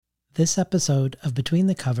This episode of Between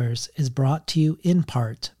the Covers is brought to you in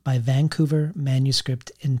part by Vancouver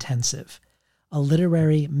Manuscript Intensive, a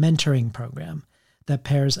literary mentoring program that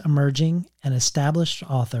pairs emerging and established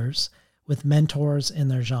authors with mentors in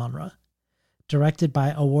their genre. Directed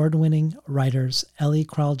by award-winning writers Ellie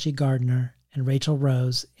Kralji-Gardner and Rachel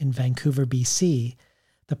Rose in Vancouver, BC,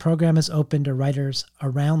 the program is open to writers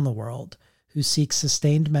around the world who seek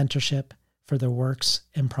sustained mentorship for their works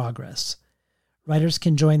in progress. Writers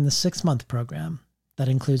can join the 6-month program that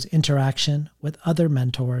includes interaction with other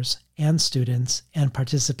mentors and students and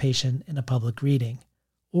participation in a public reading,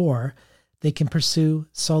 or they can pursue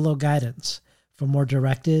solo guidance for more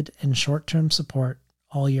directed and short-term support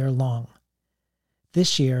all year long.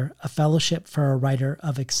 This year, a fellowship for a writer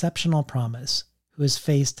of exceptional promise who has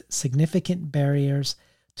faced significant barriers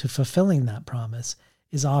to fulfilling that promise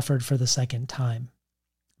is offered for the second time.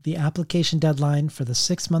 The application deadline for the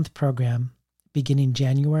 6-month program, beginning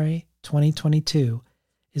January 2022,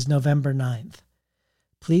 is November 9th.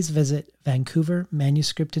 Please visit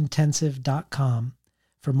vancouvermanuscriptintensive.com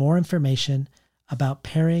for more information about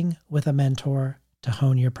pairing with a mentor to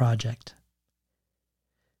hone your project.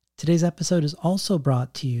 Today's episode is also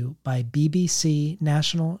brought to you by BBC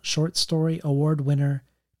National Short Story Award winner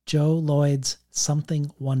Jo Lloyd's Something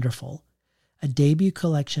Wonderful, a debut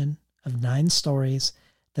collection of 9 stories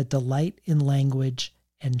that delight in language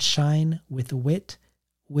and shine with wit,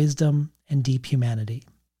 wisdom, and deep humanity.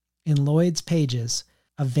 In Lloyd's pages,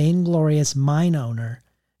 a vainglorious mine owner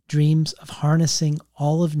dreams of harnessing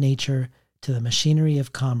all of nature to the machinery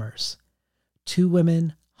of commerce. 2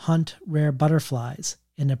 women hunt rare butterflies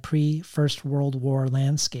in a pre-First World War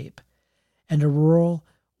landscape, and a rural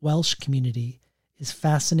Welsh community is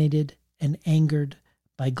fascinated and angered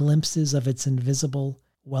by glimpses of its invisible,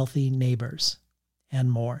 wealthy neighbors,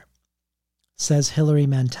 and more. Says Hilary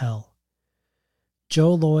Mantel,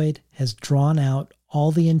 Jo Lloyd has drawn out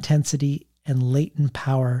all the intensity and latent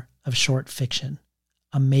power of short fiction,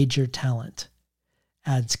 a major talent.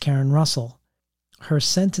 Adds Karen Russell, her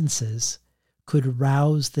sentences could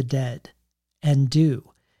rouse the dead, and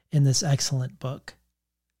do in this excellent book.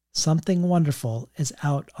 Something Wonderful is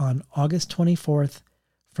out on August 24th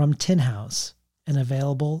from Tin House and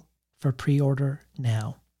available for pre-order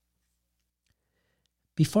now.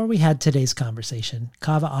 Before we had today's conversation,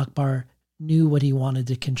 Kaveh Akbar knew what he wanted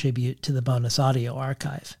to contribute to the bonus audio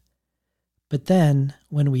archive. But then,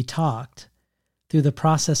 when we talked, through the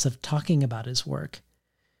process of talking about his work,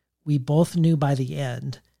 we both knew by the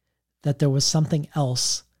end that there was something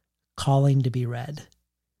else calling to be read.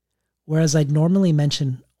 Whereas I'd normally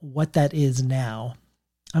mention what that is now,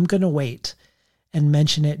 I'm going to wait and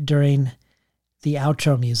mention it during the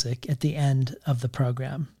outro music at the end of the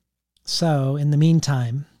program. So, in the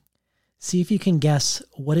meantime, see if you can guess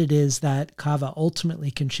what it is that Kaveh ultimately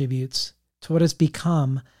contributes to what has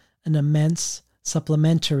become an immense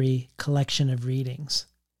supplementary collection of readings.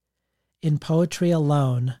 In poetry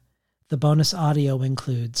alone, the bonus audio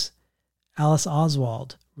includes Alice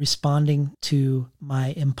Oswald responding to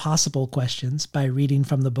my impossible questions by reading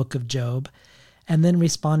from the Book of Job, and then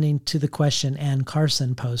responding to the question Anne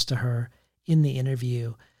Carson posed to her in the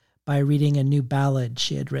interview by reading a new ballad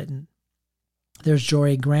she had written. There's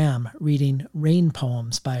Jory Graham reading rain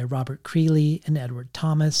poems by Robert Creeley and Edward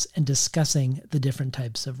Thomas and discussing the different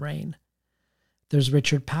types of rain. There's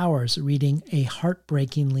Richard Powers reading a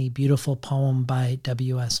heartbreakingly beautiful poem by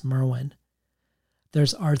W.S. Merwin.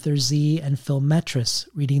 There's Arthur Z. and Phil Metris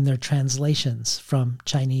reading their translations from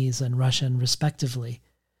Chinese and Russian respectively.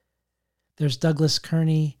 There's Douglas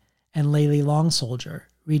Kearney and Layli Long Soldier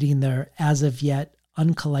reading their as of yet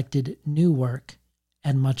uncollected new work,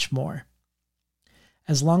 and much more.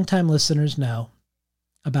 As longtime listeners know,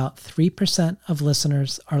 about 3% of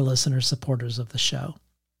listeners are listener supporters of the show,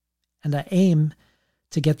 and I aim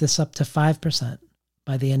to get this up to 5%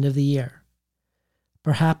 by the end of the year.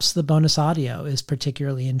 Perhaps the bonus audio is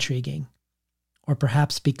particularly intriguing, or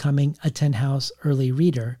perhaps becoming a Tin House early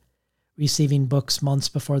reader, receiving books months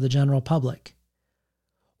before the general public,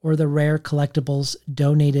 or the rare collectibles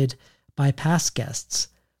donated by past guests,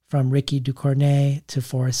 from Ricky Ducournay to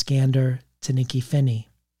Forrest Gander to Nikki Finney.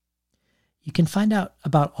 You can find out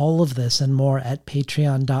about all of this and more at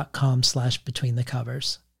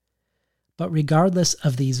patreon.com/betweenthecovers. But regardless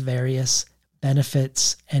of these various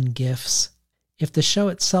benefits and gifts, if the show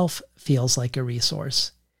itself feels like a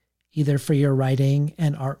resource, either for your writing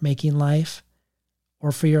and art-making life,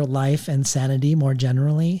 or for your life and sanity more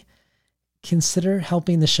generally, consider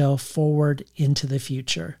helping the show forward into the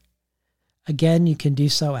future. Again, you can do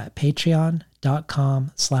so at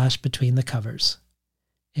patreon.com/betweenthecovers.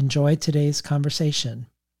 Enjoy today's conversation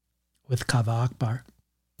with Kaveh Akbar.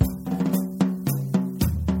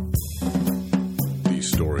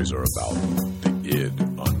 These stories are about the id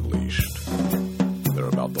unleashed. They're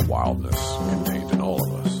about the wildness contained in all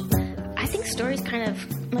of us. I think stories kind of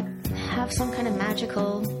have some kind of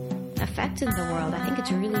magical effect in the world. I think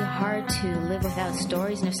it's really hard to live without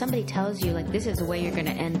stories, and if somebody tells you, this is the way you're going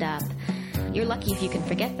to end up, you're lucky if you can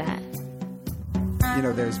forget that.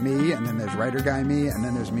 There's me, and then there's writer guy me, and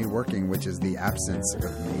then there's me working, which is the absence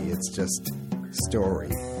of me. It's just story.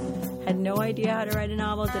 Had no idea how to write a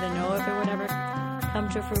novel, didn't know if it would ever come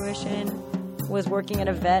to fruition. Was working at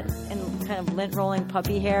a vet and kind of lint rolling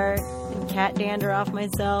puppy hair and cat dander off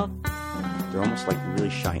myself. They're almost like really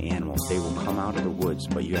shy animals. They will come out of the woods,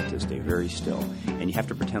 but you have to stay very still, and you have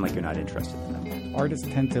to pretend like you're not interested in them. Artists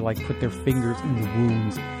tend to put their fingers in the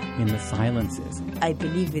wounds, in the silences. I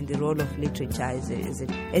believe in the role of literature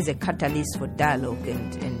as a catalyst for dialogue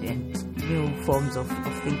and new forms of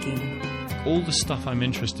thinking. All the stuff I'm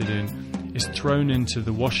interested in is thrown into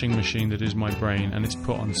the washing machine that is my brain, and it's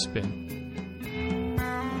put on spin.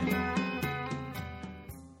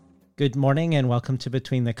 Good morning and welcome to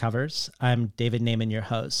Between the Covers. I'm David Naiman, your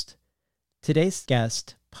host. Today's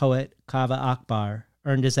guest, poet Kaveh Akbar,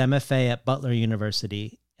 earned his MFA at Butler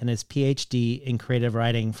University and his PhD in creative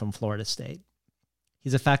writing from Florida State.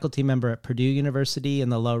 He's a faculty member at Purdue University in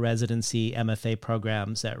the low residency MFA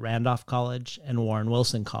programs at Randolph College and Warren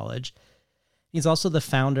Wilson College. He's also the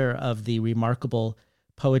founder of the remarkable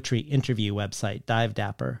poetry interview website, Dive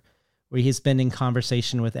Dapper, where he's been in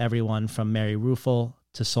conversation with everyone from Mary Ruefle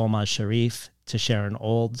to Solmaz Sharif to Sharon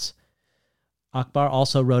Olds. Akbar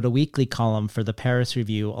also wrote a weekly column for the Paris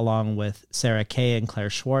Review along with Sarah Kay and Claire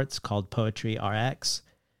Schwartz called Poetry RX.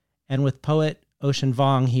 And with poet Ocean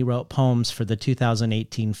Vuong, he wrote poems for the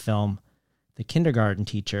 2018 film The Kindergarten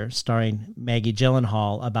Teacher, starring Maggie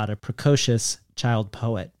Gyllenhaal, about a precocious child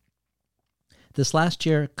poet. This last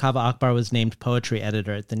year, Kaveh Akbar was named poetry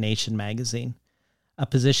editor at The Nation magazine, a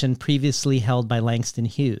position previously held by Langston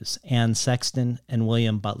Hughes, Anne Sexton, and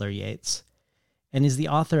William Butler Yeats, and is the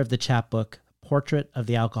author of the chapbook Portrait of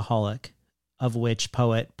the Alcoholic, of which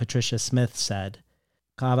poet Patricia Smith said,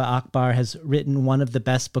 Kaveh Akbar has written one of the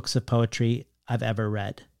best books of poetry I've ever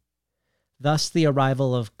read. Thus, the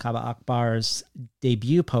arrival of Kaveh Akbar's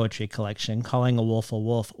debut poetry collection, Calling a Wolf,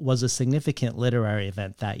 was a significant literary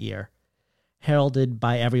event that year, heralded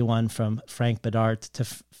by everyone from Frank Bidart to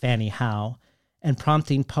Fanny Howe, and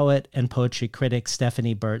prompting poet and poetry critic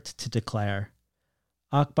Stephanie Burt to declare,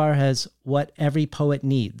 Akbar has what every poet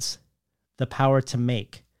needs, the power to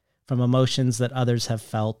make, from emotions that others have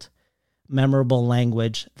felt, memorable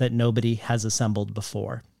language that nobody has assembled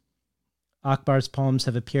before. Akbar's poems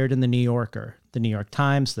have appeared in The New Yorker, The New York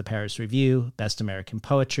Times, The Paris Review, Best American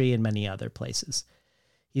Poetry, and many other places.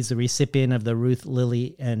 He's the recipient of the Ruth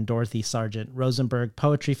Lilly and Dorothy Sargent Rosenberg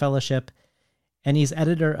Poetry Fellowship, and he's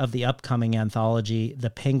editor of the upcoming anthology, The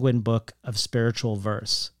Penguin Book of Spiritual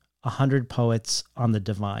Verse, 100 Poets on the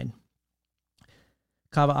Divine.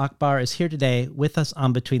 Kaveh Akbar is here today with us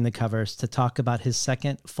on Between the Covers to talk about his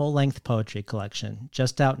second full-length poetry collection,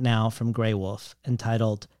 just out now from Grey Wolf,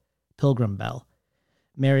 entitled Pilgrim Bell.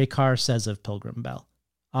 Mary Karr says of Pilgrim Bell,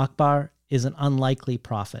 Akbar is an unlikely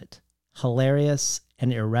prophet, hilarious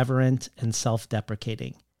and irreverent and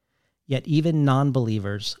self-deprecating. Yet even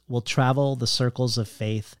non-believers will travel the circles of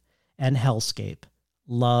faith and hellscape,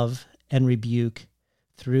 love and rebuke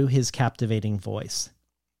through his captivating voice.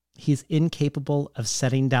 He's incapable of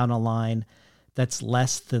setting down a line that's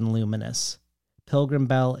less than luminous. Pilgrim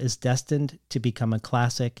Bell is destined to become a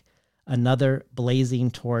classic, another blazing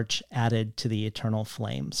torch added to the eternal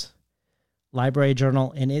flames. Library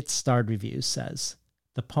Journal, in its starred review, says,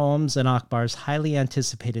 the poems in Akbar's highly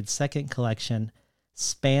anticipated second collection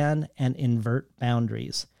span and invert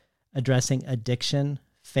boundaries, addressing addiction,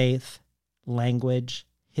 faith, language,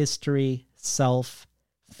 history, self,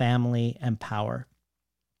 family, and power.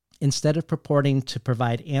 Instead of purporting to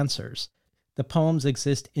provide answers, the poems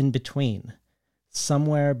exist in between,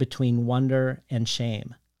 somewhere between wonder and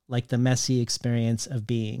shame, like the messy experience of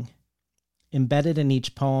being. Embedded in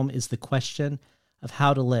each poem is the question of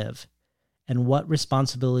how to live and what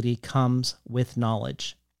responsibility comes with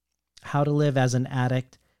knowledge. How to live as an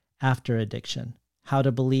addict after addiction. How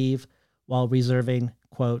to believe while reserving,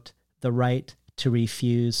 quote, the right to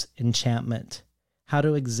refuse enchantment. How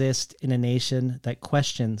to exist in a nation that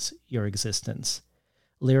questions your existence.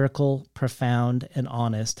 Lyrical, profound, and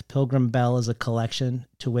honest, Pilgrim Bell is a collection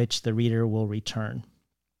to which the reader will return.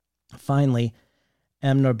 Finally,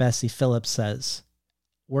 M. Norbesi Phillips says,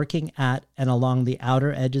 working at and along the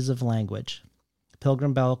outer edges of language,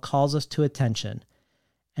 Pilgrim Bell calls us to attention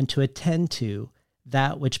and to attend to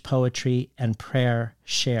that which poetry and prayer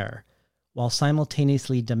share, while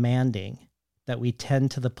simultaneously demanding that we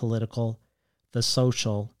tend to the political, the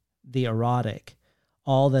social, the erotic,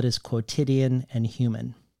 all that is quotidian and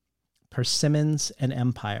human. Persimmons and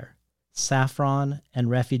empire, saffron and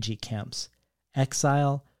refugee camps,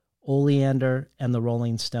 exile, oleander and the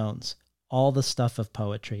Rolling Stones, all the stuff of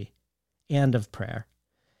poetry and of prayer.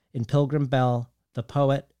 In Pilgrim Bell, the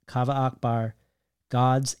poet, Kaveh Akbar,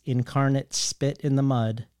 God's incarnate spit in the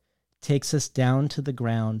mud, takes us down to the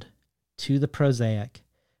ground, to the prosaic,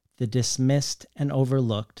 the dismissed and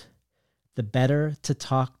overlooked, the better to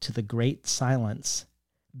talk to the great silence,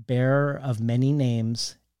 bearer of many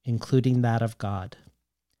names, including that of God.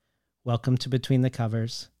 Welcome to Between the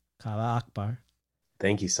Covers, Kaveh Akbar.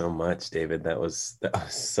 Thank you so much, David. That was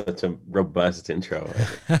such a robust intro.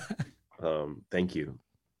 Thank you.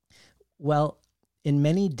 Well, in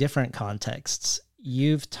many different contexts,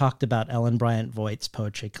 you've talked about Ellen Bryant Voigt's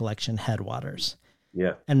poetry collection, Headwaters.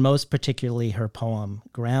 Yeah. And most particularly her poem,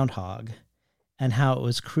 Groundhog, and how it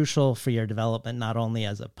was crucial for your development, not only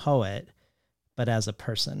as a poet, but as a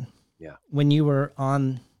person. Yeah. When you were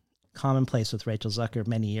on Commonplace with Rachel Zucker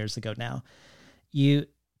many years ago now, you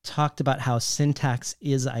talked about how syntax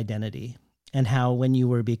is identity and how when you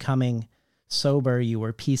were becoming sober, you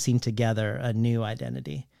were piecing together a new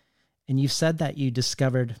identity. And you said that you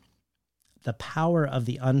discovered the power of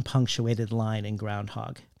the unpunctuated line in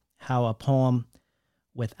Groundhog, how a poem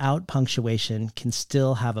without punctuation can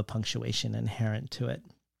still have a punctuation inherent to it.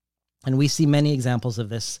 And we see many examples of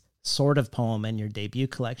this sort of poem in your debut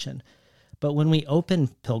collection. But when we open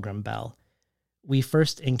Pilgrim Bell, we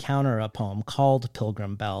first encounter a poem called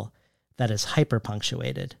Pilgrim Bell that is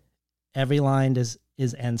hyperpunctuated. Every line is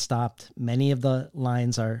end-stopped. Many of the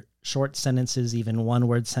lines are short sentences, even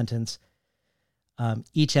one-word sentence,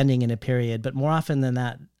 each ending in a period. But more often than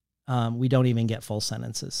that, we don't even get full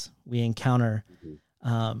sentences. We encounter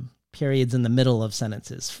periods in the middle of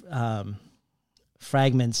sentences,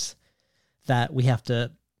 fragments that we have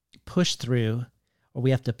to push through, or we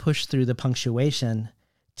have to push through the punctuation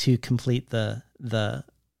to complete the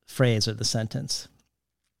phrase or the sentence.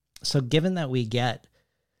 So given that we get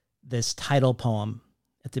this title poem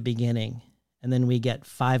at the beginning, and then we get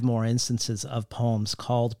 5 more instances of poems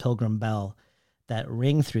called Pilgrim Bell that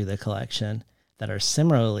ring through the collection that are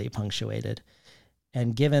similarly punctuated,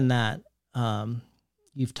 and given that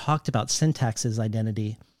you've talked about syntax as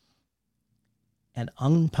identity, and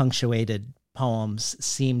unpunctuated poems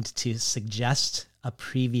seemed to suggest a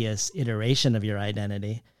previous iteration of your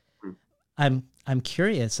identity. I'm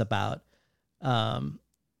curious about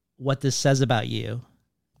what this says about you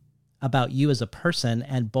as a person,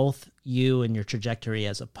 and both you and your trajectory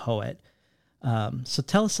as a poet. So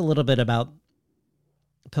tell us a little bit about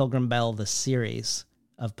Pilgrim Bell, the series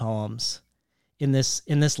of poems, in this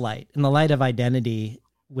light, in the light of identity,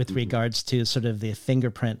 with regards to sort of the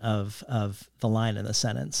fingerprint of the line in the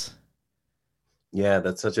sentence. Yeah,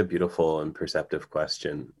 that's such a beautiful and perceptive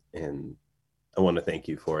question. And I want to thank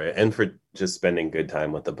you for it, and for just spending good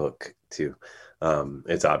time with the book too.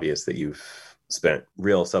 It's obvious that you've spent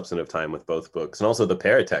real substantive time with both books, and also the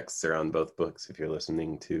paratexts are on both books if you're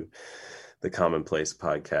listening to the Commonplace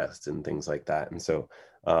podcast and things like that. And so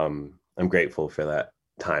I'm grateful for that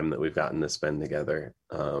time that we've gotten to spend together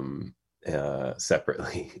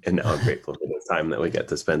separately. And now I'm grateful for the time that we get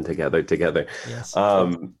to spend together. Yes.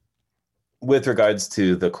 With regards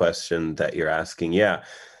to the question that you're asking,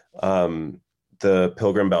 the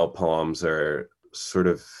Pilgrim Bell poems are sort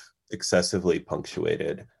of excessively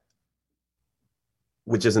punctuated,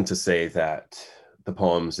 which isn't to say that the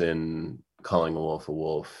poems in Calling a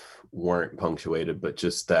Wolf weren't punctuated, but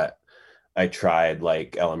just that I tried,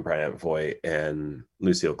 like Ellen Bryant Voigt and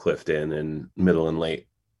Lucille Clifton and Middle and Late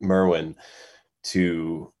Merwin,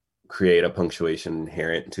 to create a punctuation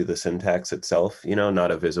inherent to the syntax itself, not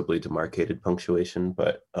a visibly demarcated punctuation,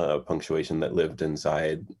 but a punctuation that lived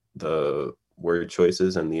inside the word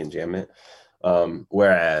choices and the enjambment.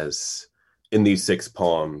 Whereas in these 6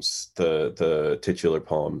 poems, the titular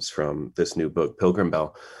poems from this new book, Pilgrim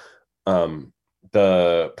Bell,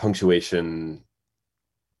 the punctuation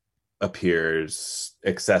appears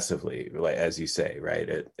excessively, like, as you say,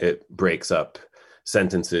 right? It breaks up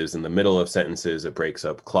sentences in the middle of sentences. It breaks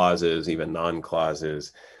up clauses, even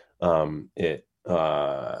non-clauses. The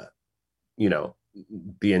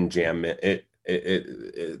enjambment,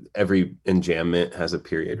 every enjambment has a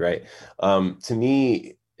period, right? To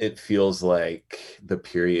me, it feels like the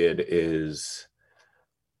period is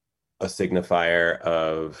a signifier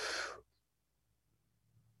of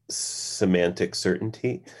semantic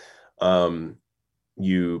certainty.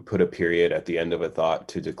 You put a period at the end of a thought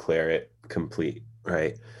to declare it complete,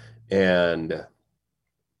 right? And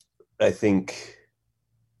I think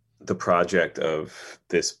the project of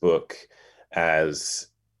this book as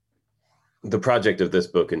the project of this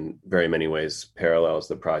book in very many ways parallels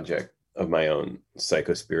the project of my own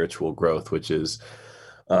psychospiritual growth, which is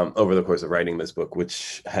over the course of writing this book,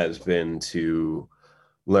 which has been to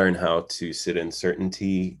learn how to sit in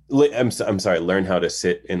certainty. I'm sorry, learn how to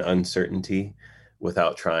sit in uncertainty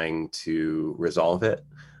without trying to resolve it,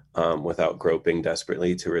 without groping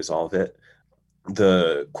desperately to resolve it.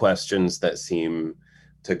 The questions that seem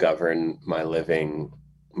to govern my living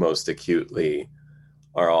most acutely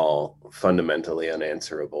are all fundamentally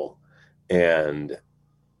unanswerable. And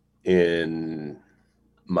in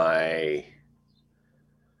my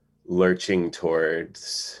lurching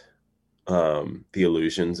towards the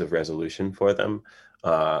illusions of resolution for them,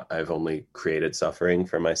 I've only created suffering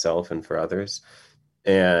for myself and for others.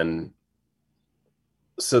 And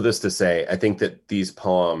so this to say, I think that these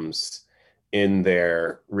poems, in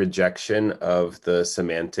their rejection of the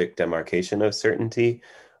semantic demarcation of certainty,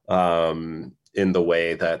 in the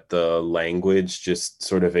way that the language just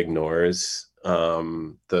sort of ignores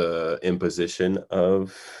the imposition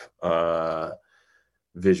of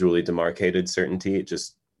visually demarcated certainty, it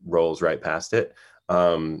just rolls right past it.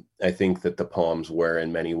 I think that the poems were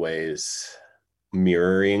in many ways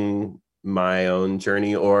mirroring my own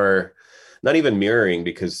journey, or not even mirroring,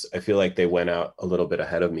 because I feel like they went out a little bit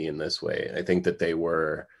ahead of me in this way. I think that they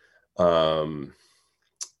were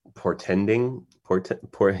portending,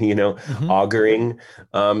 auguring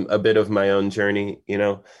a bit of my own journey,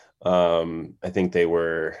 I think they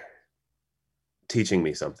were teaching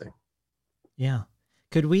me something. Yeah.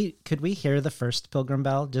 Could we hear the first Pilgrim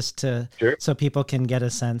Bell just to Sure. so people can get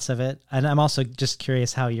a sense of it? And I'm also just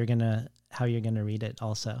curious how you're gonna read it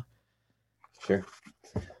also. Sure.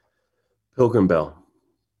 Pilgrim Bell.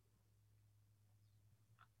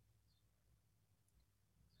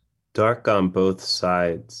 Dark on both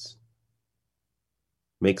sides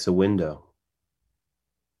makes a window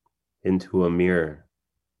into a mirror.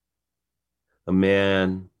 A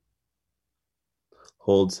man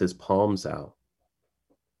holds his palms out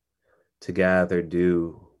to gather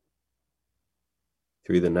dew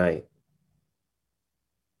through the night,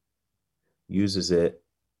 uses it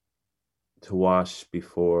to wash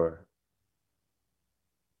before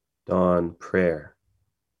dawn prayer.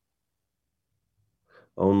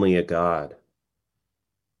 Only a God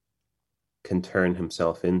can turn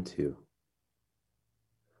himself into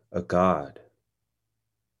a God.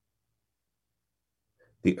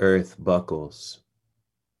 The earth buckles.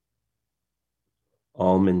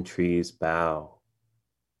 Almond trees bow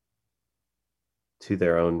to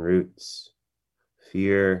their own roots.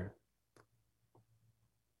 Fear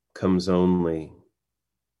comes only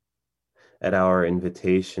at our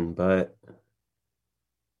invitation, but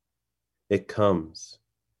it comes.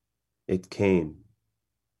 It came.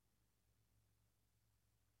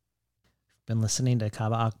 Been listening to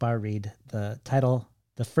Kaveh Akbar read the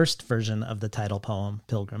first version of the title poem,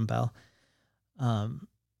 Pilgrim Bell.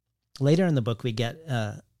 Later in the book, we get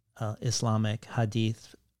Islamic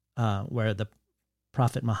hadith where the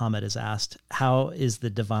Prophet Muhammad is asked, how is the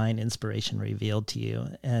divine inspiration revealed to you?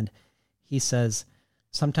 And he says,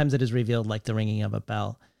 sometimes it is revealed like the ringing of a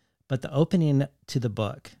bell, but the opening to the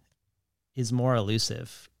book is more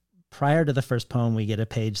elusive. Prior to the first poem, we get a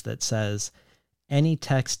page that says, any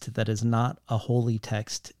text that is not a holy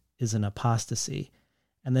text is an apostasy.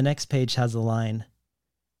 And the next page has the line,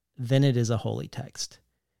 then it is a holy text,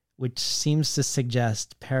 which seems to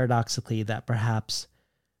suggest paradoxically that perhaps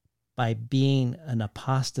by being an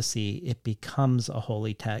apostasy, it becomes a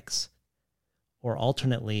holy text, or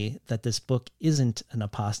alternately, that this book isn't an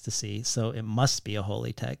apostasy, so it must be a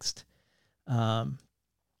holy text. And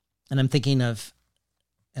I'm thinking of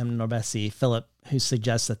M. Norbesi Philip, who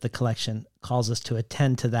suggests that the collection calls us to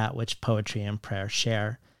attend to that which poetry and prayer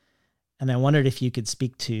share. And I wondered if you could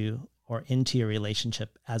speak to or into your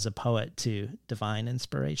relationship as a poet to divine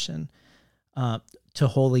inspiration, to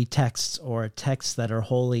holy texts or texts that are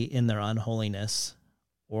holy in their unholiness,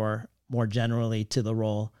 or more generally to the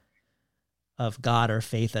role of God or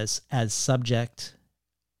faith as subject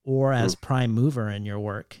or as prime mover in your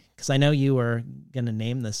work. Because I know you were going to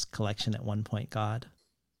name this collection at one point God.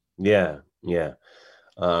 Yeah.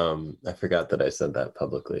 I forgot that I said that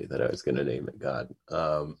publicly, that I was going to name it God.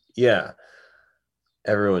 Yeah.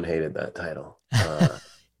 Everyone hated that title.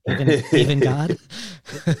 Even God?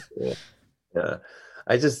 Yeah.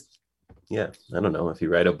 I don't know. If you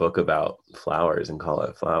write a book about flowers and call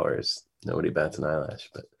it Flowers, nobody bats an eyelash.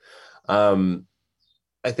 But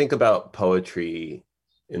I think about poetry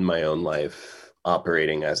in my own life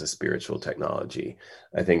operating as a spiritual technology.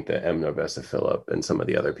 I think that M. Norbesi Philip and some of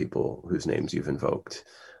the other people whose names you've invoked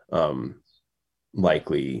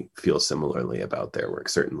likely feel similarly about their work.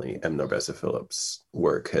 Certainly, M. Norbessa Phillips'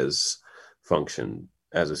 work has functioned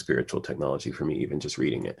as a spiritual technology for me, even just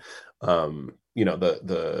reading it.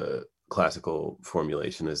 The classical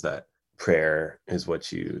formulation is that prayer is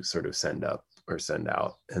what you sort of send up or send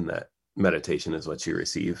out, and that meditation is what you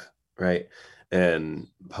receive, right? And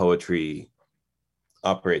poetry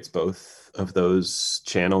operates both of those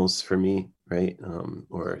channels for me, right?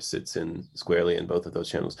 Or sits in squarely in both of those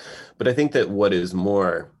channels. But I think that what is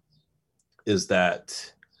more is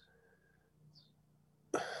that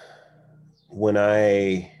when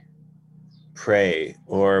I pray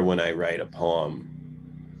or when I write a poem,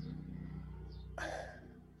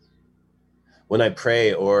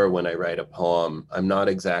 I'm not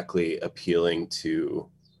exactly appealing to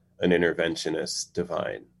an interventionist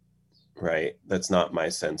divine, right? That's not my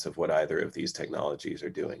sense of what either of these technologies are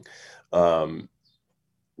doing.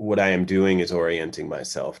 What I am doing is orienting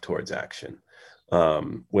myself towards action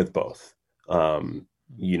with both.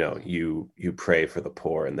 You pray for the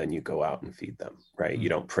poor and then you go out and feed them, right? You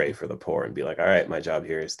don't pray for the poor and be like, all right, my job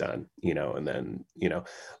here is done, and then,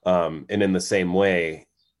 and in the same way,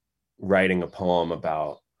 writing a poem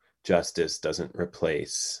about justice doesn't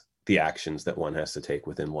replace the actions that one has to take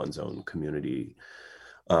within one's own community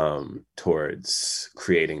towards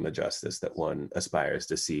creating the justice that one aspires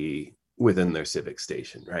to see within their civic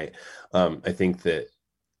station, right? I think that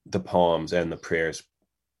the poems and the prayers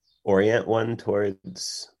orient one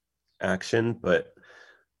towards action, but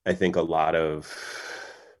I think there's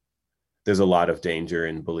a lot of danger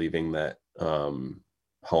in believing that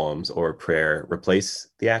poems or prayer replace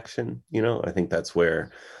the action. I think that's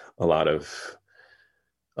where a lot of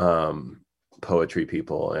poetry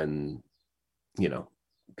people and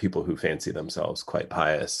people who fancy themselves quite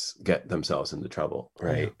pious get themselves into trouble,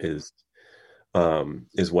 right? Is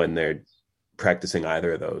when they're practicing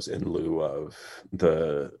either of those in lieu of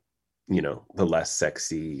the less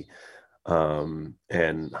sexy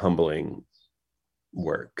and humbling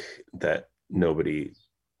work that nobody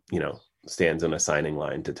stands in a signing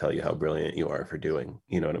line to tell you how brilliant you are for doing.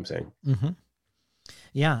 You know what I'm saying? Mm-hmm.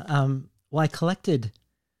 Yeah. Well, I collected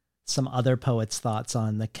some other poets' thoughts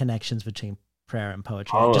on the connections between prayer and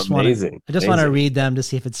poetry. I just want to read them to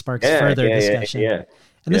see if it sparks further discussion.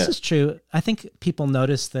 And this is true. I think people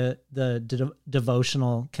notice the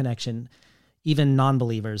devotional connection, even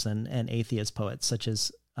non-believers and atheist poets, such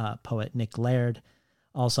as poet Nick Laird,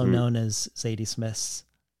 also known as Zadie Smith's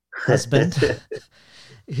husband,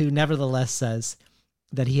 who nevertheless says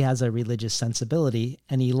that he has a religious sensibility,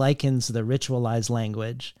 and he likens the ritualized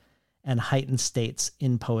language and heightened states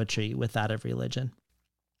in poetry with that of religion.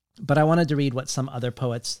 But I wanted to read what some other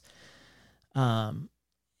poets, in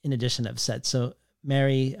addition, have said. So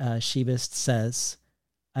Mary Shebist says,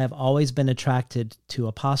 I have always been attracted to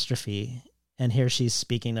apostrophe, and here she's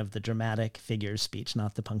speaking of the dramatic figure speech,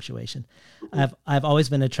 not the punctuation. I've always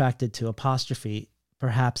been attracted to apostrophe,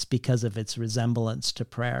 perhaps because of its resemblance to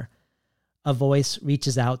prayer. A voice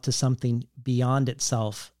reaches out to something beyond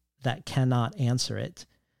itself that cannot answer it.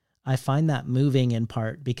 I find that moving in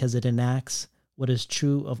part because it enacts what is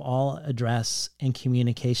true of all address and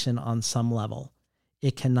communication on some level.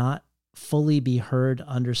 It cannot fully be heard,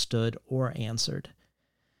 understood, or answered.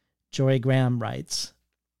 Joy Graham writes,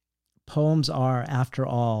 poems are, after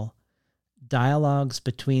all, dialogues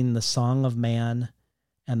between the song of man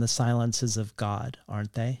and the silences of God,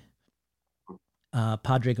 aren't they?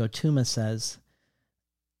 Padre Gotuma says,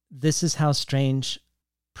 this is how strange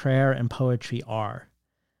prayer and poetry are.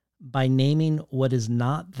 By naming what is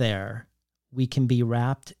not there, we can be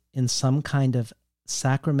wrapped in some kind of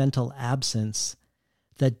sacramental absence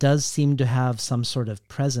that does seem to have some sort of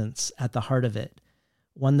presence at the heart of it,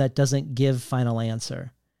 one that doesn't give final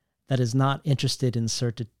answer, that is not interested in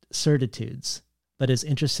certitudes, but is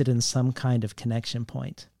interested in some kind of connection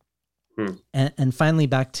point. And finally,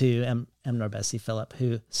 back to M. Norbessa Phillips,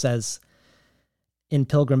 who says, in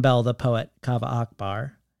Pilgrim Bell, the poet Kaveh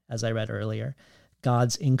Akbar, as I read earlier,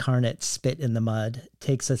 God's incarnate spit in the mud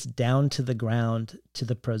takes us down to the ground, to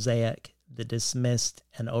the prosaic, the dismissed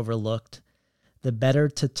and overlooked, the better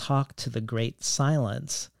to talk to the great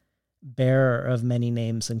silence, bearer of many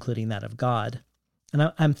names, including that of God.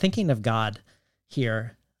 And I'm thinking of God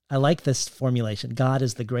here. I like this formulation. God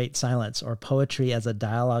is the great silence, or poetry as a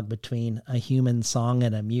dialogue between a human song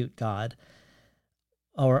and a mute God,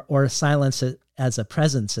 or silence as a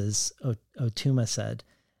presence, as Otuma said.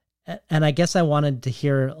 And I guess I wanted to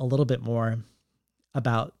hear a little bit more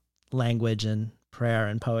about language and prayer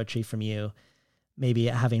and poetry from you, maybe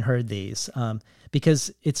having heard these,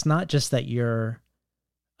 because it's not just that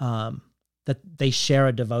that they share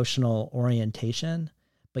a devotional orientation,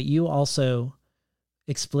 but you also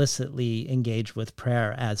explicitly engage with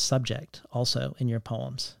prayer as subject also in your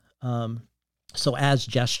poems. So as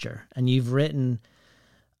gesture, and you've written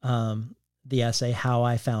the essay, How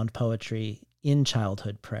I Found Poetry in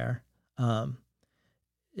Childhood Prayer.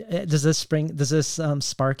 Does this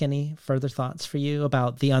spark any further thoughts for you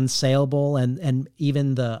about the unsayable and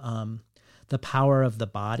even the power of the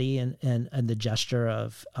body and the gesture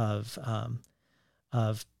of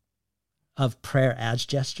prayer as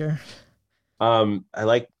gesture? I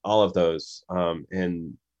like all of those,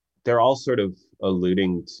 and they're all sort of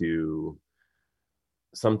alluding to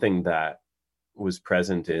something that was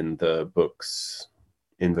present in the book's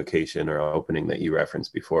invocation or opening that you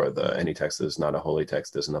referenced before. The any text that is not a holy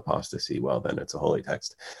text is an apostasy. Well, then it's a holy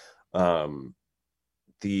text.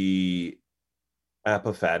 The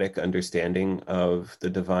apophatic understanding of the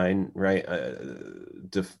divine, right?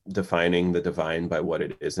 Defining the divine by what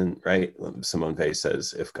it isn't, right? Simone Weil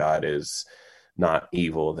says, if God is not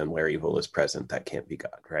evil, then where evil is present, that can't be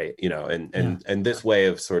God, right? You know, and this way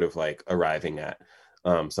of sort of like arriving at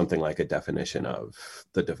something like a definition of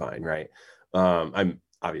the divine, right? I'm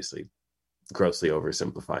obviously grossly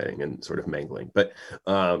oversimplifying and sort of mangling, but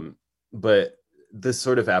this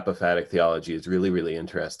sort of apophatic theology is really, really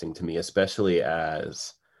interesting to me, especially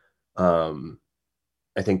as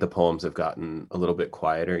I think the poems have gotten a little bit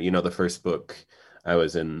quieter. You know, the first book, I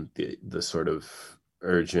was in the sort of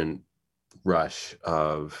urgent rush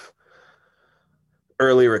of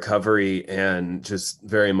early recovery and just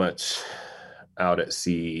very much out at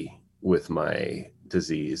sea with my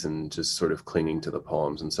disease and just sort of clinging to the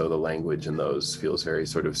poems. And so the language in those feels very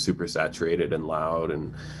sort of super saturated and loud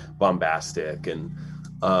and bombastic. And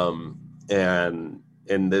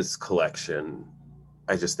in this collection,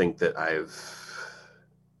 I just think that I've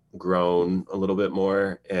grown a little bit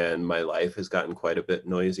more and my life has gotten quite a bit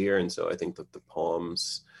noisier. And so I think that the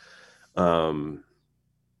poems have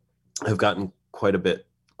gotten quite a bit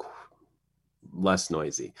less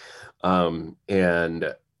noisy.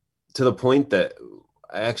 And to the point that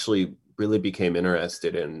I actually really became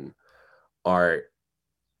interested in art,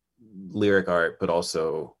 lyric art, but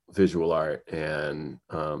also visual art and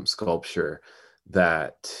sculpture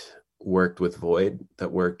that worked with void,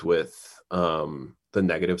 that worked with the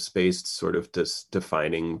negative space, sort of just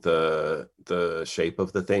defining the shape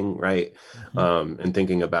of the thing, right? Mm-hmm. And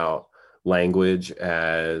thinking about language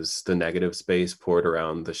as the negative space poured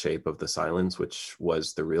around the shape of the silence, which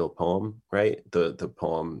was the real poem, right? The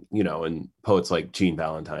poem, you know, and poets like Jean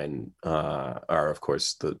Valentine are, of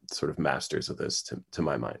course, the sort of masters of this to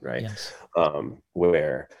my mind, right? Yes.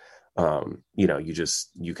 Where, you know, you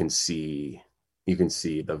can see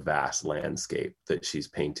the vast landscape that she's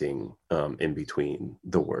painting in between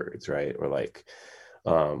the words, right? Or like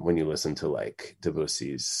when you listen to like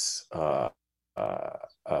Debussy's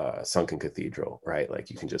Sunken Cathedral, right? Like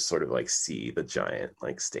you can just sort of like see the giant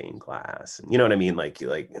like stained glass, and you know what I mean? Like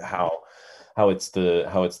how it's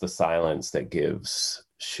the silence that gives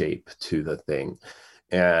shape to the thing.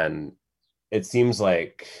 And it seems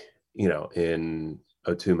like, you know, in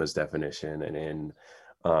Otuma's definition and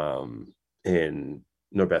in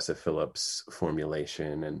Norbessa Phillips'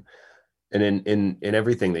 formulation and in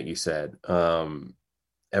everything that you said,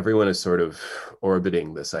 everyone is sort of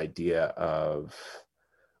orbiting this idea of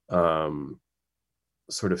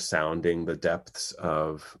sort of sounding the depths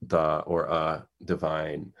of the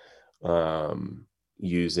divine,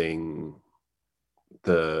 using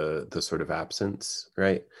the sort of absence,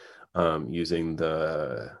 right? Using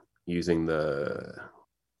the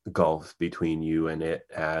gulf between you and it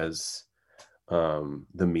as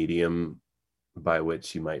the medium by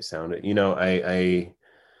which you might sound it. You know, I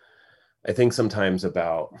think sometimes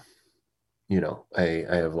about, you know, I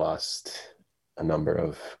have lost a number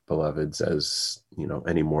of beloveds, as, you know,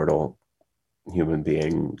 any mortal human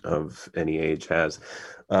being of any age has.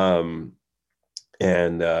 And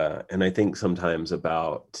I think sometimes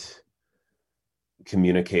about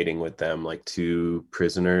communicating with them like two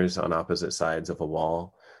prisoners on opposite sides of a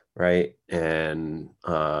wall, right? And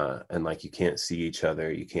like you can't see each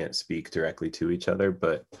other, you can't speak directly to each other,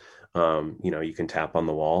 but you know, you can tap on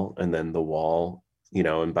the wall, and then the wall, you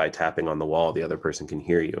know, and by tapping on the wall, the other person can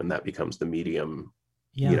hear you, and that becomes the medium.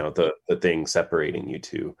 Yeah. You know, the thing separating you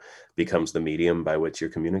two becomes the medium by which you're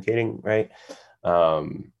communicating, right?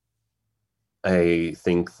 I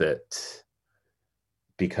think that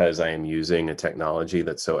because I am using a technology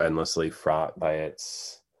that's so endlessly fraught by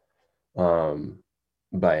its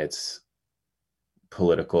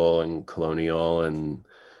political and colonial and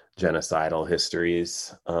genocidal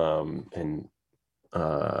histories, and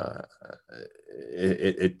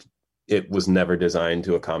it was never designed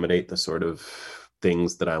to accommodate the sort of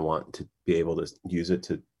things that I want to be able to use it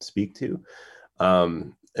to speak to.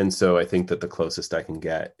 And so I think that the closest I can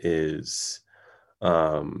get is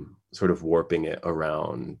sort of warping it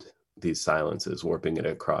around these silences, warping it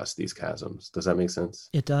across these chasms. Does that make sense?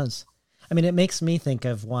 It does. I mean, it makes me think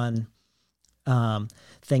of one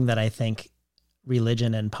thing that I think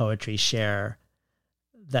religion and poetry share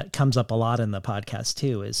that comes up a lot in the podcast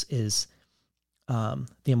too, is the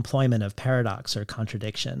employment of paradox or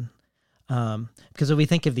contradiction. Because when we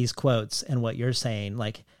think of these quotes and what you're saying,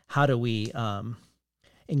 like, how do we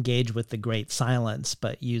engage with the great silence,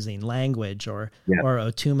 but using language, or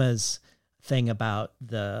Otuma's thing about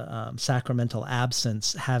the sacramental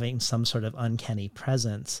absence having some sort of uncanny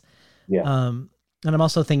presence. And I'm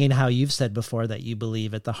also thinking how you've said before that you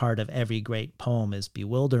believe at the heart of every great poem is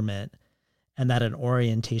bewilderment, and that an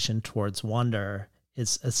orientation towards wonder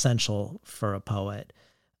is essential for a poet.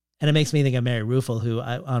 And it makes me think of Mary Ruefle, who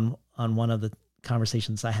on one of the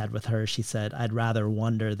conversations I had with her, she said, "I'd rather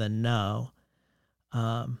wonder than know."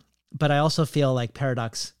 But I also feel like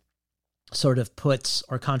paradox sort of puts,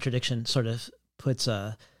 or contradiction sort of puts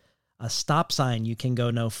a stop sign. You can go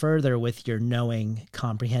no further with your knowing,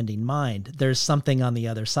 comprehending mind. There's something on the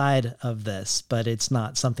other side of this, but it's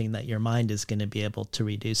not something that your mind is going to be able to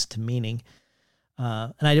reduce to meaning.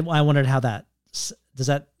 And I wondered how does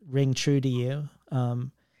that ring true to you?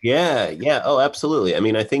 Yeah. Oh, absolutely. I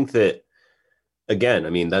mean, I think that, again, I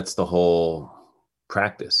mean, that's the whole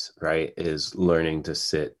practice, right? Is learning to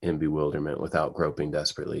sit in bewilderment without groping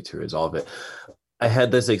desperately to resolve it. I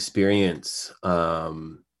had this experience I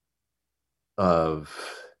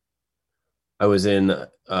was in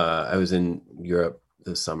Europe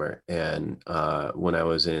this summer, and when I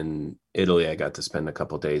was in Italy, I got to spend a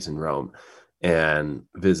couple days in Rome, and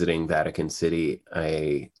visiting Vatican City,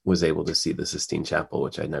 I was able to see the Sistine Chapel,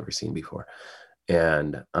 which I'd never seen before.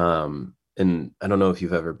 And I don't know if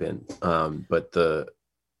you've ever been, but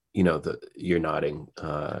you're nodding.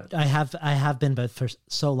 I have been, but for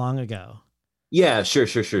so long ago. Yeah, sure.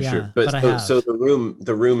 But so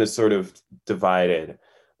the room is sort of divided.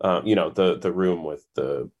 The room with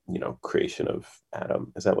the creation of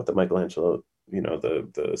Adam. Is that what the Michelangelo,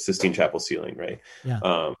 the Sistine Chapel ceiling, right?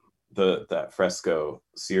 Yeah. That fresco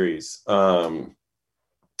series. I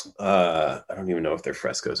don't even know if they're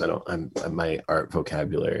frescoes. My art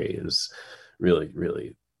vocabulary is really,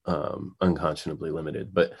 really unconscionably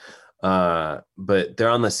limited. But they're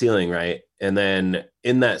on the ceiling, right? And then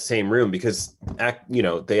in that same room, because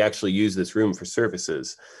they actually use this room for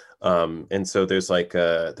services, and so there's like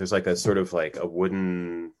a sort of like a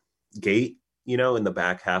wooden gate, in the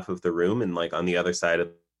back half of the room, and like on the other side of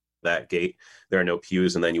that gate there are no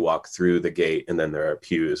pews, and then you walk through the gate and then there are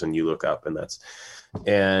pews, and you look up, and the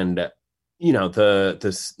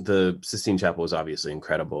Sistine Chapel was obviously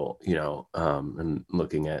incredible, and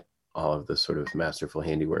looking at all of the sort of masterful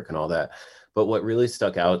handiwork and all that. But what really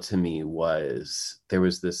stuck out to me was there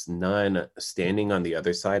was this nun standing on the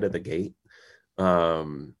other side of the gate.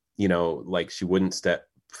 Like she wouldn't step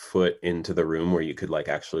foot into the room where you could like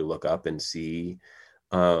actually look up and see,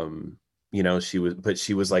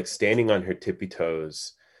 she was like standing on her tippy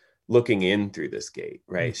toes, looking in through this gate,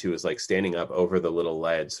 right? She was like standing up over the little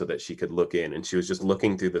ledge so that she could look in, and she was just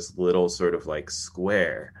looking through this little sort of like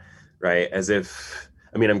square, right? As if,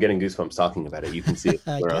 I mean, I'm getting goosebumps talking about it. You can see it.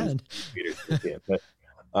 We're on the computer,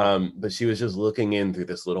 but she was just looking in through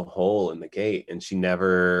this little hole in the gate, and she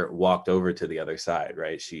never walked over to the other side,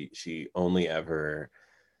 right? She only ever,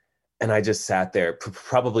 and I just sat there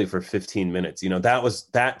probably for 15 minutes.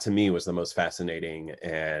 That to me was the most fascinating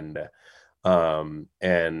and I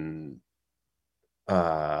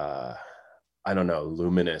don't know,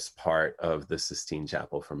 luminous part of the Sistine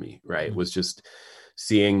Chapel for me, right? Mm-hmm. Was just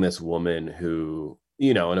seeing this woman who,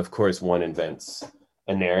 and of course one invents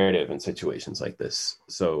a narrative in situations like this.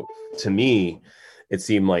 So to me, it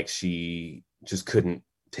seemed like she just couldn't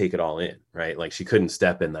take it all in, right? Like she couldn't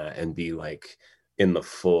step in that and be like in the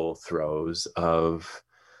full throes of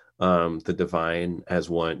the divine as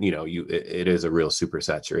one, it is a real super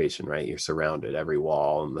saturation, right? You're surrounded, every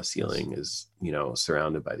wall and the ceiling is,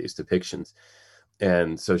 surrounded by these depictions.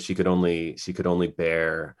 And so she could only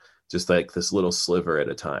bear just like this little sliver at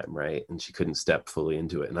a time, right? And she couldn't step fully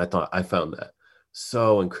into it. And I found that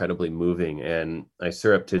so incredibly moving. And I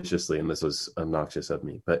surreptitiously, and this was obnoxious of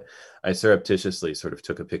me, but I surreptitiously sort of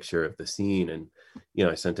took a picture of the scene, and,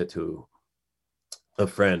 I sent it to a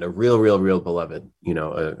friend, a real beloved,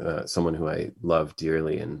 someone who I love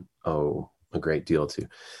dearly and owe a great deal to,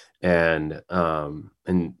 and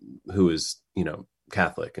who is,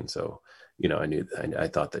 Catholic. And so, I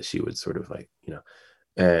thought that she would sort of like,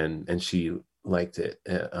 and she liked it.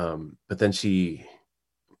 But then she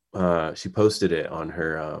posted it on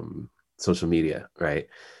her social media, right?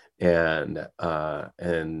 And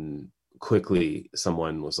quickly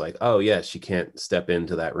someone was like, oh yeah, she can't step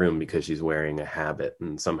into that room because she's wearing a habit,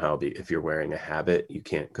 and somehow if you're wearing a habit, you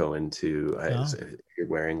can't go into if you're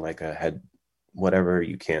wearing like a head whatever,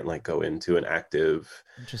 you can't like go into an active.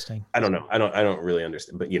 Interesting. I don't know. I don't really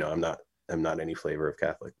understand, but I'm not any flavor of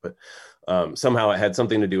Catholic, but somehow it had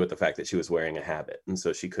something to do with the fact that she was wearing a habit, and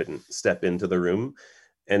so she couldn't step into the room.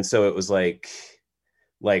 And so it was like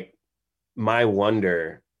my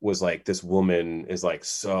wonder was like, this woman is like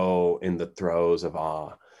so in the throes of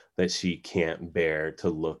awe that she can't bear to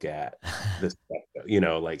look at this,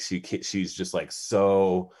 like she's just like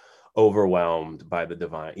so overwhelmed by the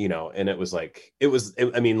divine, and it was like,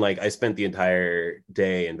 I mean, like I spent the entire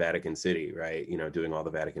day in Vatican City, right? Doing all the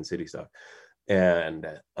Vatican City stuff. And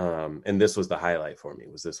this was the highlight for me,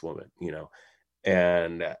 was this woman,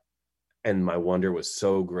 and my wonder was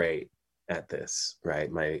so great at this, right?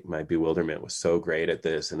 My bewilderment was so great at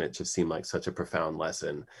this, and it just seemed like such a profound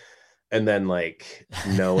lesson. And then like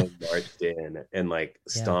Noah marched in and like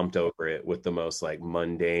stomped over it with the most like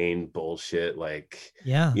mundane bullshit, like,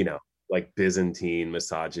 like Byzantine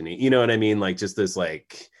misogyny, you know what I mean? Like just this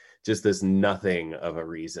nothing of a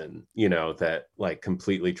reason, that like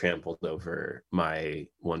completely trampled over my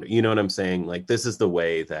wonder. You know what I'm saying? Like, this is the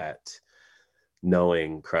way that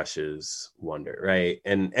knowing crushes wonder, right?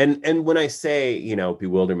 And when I say,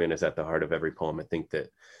 bewilderment is at the heart of every poem, I think that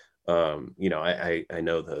I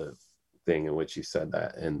know the thing in which you said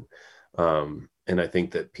that, and I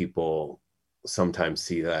think that people sometimes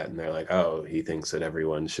see that and they're like, oh, he thinks that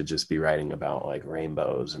everyone should just be writing about like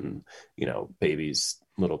rainbows and babies'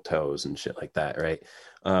 little toes and shit like that, right?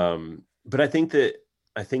 But I think that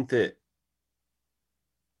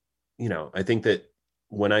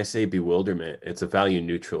when I say bewilderment, it's a value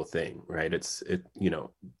neutral thing, right?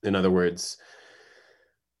 In other words,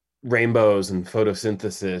 rainbows and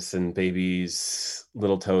photosynthesis and babies'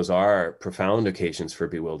 little toes are profound occasions for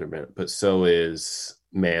bewilderment, but so is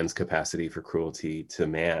man's capacity for cruelty to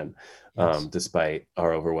man, despite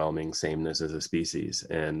our overwhelming sameness as a species.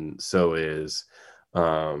 And so is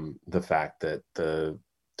the fact that the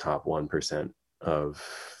top 1%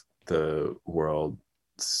 of the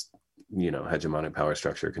world's hegemonic power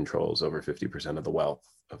structure controls over 50% of the wealth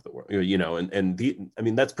of the world, I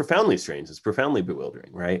mean, that's profoundly strange. It's profoundly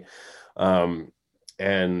bewildering, right?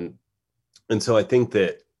 And so I think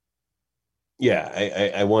that,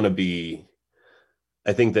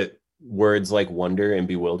 I think that words like wonder and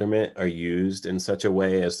bewilderment are used in such a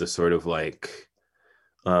way as to sort of like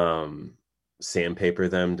sandpaper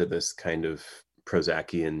them to this kind of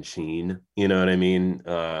Prozacian sheen, you know what I mean?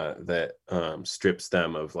 That strips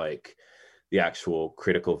them of like the actual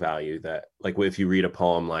critical value that, like, if you read a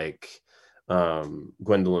poem like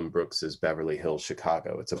Gwendolyn Brooks's Beverly Hills,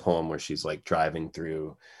 Chicago, it's a poem where she's like driving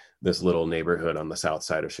through this little neighborhood on the south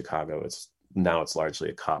side of Chicago. It's largely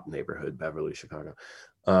a cop neighborhood, Beverly, Chicago.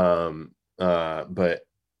 But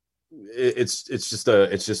it's just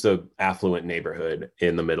a affluent neighborhood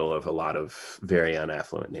in the middle of a lot of very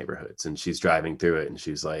unaffluent neighborhoods. And she's driving through it and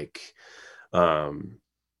she's like,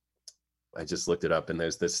 I just looked it up, and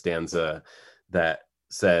there's this stanza that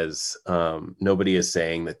says, nobody is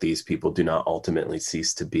saying that these people do not ultimately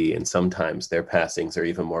cease to be, and sometimes their passings are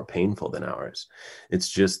even more painful than ours. It's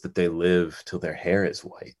just that they live till their hair is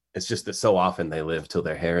white. It's just that so often they live till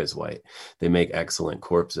their hair is white. They make excellent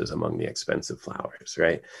corpses among the expensive flowers,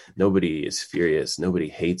 right? Nobody is furious. Nobody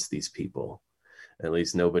hates these people, at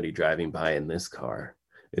least nobody driving by in this car.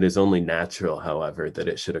 It is only natural, however, that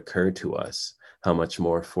it should occur to us how much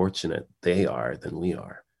more fortunate they are than we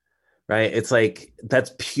are, right? It's like,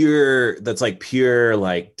 that's pure,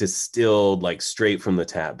 like distilled, like straight from the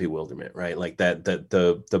tap bewilderment, right? Like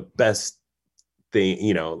the best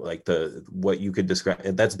thing, like what you could describe,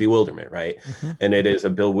 that's bewilderment, right? Mm-hmm. And it is a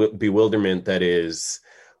bewilderment that is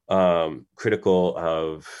critical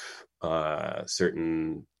of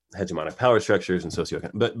certain hegemonic power structures and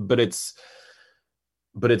socioeconomic,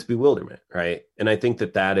 but it's bewilderment, right? And I think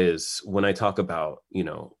that is when I talk about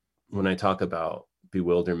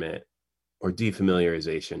bewilderment, or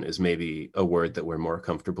defamiliarization is maybe a word that we're more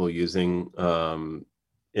comfortable using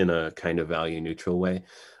in a kind of value neutral way.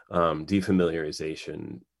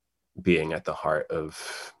 Defamiliarization being at the heart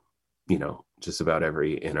of, just about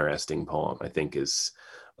every interesting poem, I think is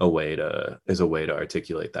a way to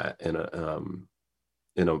articulate that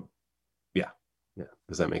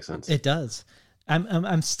Does that make sense? It does.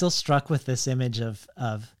 I'm still struck with this image of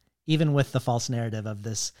even with the false narrative of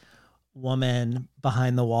this woman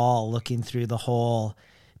behind the wall looking through the hole,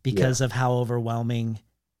 because of how overwhelming.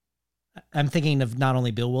 I'm thinking of not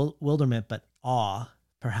only bewilderment, but awe,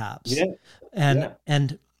 perhaps. Yeah.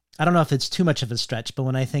 And I don't know if it's too much of a stretch, but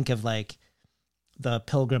when I think of like the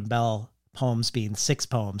Pilgrim Bell poems being 6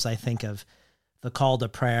 poems, I think of the call to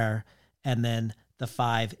prayer and then the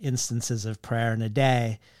 5 instances of prayer in a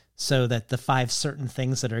day, so that the 5 certain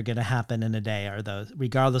things that are going to happen in a day are those,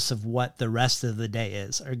 regardless of what the rest of the day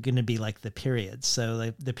is, are going to be like the periods. So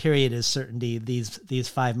like the period is certainty. These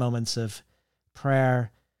 5 moments of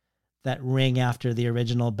prayer that ring after the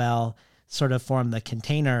original bell sort of form the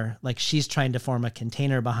container, like she's trying to form a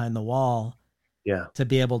container behind the wall to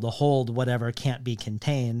be able to hold whatever can't be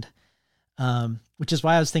contained. Which is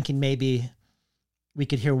why I was thinking maybe we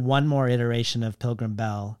could hear one more iteration of Pilgrim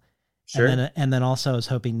Bell. Sure. And then also I was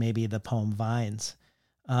hoping maybe the poem Vines.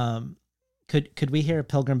 Could we hear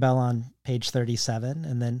Pilgrim Bell on page 37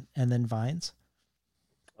 and then Vines?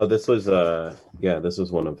 Oh, this was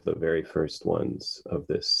one of the very first ones of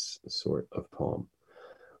this sort of poem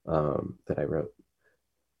that I wrote.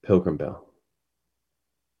 Pilgrim Bell.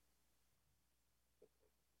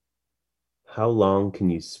 How long can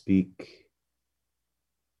you speak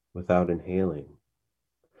without inhaling?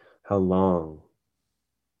 How long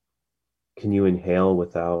can you inhale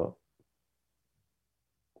without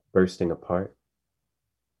bursting apart?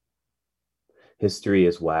 History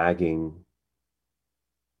is wagging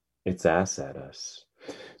its ass at us,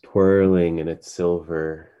 twirling in its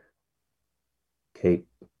silver cape.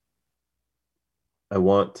 I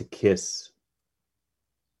want to kiss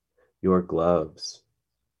your gloves.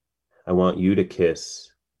 I want you to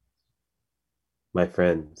kiss my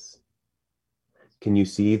friends. Can you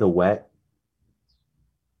see the wet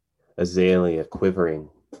azalea quivering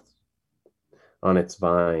on its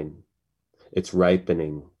vine, its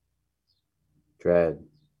ripening dread?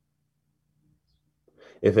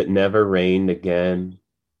 If it never rained again,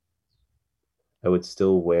 I would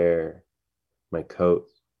still wear my coat,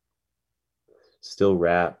 still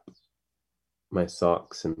wrap my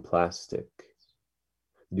socks in plastic,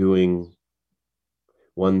 doing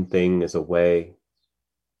one thing as a way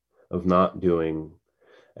of not doing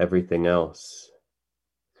everything else.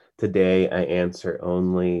 Today I answer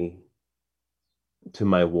only to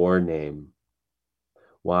my war name,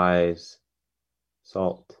 wise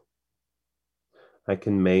salt. I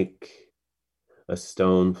can make a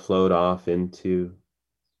stone float off into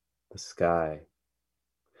the sky.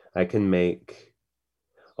 I can make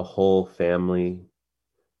a whole family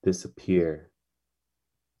disappear.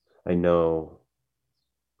 I know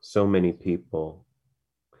so many people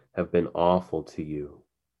have been awful to you.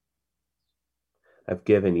 I've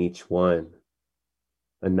given each one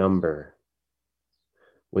a number.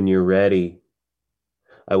 When you're ready,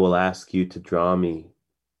 I will ask you to draw me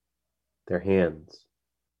their hands.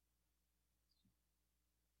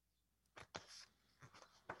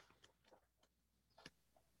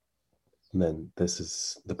 And then this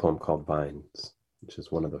is the poem called Vines, which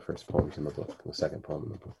is one of the first poems in the book, the second poem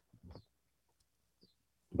in the book.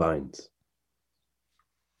 Vines.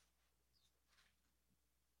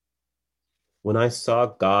 When I saw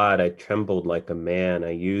God, I trembled like a man.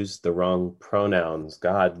 I used the wrong pronouns.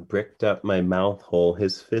 God bricked up my mouth hole.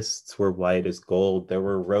 His fists were white as gold. There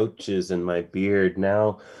were roaches in my beard.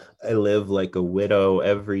 Now I live like a widow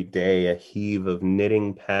every day, a heave of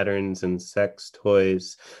knitting patterns and sex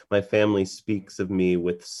toys. My family speaks of me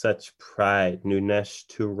with such pride. Nunesh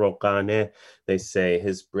tu rokane, they say.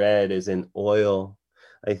 His bread is in oil.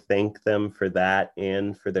 I thank them for that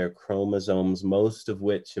and for their chromosomes, most of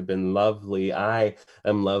which have been lovely. I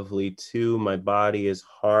am lovely too. My body is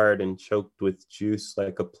hard and choked with juice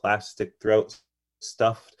like a plastic throat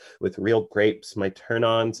stuffed with real grapes. My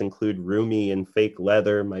turn-ons include roomy and fake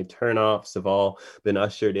leather. My turn-offs have all been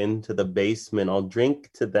ushered into the basement. I'll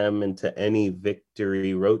drink to them and to any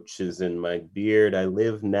victory. Roaches in my beard. I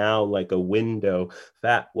live now like a window.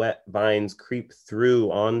 Fat, wet vines creep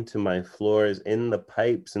through onto my floors, in the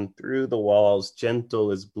pipes and through the walls,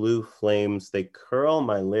 gentle as blue flames. They curl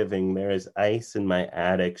my living. There is ice in my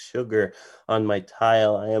attic, sugar on my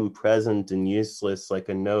tile. I am present and useless like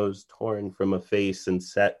a nose torn from a face and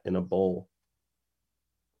set in a bowl.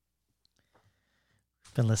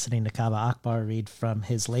 Been listening to Kaveh Akbar read from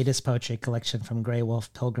his latest poetry collection from Grey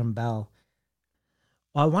Wolf, Pilgrim Bell.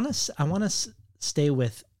 Well, I want to stay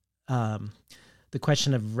with the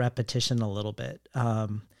question of repetition a little bit,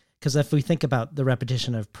 because if we think about the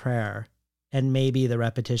repetition of prayer and maybe the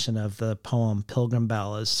repetition of the poem Pilgrim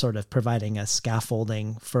Bell as sort of providing a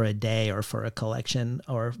scaffolding for a day or for a collection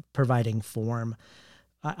or providing form,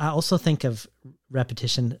 I also think of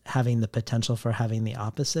repetition having the potential for having the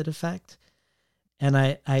opposite effect. And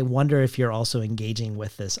I wonder if you're also engaging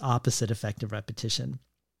with this opposite effect of repetition,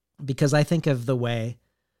 because I think of the way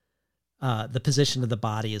the position of the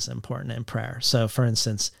body is important in prayer. So for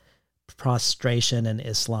instance, prostration in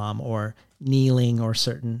Islam, or kneeling, or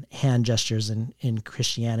certain hand gestures in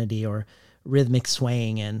Christianity, or rhythmic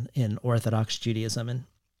swaying in Orthodox Judaism.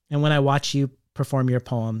 And when I watch you perform your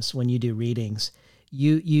poems, when you do readings,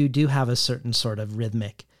 you do have a certain sort of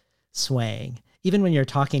rhythmic swaying. Even when you're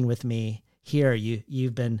talking with me here,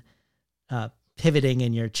 you've been pivoting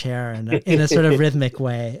in your chair in a sort of rhythmic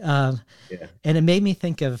way. And it made me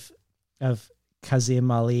think of Kazim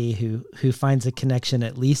Ali, who finds a connection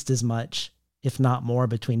at least as much, if not more,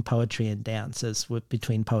 between poetry and dance as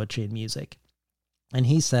between poetry and music. And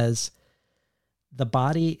he says, the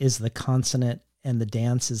body is the consonant and the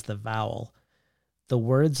dance is the vowel. The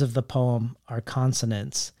words of the poem are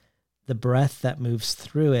consonants. The breath that moves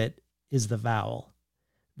through it is the vowel.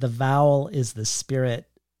 The vowel is the spirit,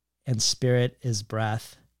 and spirit is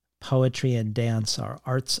breath. Poetry and dance are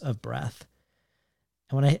arts of breath.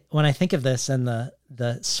 And when I think of this, and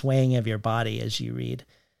the swaying of your body as you read,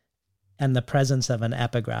 and the presence of an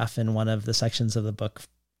epigraph in one of the sections of the book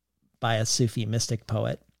by a Sufi mystic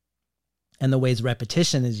poet, and the ways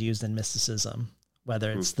repetition is used in mysticism,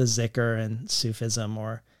 whether it's the zikr in Sufism,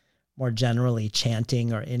 or more generally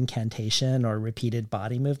chanting or incantation or repeated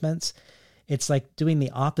body movements, it's like doing the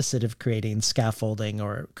opposite of creating scaffolding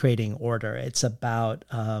or creating order. It's about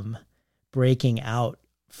breaking out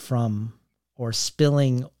from, or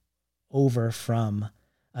spilling over from,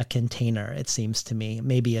 a container, it seems to me,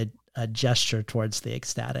 maybe a gesture towards the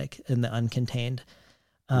ecstatic and the uncontained.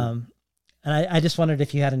 And I just wondered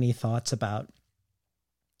if you had any thoughts about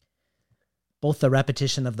both the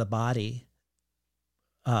repetition of the body,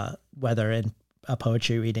 whether in a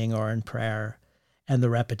poetry reading or in prayer, and the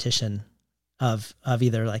repetition of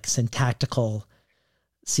either like syntactical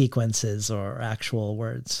sequences or actual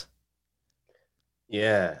words.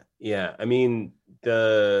 Yeah. I mean,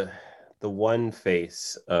 the one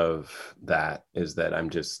face of that is that I'm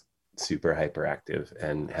just super hyperactive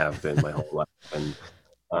and have been my whole life. And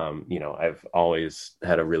I've always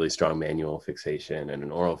had a really strong manual fixation and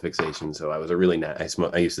an oral fixation. So I was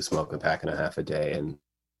I used to smoke a pack and a half a day. And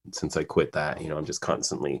since I quit that, I'm just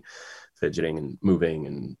constantly fidgeting and moving,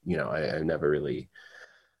 and, I never really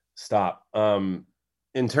stop.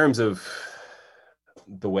 In terms of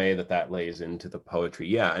the way that lays into the poetry.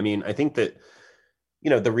 Yeah. I mean, I think that,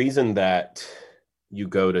 the reason that you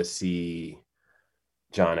go to see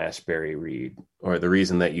John Ashbery read, or the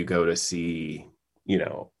reason that you go to see,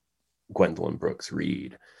 Gwendolyn Brooks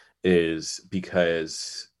read, is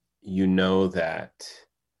because that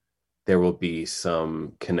there will be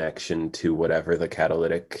some connection to whatever the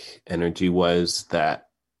catalytic energy was that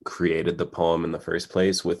created the poem in the first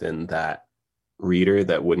place within that reader,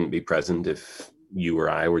 that wouldn't be present if you or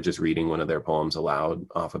I were just reading one of their poems aloud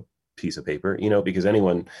off a piece of paper, because any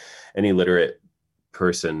literate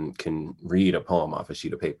person can read a poem off a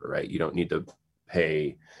sheet of paper, right? You don't need to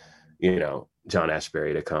pay, John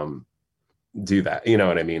Ashbery to come do that. You know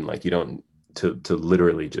what I mean? Like, you don't to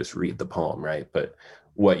literally just read the poem, right? But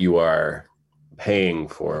what you were paying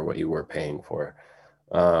for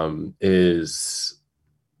is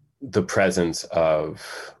the presence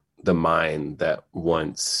of the mind that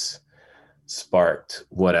once sparked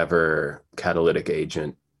whatever catalytic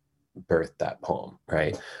agent birthed that poem,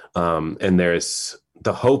 right? And there's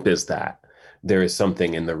the hope is that there is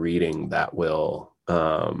something in the reading that will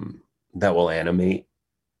animate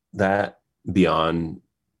that beyond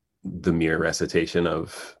the mere recitation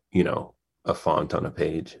of, a font on a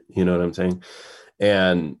page. You know what I'm saying?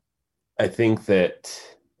 And I think that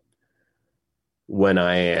when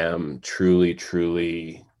I am truly,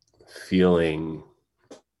 truly feeling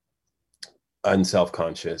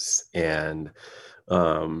unselfconscious, and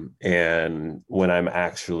when I'm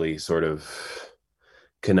actually sort of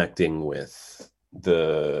connecting with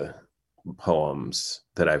the poems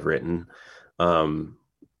that I've written,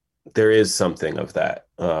 there is something of that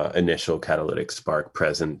initial catalytic spark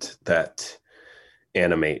present that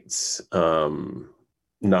animates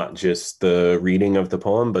not just the reading of the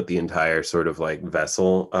poem, but the entire sort of like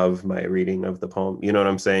vessel of my reading of the poem. You know what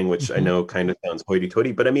I'm saying? Which I know kind of sounds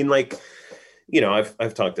hoity-toity, but I mean, like,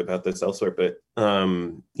 I've talked about this elsewhere, but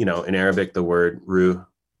in Arabic, the word ruh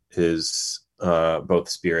is both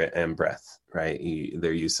spirit and breath, right?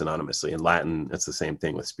 They're used synonymously. In Latin, it's the same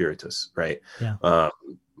thing with spiritus, right? Yeah.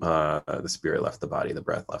 The spirit left the body, the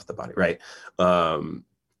breath left the body, right?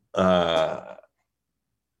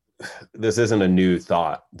 This isn't a new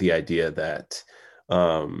thought, the idea that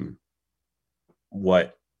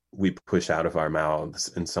what we push out of our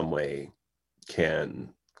mouths in some way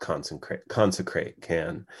can consecrate,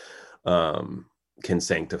 can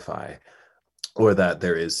sanctify, or that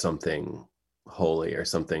there is something holy or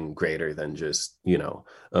something greater than just, you know,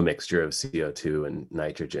 a mixture of CO2 and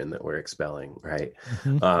nitrogen that we're expelling, right?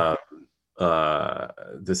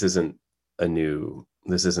 This isn't,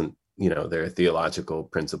 you know, there are theological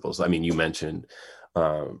principles. I mean, you mentioned,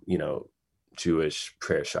 you know, Jewish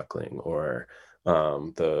prayer shuckling, or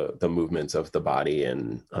the movements of the body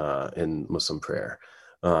in Muslim prayer,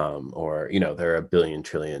 or, you know, there are a billion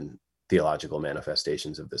trillion theological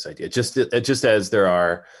manifestations of this idea, just as there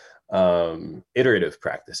are iterative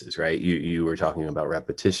practices, right? You were talking about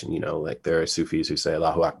repetition, you know, like there are Sufis who say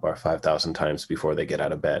Allahu Akbar 5,000 times before they get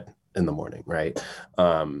out of bed in the morning, right?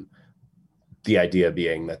 The idea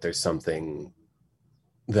being that there's something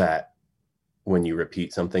that when you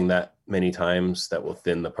repeat something that many times, that will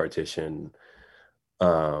thin the partition.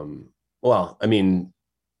 Well, I mean,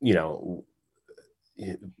 you know,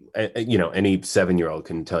 any 7-year-old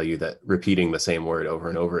can tell you that repeating the same word over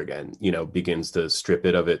and over again, you know, begins to strip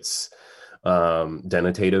it of its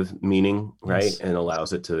denotative meaning, right? Yes. And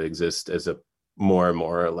allows it to exist as a more and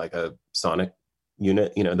more like a sonic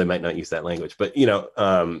unit. You know, they might not use that language, but it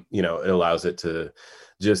allows it to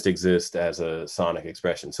just exist as a sonic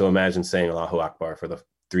expression. So imagine saying Allahu Akbar for the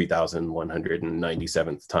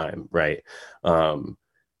 3,197th time, right?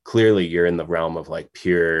 Clearly you're in the realm of like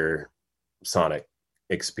pure sonic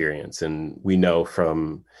experience. And we know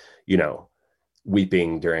from, you know,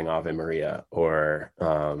 weeping during Ave Maria, or,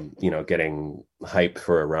 getting hyped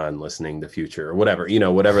for a run, listening to Future, or whatever, you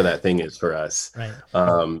know, whatever that thing is for us. Right.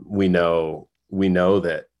 We know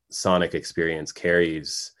that sonic experience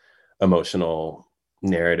carries emotional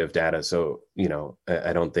narrative data. So, you know,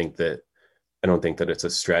 I don't think that it's a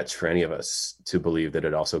stretch for any of us to believe that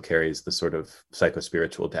it also carries the sort of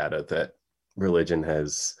psychospiritual data that religion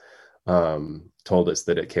has told us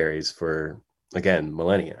that it carries for, again,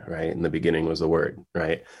 millennia, right? In the beginning was the word,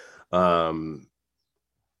 right? I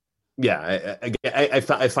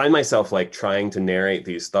find myself like trying to narrate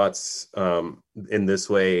these thoughts in this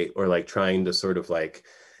way, or like trying to sort of like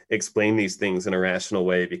explain these things in a rational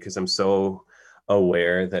way, because I'm so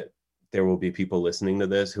aware that there will be people listening to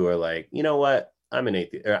this who are like, you know what, I'm an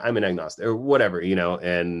atheist, or I'm an agnostic, or whatever, you know,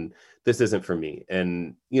 and this isn't for me.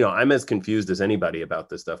 And, you know, I'm as confused as anybody about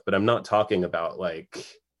this stuff, but I'm not talking about like,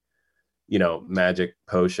 you know, magic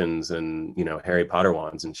potions and, you know, Harry Potter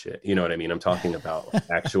wands and shit. You know what I mean? I'm talking about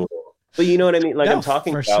actual, but you know what I mean? Like I'm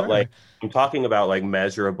talking about like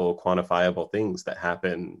measurable, quantifiable things that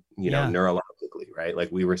happen, you know, neurologically, right?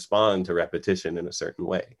 Like we respond to repetition in a certain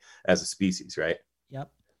way as a species, right?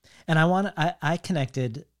 Yep. And I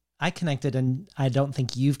connected, and I don't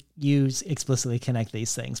think you explicitly connect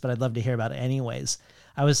these things, but I'd love to hear about it anyways.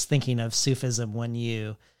 I was thinking of Sufism when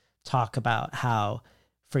you talk about how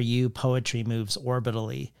for you poetry moves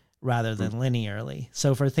orbitally rather than linearly.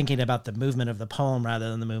 So if we're thinking about the movement of the poem rather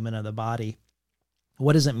than the movement of the body,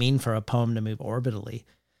 what does it mean for a poem to move orbitally?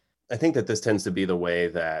 I think that this tends to be the way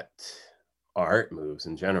that art moves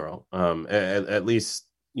in general, at least,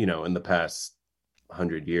 you know, in the past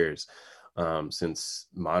 100 years. Since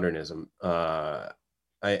modernism, I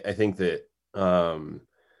think that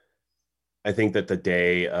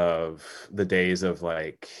the days of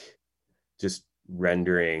like just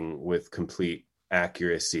rendering with complete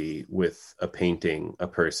accuracy with a painting, a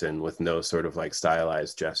person with no sort of like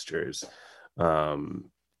stylized gestures. I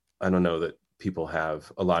don't know that people have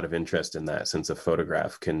a lot of interest in that, since a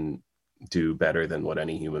photograph can do better than what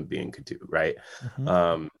any human being could do, right?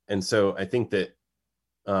 Mm-hmm. And so I think that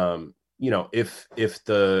you know, if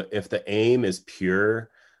the aim is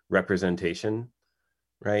pure representation,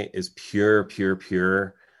 right, is pure,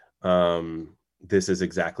 this is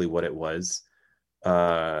exactly what it was.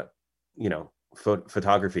 You know,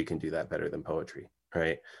 photography can do that better than poetry,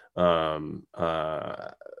 right?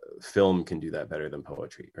 Film can do that better than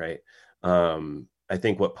poetry, right? I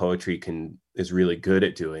think what poetry is really good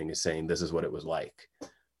at doing is saying this is what it was like,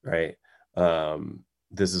 right?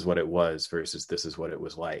 This is what it was versus this is what it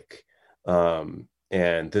was like.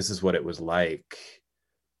 And this is what it was like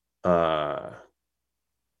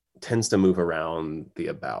tends to move around the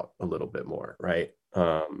about a little bit more, right?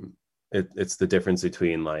 It's the difference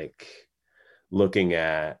between like looking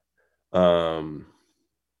at you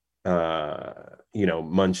know,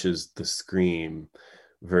 Munch's The Scream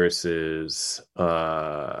versus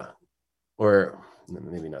or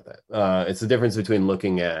maybe not that. It's the difference between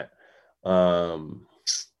looking at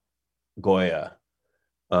Goya,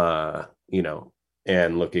 you know,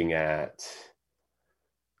 and looking at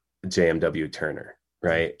JMW Turner,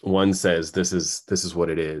 right? One says this is what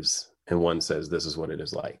it is, and one says this is what it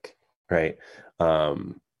is like, right?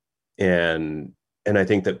 And I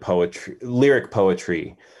think that lyric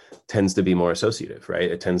poetry tends to be more associative,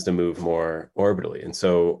 right? It tends to move more orbitally. And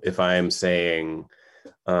so if I am saying,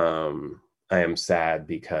 I am sad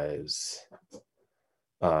because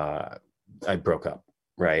I broke up,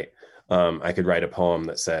 right? I could write a poem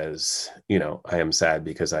that says, I am sad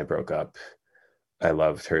because I broke up. I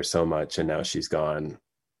loved her so much and now she's gone.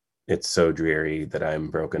 It's so dreary that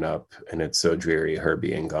I'm broken up, and it's so dreary her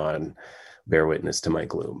being gone. Bear witness to my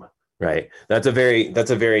gloom, right? That's a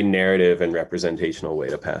very narrative and representational way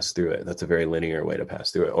to pass through it. That's a very linear way to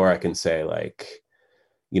pass through it. Or I can say like,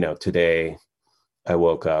 today I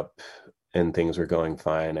woke up and things were going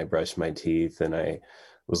fine. I brushed my teeth and I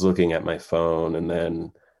was looking at my phone, and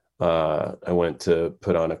then I went to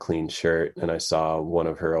put on a clean shirt and I saw one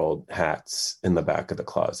of her old hats in the back of the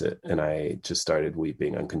closet, and I just started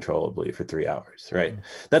weeping uncontrollably for 3 hours, right?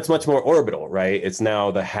 That's much more orbital, right? It's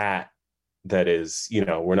now the hat that is,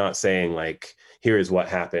 we're not saying like, here is what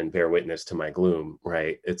happened, bear witness to my gloom,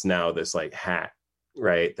 right? It's now this like hat,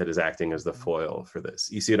 right, that is acting as the foil for this.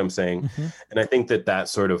 You see what I'm saying? Mm-hmm. And I think that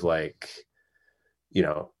sort of like,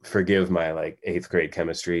 forgive my like 8th grade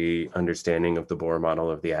chemistry understanding of the Bohr model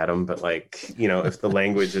of the atom, but like, if the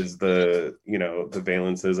language is the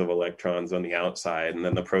valences of electrons on the outside, and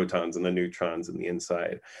then the protons and the neutrons on the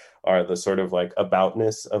inside are the sort of like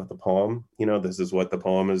aboutness of the poem, this is what the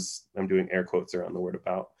poem is. I'm doing air quotes around the word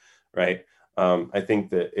about, right? I think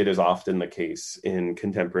that it is often the case in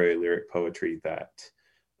contemporary lyric poetry that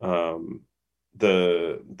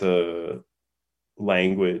the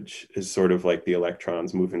language is sort of like the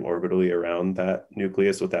electrons moving orbitally around that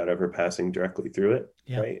nucleus without ever passing directly through it,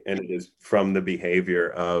 right? And it is from the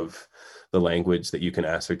behavior of the language that you can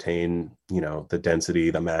ascertain, the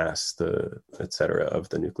density, the mass, the et cetera of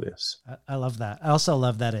the nucleus. I love that. I also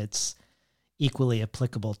love that it's equally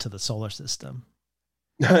applicable to the solar system.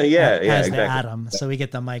 As exactly. The atom. So we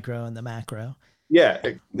get the micro and the macro. Yeah,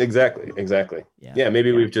 exactly. Yeah,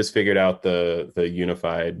 maybe we've just figured out the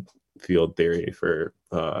unified field theory for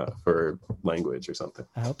language or something.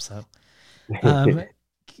 I hope so.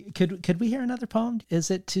 Could we hear another poem? Is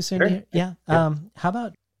it too soon to hear? Yeah. How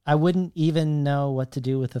about I wouldn't even know what to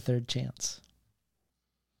do with a third chance?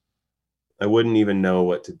 I wouldn't even know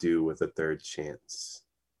what to do with a third chance.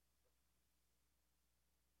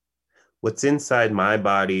 What's inside my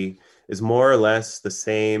body is more or less the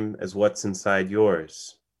same as what's inside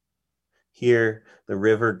yours. Here, the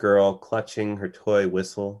river girl clutching her toy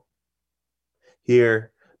whistle.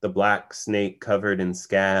 Here, the black snake covered in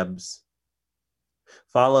scabs.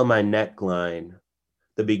 Follow my neckline.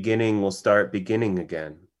 The beginning will start beginning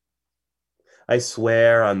again. I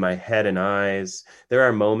swear on my head and eyes, there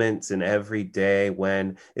are moments in every day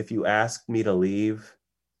when, if you asked me to leave,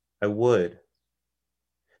 I would.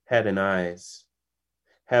 Head and eyes.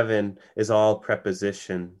 Heaven is all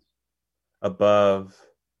preposition. Above,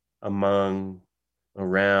 among,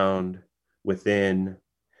 around, within.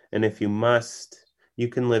 And if you must, you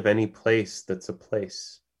can live any place that's a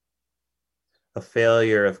place. A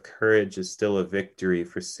failure of courage is still a victory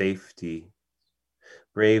for safety.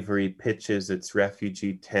 Bravery pitches its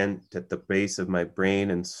refugee tent at the base of my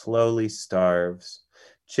brain and slowly starves,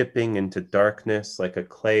 chipping into darkness like a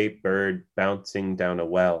clay bird bouncing down a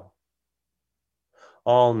well.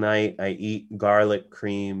 All night I eat garlic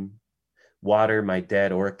cream, water my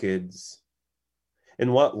dead orchids.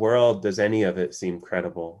 In what world does any of it seem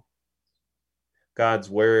credible? God's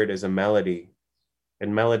word is a melody,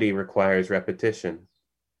 and melody requires repetition.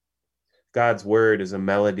 God's word is a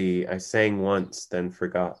melody I sang once, then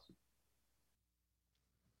forgot.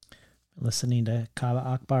 Listening to Kaveh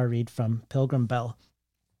Akbar read from Pilgrim Bell.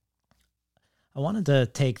 I wanted to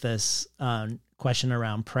take this question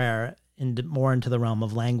around prayer more into the realm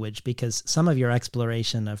of language, because some of your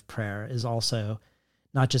exploration of prayer is also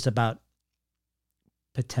not just about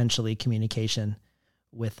potentially communication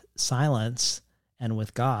with silence and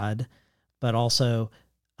with God, but also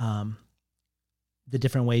the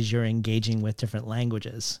different ways you're engaging with different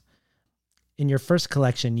languages. In your first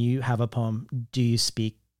collection, you have a poem, Do You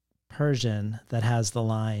Speak Persian, that has the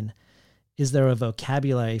line, is there a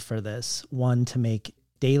vocabulary for this, one to make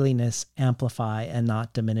dailiness amplify and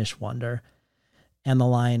not diminish wonder? And the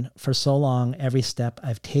line, for so long, every step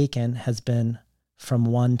I've taken has been from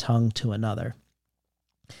one tongue to another.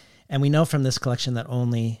 And we know from this collection that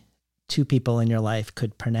only 2 people in your life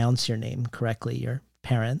could pronounce your name correctly, your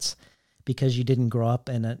parents, because you didn't grow up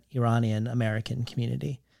in an Iranian American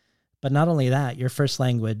community. But not only that, your first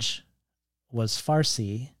language was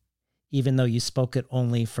Farsi, even though you spoke it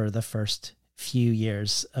only for the first few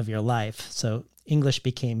years of your life. So English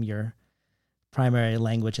became your primary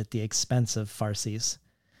language at the expense of Farsi's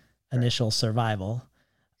initial survival.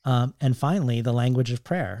 And finally, the language of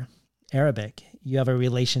prayer, Arabic. You have a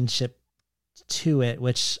relationship to it,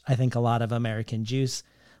 which I think a lot of American Jews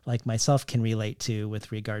like myself can relate to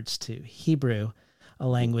with regards to Hebrew, a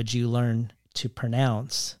language you learn to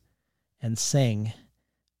pronounce and sing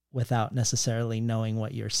without necessarily knowing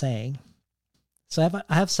what you're saying. So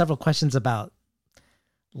I have several questions about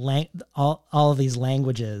all of these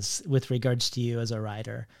languages with regards to you as a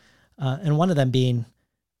writer. And one of them being,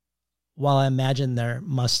 while I imagine there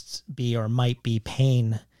must be or might be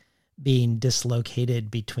pain being dislocated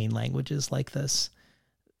between languages like this,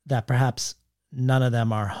 that perhaps none of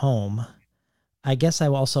them are home, I guess I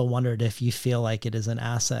also wondered if you feel like it is an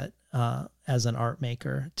asset as an art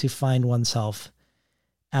maker to find oneself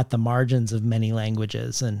at the margins of many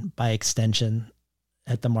languages and by extension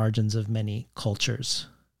at the margins of many cultures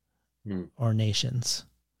or nations.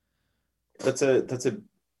 That's a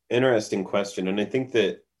interesting question. And I think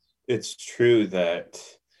that it's true that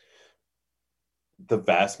the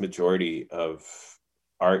vast majority of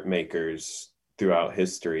art makers throughout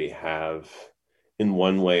history have, in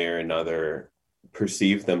one way or another,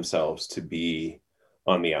 perceived themselves to be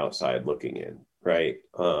on the outside looking in, right?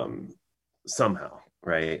 Somehow,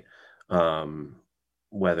 right?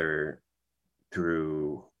 Whether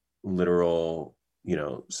through literal,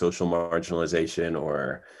 social marginalization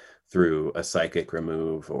or through a psychic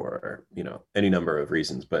remove or, any number of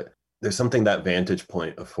reasons. But there's something that vantage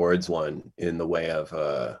point affords one in the way of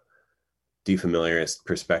a defamiliarist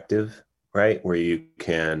perspective, right? Where you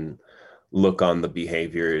can look on the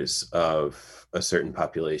behaviors of a certain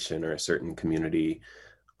population or a certain community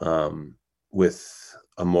with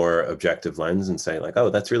a more objective lens and say like, oh,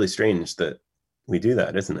 that's really strange that we do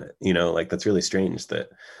that, isn't it? That's really strange that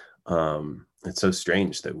it's so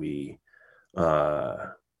strange that we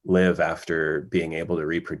live after being able to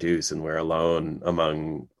reproduce and we're alone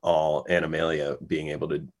among all animalia being able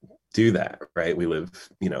to do that, right? We live,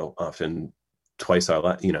 often twice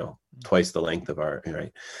twice the length of our,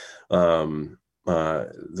 right?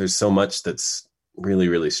 There's so much that's really,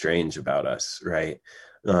 really strange about us, right?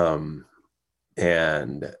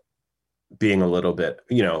 And being a little bit,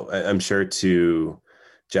 I'm sure to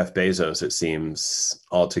Jeff Bezos, it seems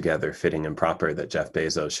altogether fitting and proper that Jeff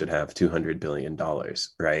Bezos should have $200 billion,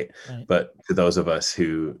 right? But to those of us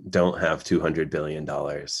who don't have $200 billion,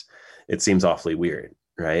 it seems awfully weird,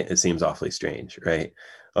 right? It seems awfully strange, right?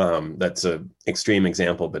 That's an extreme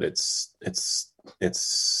example, but it's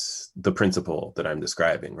the principle that I'm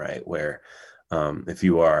describing, right? Where if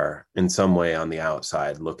you are in some way on the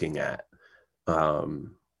outside looking at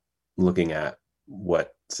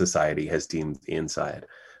what society has deemed the inside,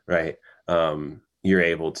 right? You're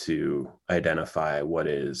able to identify what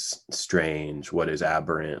is strange, what is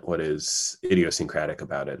aberrant, what is idiosyncratic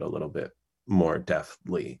about it a little bit more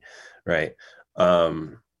deftly, right?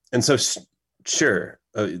 And so sure,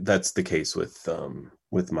 that's the case with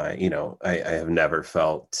my, I have never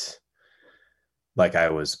felt like I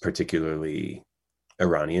was particularly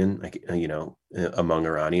Iranian. Among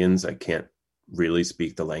Iranians, I can't really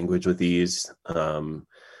speak the language with ease.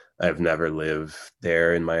 I've never lived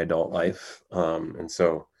there in my adult life. And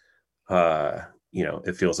so,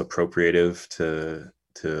 it feels appropriative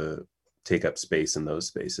to take up space in those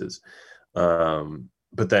spaces.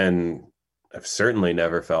 But then I've certainly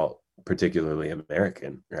never felt particularly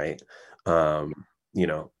American, right?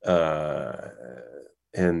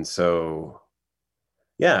 And so,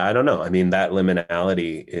 yeah, I don't know. I mean, that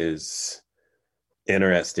liminality is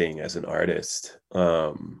interesting as an artist.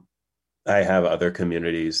 I have other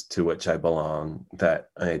communities to which I belong that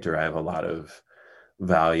I derive a lot of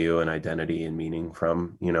value and identity and meaning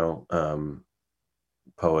from,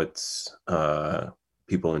 poets,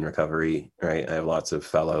 people in recovery, right? I have lots of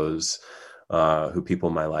fellows who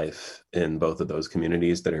people my life in both of those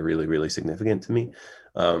communities that are really, really significant to me.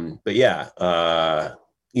 But yeah, I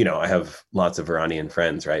have lots of Iranian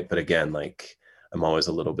friends, right? But again, I'm always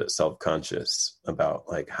a little bit self-conscious about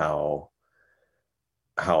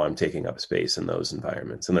how I'm taking up space in those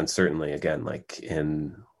environments. And then certainly again,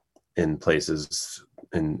 in places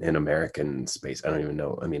in American space, I don't even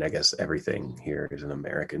know. I mean, I guess everything here is an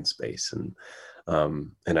American space. And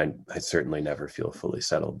I certainly never feel fully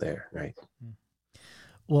settled there. Right.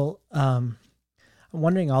 Well, I'm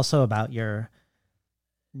wondering also about your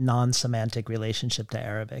non-semantic relationship to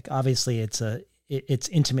Arabic. Obviously it's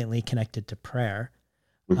intimately connected to prayer.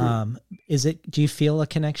 Mm-hmm. Do you feel a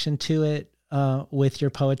connection to it with your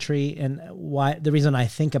poetry? And why? The reason I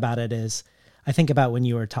think about it is I think about when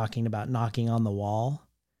you were talking about knocking on the wall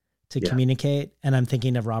to communicate. And I'm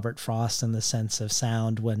thinking of Robert Frost in the sense of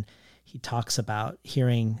sound when he talks about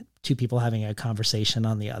hearing two people having a conversation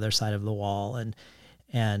on the other side of the wall,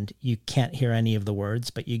 and you can't hear any of the words,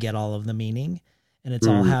 but you get all of the meaning, and it's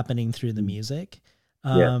all happening through the music.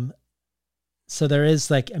 So there is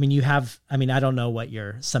like, I mean, I don't know what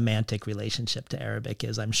your semantic relationship to Arabic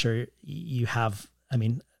is. I'm sure you have, I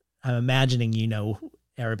mean, I'm imagining, you know,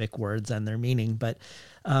 Arabic words and their meaning, but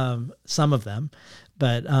some of them,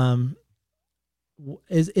 but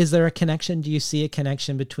is there a connection? Do you see a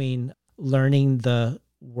connection between learning the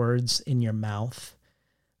words in your mouth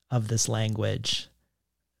of this language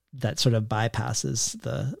that sort of bypasses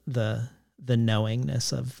the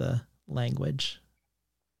knowingness of the language?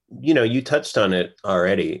 You know, you touched on it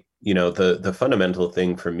already. You know, the fundamental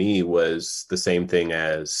thing for me was the same thing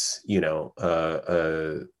as, I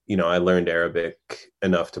learned Arabic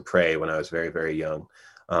enough to pray when I was very, very young.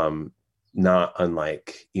 Not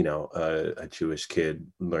unlike, a Jewish kid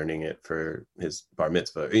learning it for his bar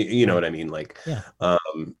mitzvah. You know what I mean? Like, I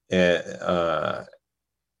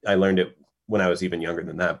learned it when I was even younger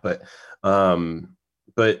than that. But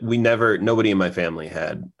nobody in my family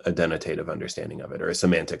had a denotative understanding of it or a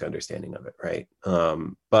semantic understanding of it, right?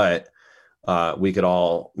 But we could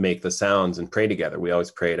all make the sounds and pray together. We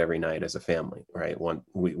always prayed every night as a family, right?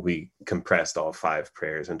 We compressed all 5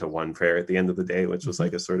 prayers into one prayer at the end of the day, which was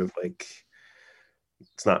like a sort of like,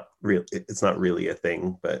 it's not really a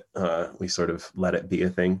thing, but we sort of let it be a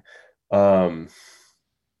thing. I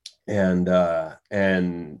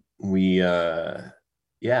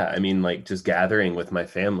mean, like just gathering with my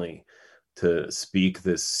family to speak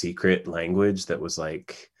this secret language that was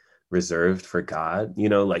like reserved for God,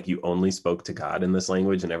 like you only spoke to God in this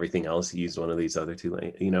language and everything else you used one of these other 2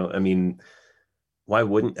 I mean, why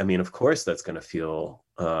wouldn't, I mean, of course that's going to feel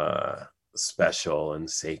special and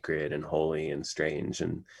sacred and holy and strange.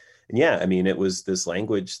 And yeah, I mean, it was this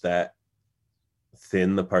language that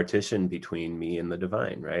thinned the partition between me and the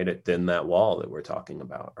divine, right? It thinned that wall that we're talking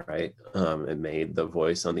about, right? It made the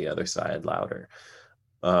voice on the other side louder.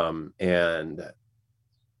 And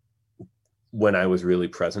when I was really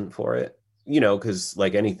present for it, because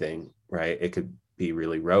like anything, right, it could be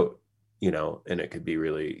really rote, and it could be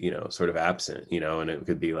really, sort of absent, and it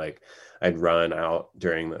could be like I'd run out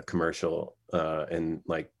during the commercial and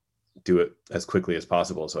like do it as quickly as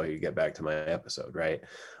possible so I could get back to my episode, right?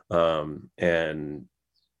 And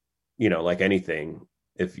like anything,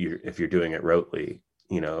 if you're doing it rotely,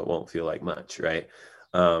 it won't feel like much, right?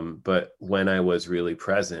 But when I was really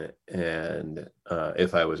present, and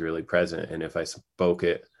if I was really present, and if I spoke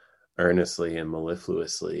it earnestly and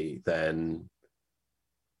mellifluously, then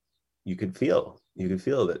you could feel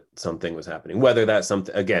that something was happening, whether that's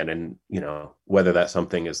something, again, and whether that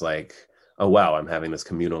something is like, oh wow, I'm having this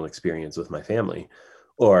communal experience with my family,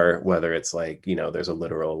 or whether it's like, there's a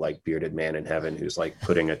literal like bearded man in heaven who's like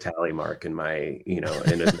putting a tally mark in my, in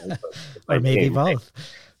his notebook. Or maybe both.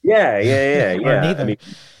 Yeah. Or neither. I mean,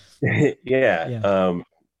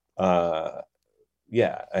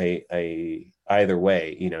 I either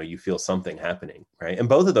way, you feel something happening, right? And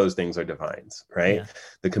both of those things are divines, right? Yeah.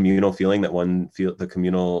 The communal feeling that the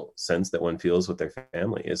communal sense that one feels with their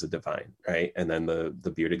family is a divine, right? And then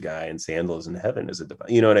the bearded guy in sandals in heaven is a divine.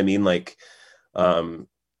 You know what I mean? Like,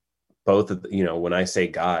 both of when I say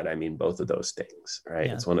God, I mean both of those things, right?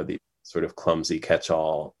 Yeah. It's one of the sort of clumsy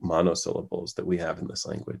catch-all monosyllables that we have in this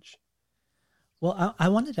language. Well, I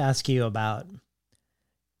wanted to ask you about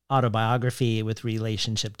autobiography with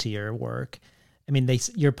relationship to your work. I mean,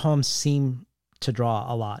 your poems seem to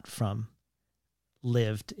draw a lot from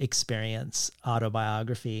lived experience,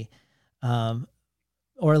 autobiography,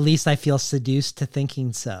 or at least I feel seduced to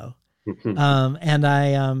thinking so. And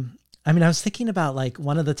I was thinking about like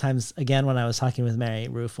one of the times, again, when I was talking with Mary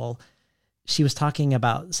Ruefle, she was talking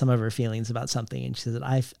about some of her feelings about something. And she said,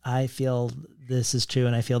 I feel this is true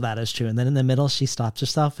and I feel that is true. And then in the middle, she stops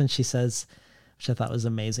herself and she says, which I thought was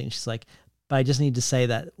amazing. She's like, but I just need to say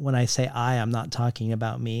that when I say I'm not talking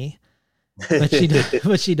about me, but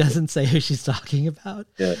she doesn't say who she's talking about.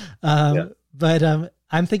 Yeah. But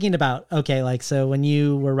I'm thinking about, okay, like, so when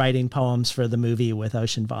you were writing poems for the movie with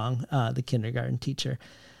Ocean Vuong, the kindergarten teacher,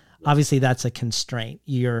 obviously that's a constraint.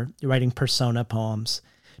 You're writing persona poems,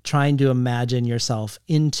 trying to imagine yourself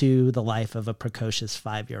into the life of a precocious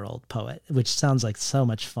 5-year-old poet, which sounds like so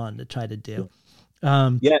much fun to try to do.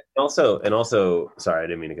 And also, sorry, I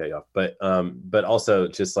didn't mean to cut you off, but also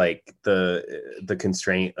just like the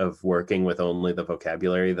constraint of working with only the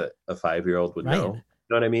vocabulary that a 5-year-old would know. You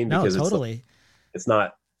know what I mean? Because totally. It's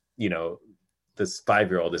not, this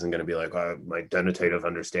 5-year-old isn't going to be like, oh, my denotative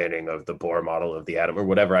understanding of the Bohr model of the atom or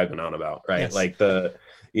whatever I've been on about, right? Yes. Like and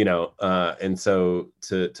so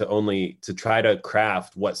to try to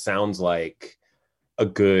craft what sounds like a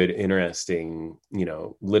good, interesting,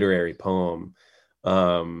 literary poem,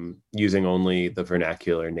 using only the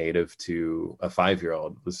vernacular native to a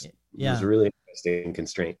 5-year-old was a really interesting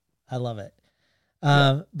constraint. I love it.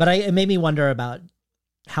 But it made me wonder about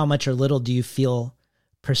how much or little do you feel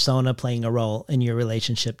persona playing a role in your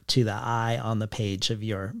relationship to the I on the page of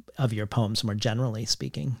your poems, more generally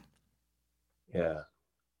speaking?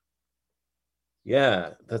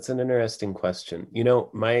 Yeah, that's an interesting question.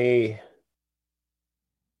 I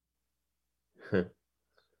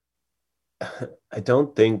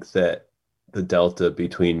don't think that the delta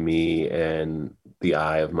between me and the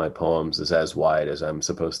I of my poems is as wide as I'm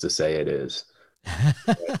supposed to say it is.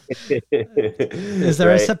 Is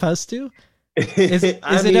there supposed to?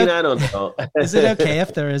 I don't know. Is it okay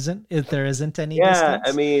if there isn't any distance?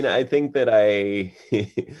 I mean, I think that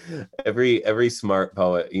every smart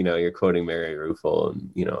poet, you're quoting Mary Ruefle,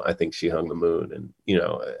 and I think she hung the moon, and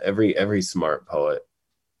every smart poet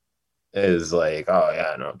is like, oh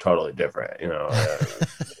yeah, no, totally different,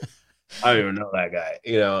 I don't even know that guy,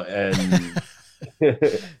 and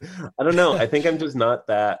I don't know. I think I'm just not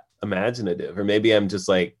that imaginative, or maybe I'm just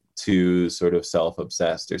like too sort of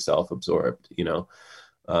self-obsessed or self-absorbed, yeah,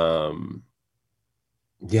 I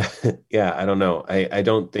don't know. I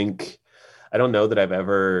don't know that I've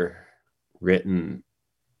ever written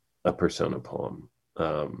a persona poem,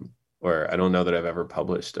 or I don't know that I've ever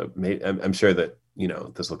published I'm sure that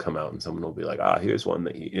this will come out and someone will be like, here's one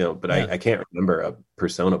that but I can't remember a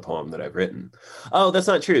persona poem that I've written. Oh, that's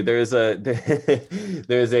not true. There's a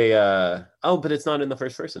but it's not in the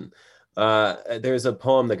first person. There's a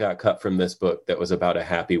poem that got cut from this book that was about a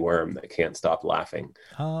happy worm that can't stop laughing.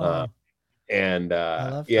 And I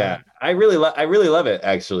love yeah, that. I really love it,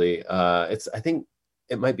 actually. I think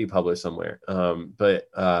it might be published somewhere. But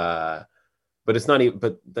it's not even,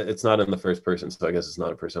 but it's not in the first person, so I guess it's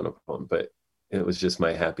not a persona poem, but it was just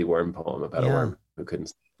my happy worm poem about a worm who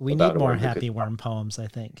couldn't. We need more happy worm poems, I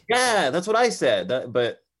think. Yeah, that's what I said.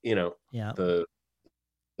 But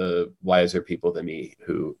the wiser people than me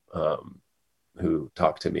who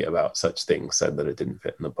talked to me about such things said that it didn't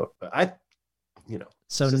fit in the book. But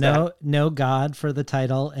So no God for the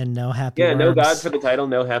title and no happy worms. No God for the title,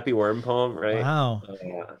 no happy worm poem, right? Wow.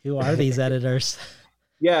 Who are these editors?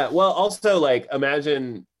 Yeah, well, also, like,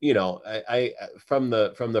 imagine, I from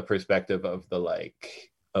the perspective of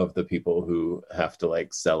the people who have to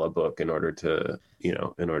like sell a book in order to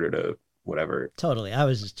whatever. Totally. I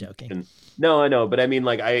was just joking. No, I know, but I mean,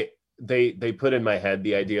 like, they put in my head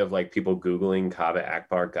the idea of like people Googling Kaveh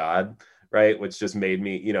Akbar God, right? Which just made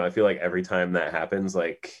me, I feel like every time that happens,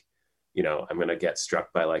 like, I'm gonna get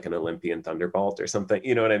struck by like an Olympian thunderbolt or something.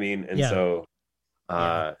 You know what I mean? And so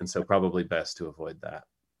probably best to avoid that.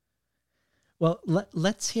 Well,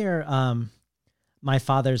 let's hear my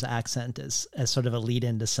father's accent as sort of a lead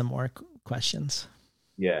into some more questions.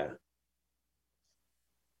 Yeah.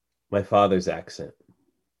 My father's accent.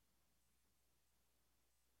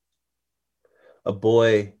 A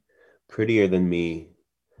boy prettier than me,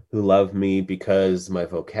 who loved me because my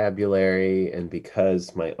vocabulary and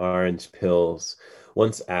because my orange pills,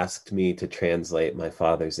 once asked me to translate my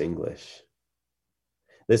father's English.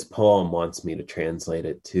 This poem wants me to translate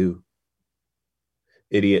it too.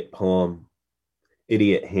 Idiot poem,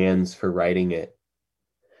 idiot hands for writing it.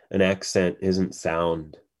 An accent isn't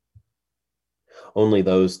sound. Only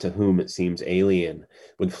those to whom it seems alien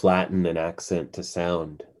would flatten an accent to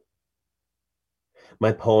sound.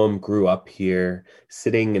 My poem grew up here,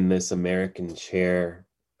 sitting in this American chair,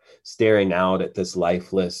 staring out at this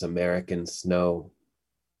lifeless American snow.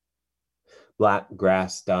 Black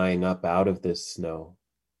grass dying up out of this snow,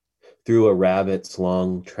 through a rabbit's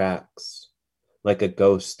long tracks, like a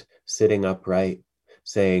ghost sitting upright,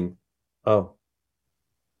 saying, oh.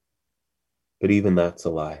 But even that's a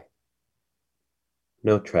lie.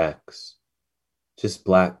 No tracks, just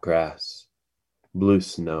black grass, blue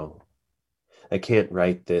snow. I can't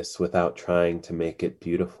write this without trying to make it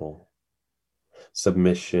beautiful.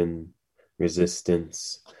 Submission,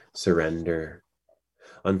 resistance, surrender.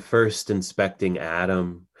 On first inspecting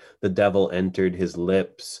Adam, the devil entered his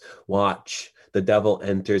lips. Watch, the devil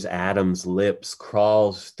enters Adam's lips,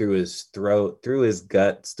 crawls through his throat, through his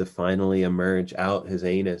guts to finally emerge out his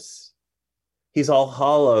anus. He's all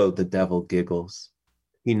hollow, the devil giggles.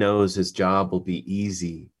 He knows his job will be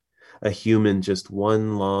easy. A human, just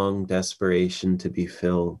one long desperation to be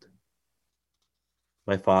filled.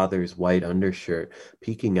 My father's white undershirt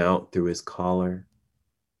peeking out through his collar.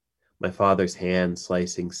 My father's hand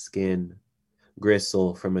slicing skin,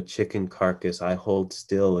 gristle from a chicken carcass I hold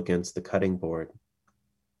still against the cutting board.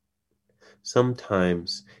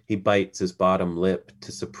 Sometimes he bites his bottom lip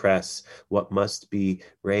to suppress what must be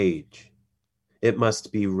rage. It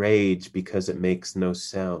must be rage because it makes no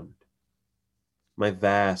sound. My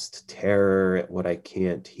vast terror at what I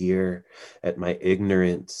can't hear, at my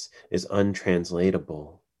ignorance, is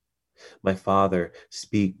untranslatable. My father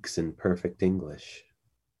speaks in perfect English.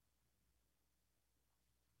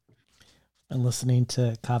 And listening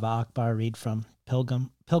to Kaveh Akbar read from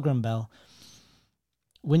Pilgrim Bell,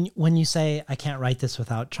 when you say, I can't write this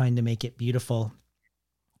without trying to make it beautiful,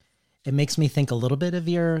 it makes me think a little bit of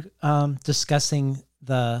your discussing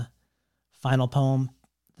the final poem,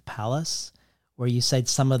 The Palace, where you said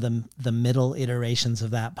some of the middle iterations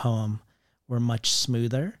of that poem were much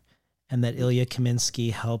smoother, and that Ilya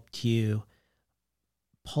Kaminsky helped you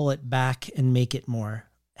pull it back and make it more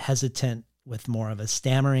hesitant with more of a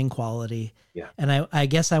stammering quality. Yeah. And I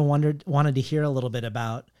guess I wanted to hear a little bit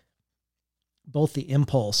about both the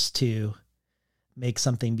impulse to make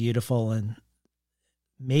something beautiful and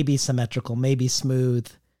maybe symmetrical, maybe smooth.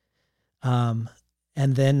 And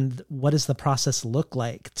then what does the process look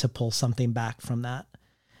like to pull something back from that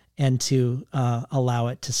and to allow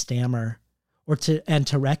it to stammer or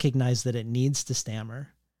to recognize that it needs to stammer?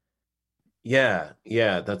 Yeah,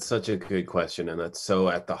 that's such a good question. And that's so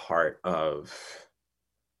at the heart of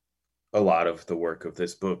a lot of the work of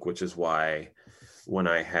this book, which is why when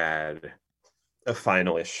I had a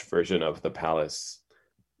final-ish version of The Palace,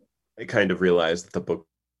 I kind of realized that the book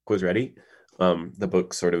was ready. The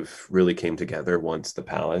book sort of really came together once The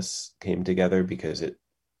Palace came together, because it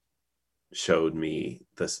showed me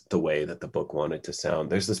the way that the book wanted to sound.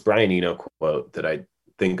 There's this Brian Eno quote that I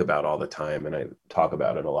think about all the time, and I talk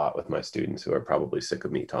about it a lot with my students who are probably sick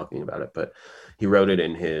of me talking about it, but he wrote it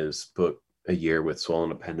in his book, A Year with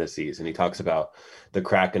Swollen Appendices, and he talks about the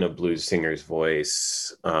crack in a blues singer's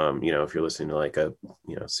voice. If you're listening to like a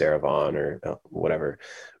Sarah Vaughan or whatever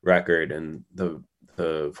record, and the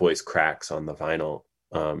voice cracks on the vinyl,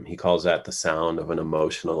 he calls that the sound of an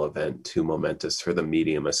emotional event too momentous for the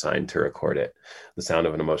medium assigned to record it. The sound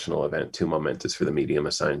of an emotional event too momentous for the medium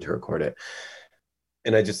assigned to record it.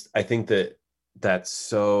 And I think that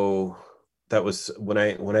was when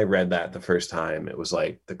I read that the first time, it was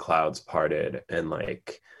like the clouds parted and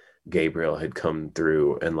like Gabriel had come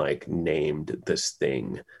through and like named this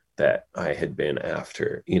thing that I had been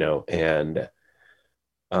after, and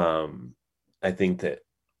I think that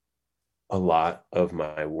a lot of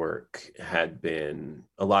my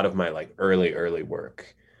like early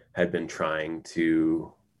work had been trying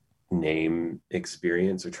to name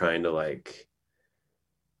experience, or trying to like,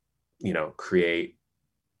 create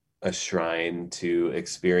a shrine to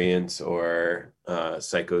experience or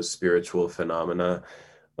psycho-spiritual phenomena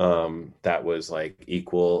that was like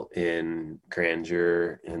equal in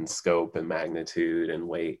grandeur and scope and magnitude and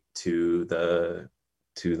weight to the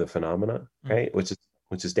phenomena, right? Which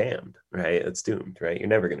is damned, right? It's doomed, right? You're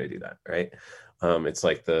never going to do that, right? It's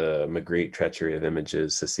like the Magritte treachery of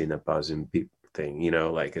images, Cécile Bazin thing,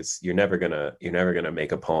 like you're never gonna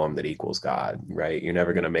make a poem that equals God, right? You're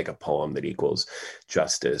never gonna make a poem that equals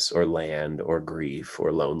justice or land or grief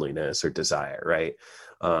or loneliness or desire, right?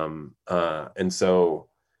 And so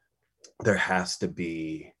there has to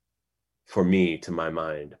be, for me, to my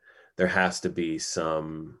mind, there has to be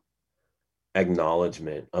some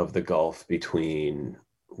acknowledgement of the gulf between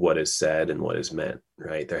what is said and what is meant,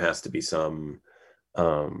 right? There has to be some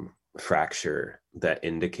fracture that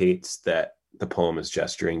indicates that the poem is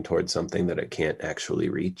gesturing towards something that it can't actually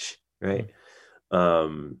reach, right?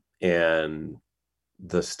 And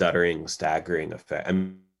the stuttering, staggering effect. I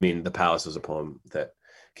mean, The Palace was a poem that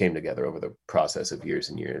came together over the process of years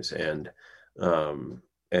and years, and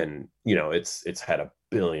it's had a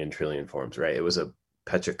billion trillion forms, right? It was a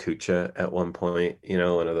Pecha Kucha at one point,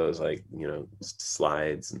 one of those like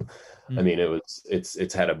slides. And, I mean,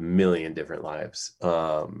 it's had a million different lives.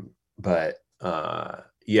 But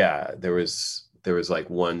there was like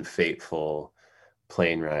one fateful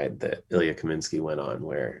plane ride that Ilya Kaminsky went on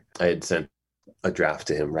where I had sent a draft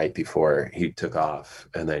to him right before he took off,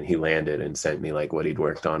 and then he landed and sent me like what he'd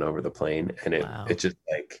worked on over the plane, and it just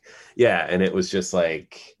like, and it was just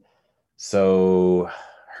like so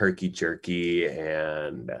herky jerky,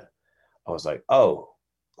 and I was like, oh,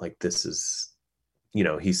 like this is,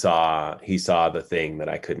 he saw the thing that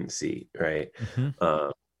I couldn't see, right?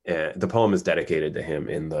 And the poem is dedicated to him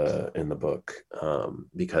in the book,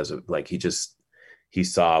 because of like he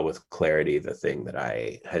saw with clarity the thing that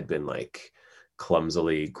I had been like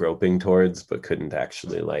clumsily groping towards, but couldn't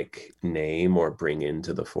actually like name or bring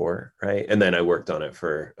into the fore, right? And then I worked on it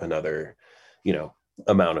for another,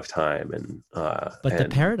 amount of time. And but the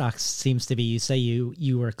paradox seems to be, you say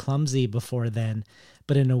you were clumsy before then,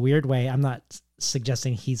 but in a weird way, I'm not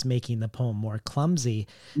suggesting he's making the poem more clumsy.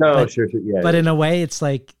 No, but, sure, yeah. But in a way, it's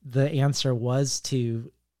like the answer was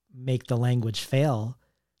to make the language fail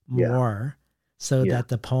more so that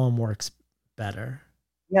the poem works better.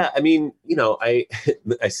 Yeah, I mean,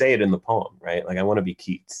 I say it in the poem, right? Like I want to be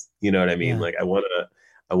Keats. You know what I mean? Yeah. Like I want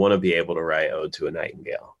to be able to write Ode to a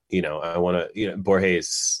Nightingale. I want to,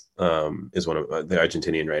 Borges is one of the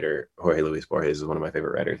Argentinian writer, Jorge Luis Borges is one of my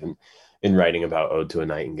favorite writers. And in writing about Ode to a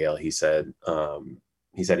Nightingale, he said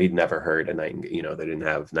he'd never heard a nightingale, they didn't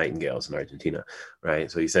have nightingales in Argentina, right?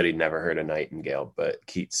 So he said he'd never heard a nightingale, but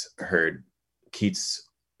Keats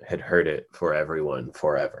had heard it for everyone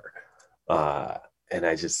forever. And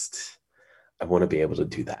I want to be able to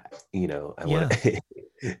do that. I want to,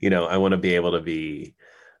 I want to be able to be,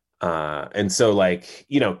 and so like,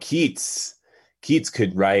 Keats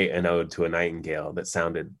could write an Ode to a Nightingale that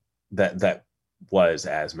sounded, that was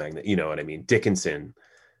as magnetic, you know what I mean? Dickinson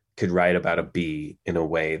could write about a bee in a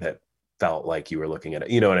way that felt like you were looking at it.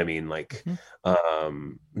 You know what I mean? Like,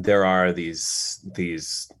 there are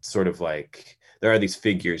these sort of like, there are these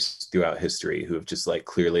figures throughout history who have just like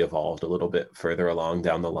clearly evolved a little bit further along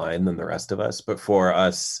down the line than the rest of us. But for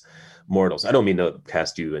us mortals, I don't mean to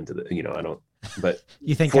cast you into the, I don't, but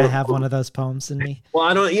you think I have one of those poems in me? Well,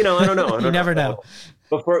 I don't know. You never know.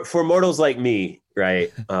 But for mortals like me,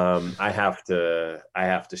 right? I have to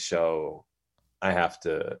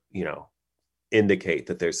indicate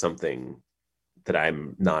that there's something that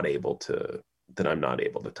I'm not able to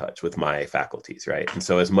touch with my faculties, right? And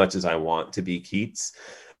so as much as I want to be Keats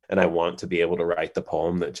and I want to be able to write the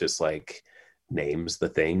poem that just like names the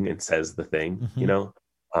thing and says the thing,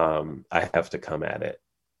 I have to come at it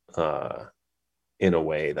in a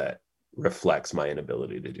way that reflects my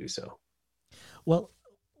inability to do so. Well,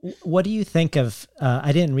 what do you think of,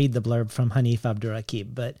 I didn't read the blurb from Hanif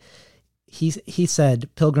Abdurraqib, but he said,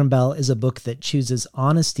 Pilgrim Bell is a book that chooses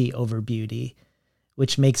honesty over beauty,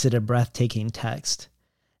 which makes it a breathtaking text.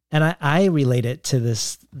 And I relate it to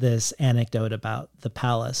this anecdote about the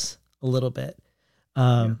palace a little bit,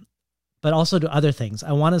 but also to other things.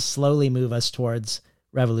 I want to slowly move us towards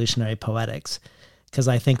revolutionary poetics, because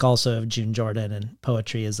I think also of June Jordan and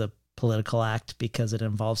poetry as a political act because it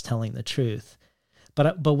involves telling the truth.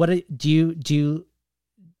 But what do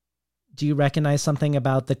you recognize something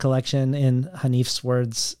about the collection in Hanif's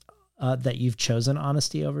words that you've chosen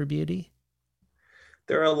honesty over beauty?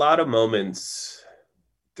 There are a lot of moments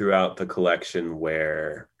throughout the collection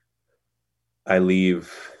where I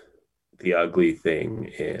leave the ugly thing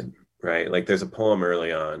in, right? Like there's a poem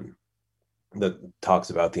early on that talks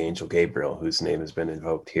about the angel Gabriel, whose name has been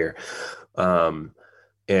invoked here.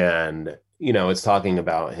 And, it's talking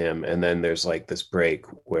about him. And then there's like this break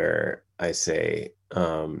where I say,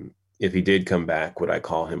 if he did come back, would I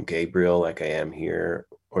call him Gabriel like I am here,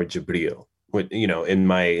 or Jibril? In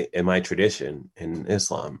my tradition in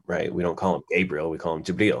Islam, right, we don't call him Gabriel, we call him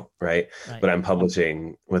Jibril, right? But I'm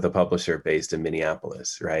publishing with a publisher based in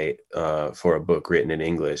Minneapolis, right, for a book written in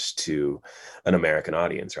English to an American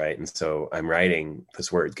audience, right? And so I'm writing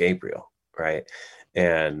this word Gabriel, right?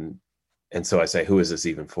 And so I say, who is this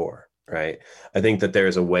even for, right? I think that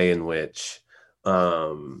there's a way in which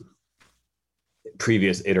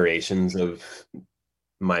previous iterations of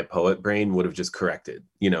my poet brain would have just corrected,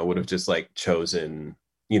 would have just like chosen,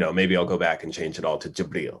 maybe I'll go back and change it all to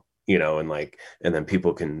Jibril, and then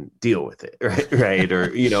people can deal with it, right?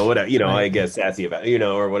 Or, whatever, I get sassy about it,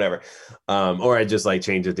 or whatever. Or I just like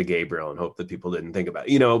change it to Gabriel and hope that people didn't think about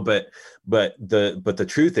it, but the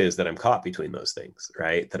truth is that I'm caught between those things,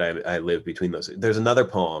 right? That I live between those. There's another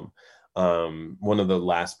poem, one of the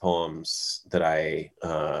last poems that I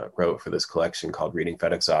wrote for this collection called Reading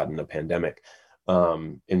Fedexod in the Pandemic,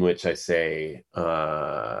 in which I say,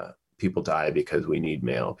 people die because we need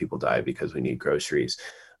mail. People die because we need groceries.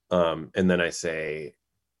 And then I say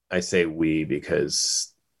we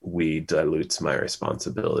because we dilutes my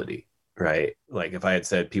responsibility, right? Like if I had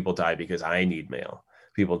said people die because I need mail,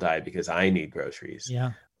 people die because I need groceries.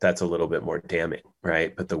 Yeah. That's a little bit more damning,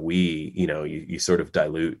 right? But the we, you sort of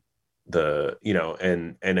dilute the,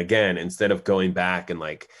 and again, instead of going back and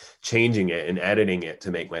like changing it and editing it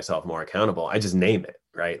to make myself more accountable, I just name it,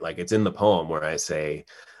 right? Like it's in the poem where I say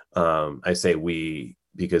we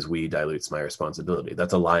because we dilutes my responsibility.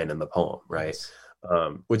 That's a line in the poem, right?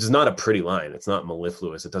 Which is not a pretty line. It's not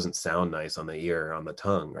mellifluous. It doesn't sound nice on the ear or on the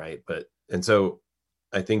tongue, right? And so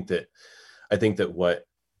I think that what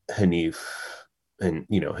Hanif and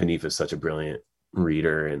Hanif is such a brilliant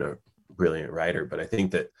reader and a brilliant writer, but I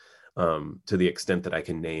think that to the extent that I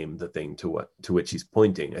can name the thing to which he's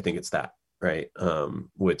pointing, I think it's that, right?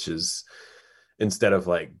 Which is, instead of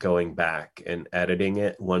like going back and editing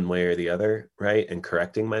it one way or the other, right, and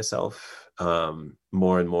correcting myself,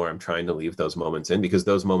 more and more I'm trying to leave those moments in, because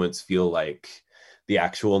those moments feel like the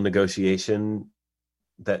actual negotiation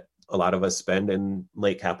that a lot of us spend in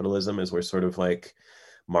late capitalism, as we're sort of like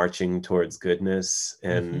marching towards goodness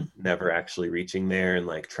and never actually reaching there, and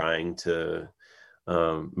like trying to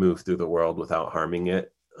move through the world without harming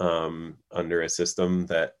it, under a system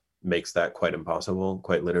that makes that quite impossible,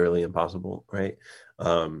 quite literally impossible, right?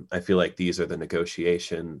 I feel like these are the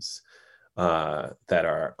negotiations that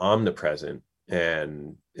are omnipresent,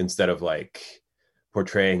 and instead of like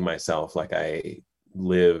portraying myself like I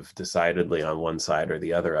live decidedly on one side or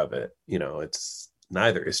the other of it, it's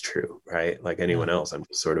neither is true, right? Like anyone else, I'm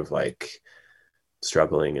just sort of like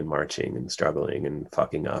struggling and marching and struggling and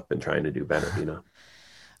fucking up and trying to do better.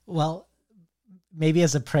 Well, maybe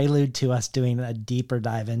as a prelude to us doing a deeper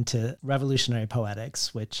dive into revolutionary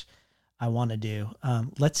poetics, which I want to do,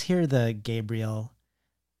 let's hear the Gabriel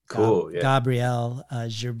Gabriel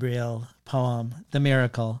poem, The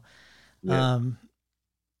Miracle,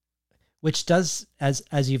 which does,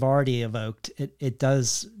 as you've already evoked, it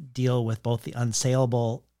does deal with both the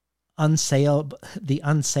unsayable,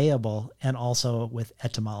 and also with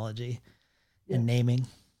etymology and naming.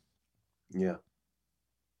 Yeah.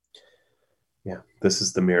 This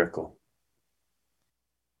is The Miracle.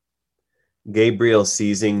 Gabriel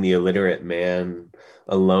seizing the illiterate man,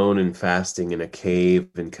 alone and fasting in a cave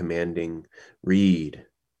and commanding, read.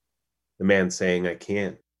 The man saying, I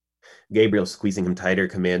can't. Gabriel squeezing him tighter,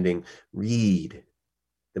 commanding, read.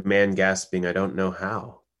 The man gasping, I don't know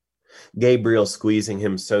how. Gabriel squeezing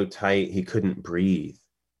him so tight he couldn't breathe,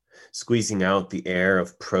 squeezing out the air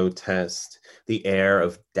of protest, the air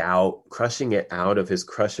of doubt, crushing it out of his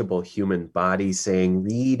crushable human body, saying,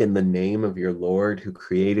 read in the name of your Lord who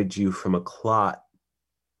created you from a clot.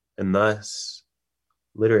 And thus,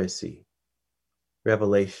 literacy,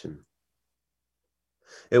 revelation.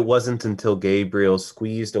 It wasn't until Gabriel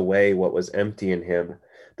squeezed away what was empty in him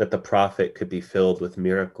that the prophet could be filled with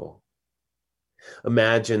miracle.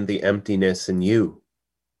 Imagine the emptiness in you,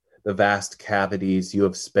 the vast cavities you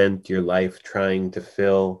have spent your life trying to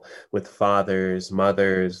fill with fathers,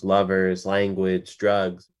 mothers, lovers, language,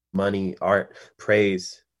 drugs, money, art,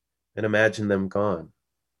 praise, and imagine them gone.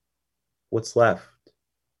 What's left?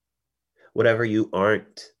 Whatever you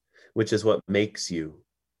aren't, which is what makes you.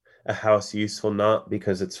 A house useful not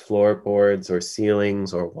because it's floorboards or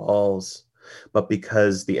ceilings or walls, but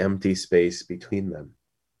because the empty space between them.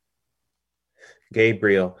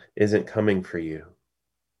 Gabriel isn't coming for you.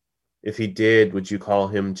 If he did, would you call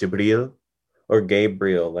him Jibril or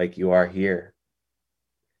Gabriel like you are here?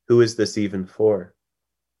 Who is this even for?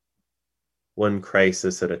 One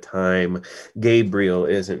crisis at a time. Gabriel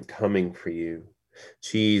isn't coming for you.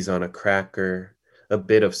 Cheese on a cracker, a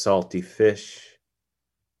bit of salty fish.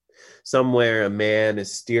 Somewhere a man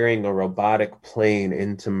is steering a robotic plane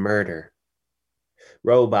into murder.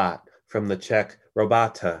 Robot from the Czech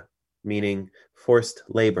robota, meaning forced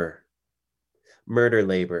labor. Murder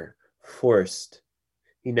labor, forced.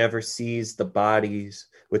 He never sees the bodies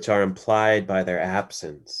which are implied by their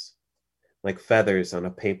absence, like feathers on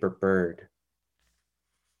a paper bird.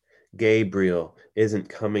 Gabriel isn't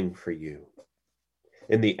coming for you.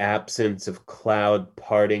 In the absence of cloud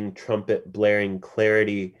parting, trumpet blaring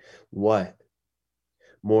clarity, what?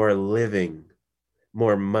 More living,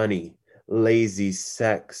 more money, lazy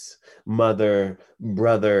sex, mother,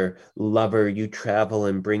 brother, lover, you travel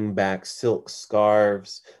and bring back silk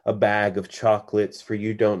scarves, a bag of chocolates for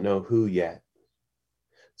you don't know who yet.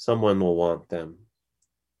 Someone will want them.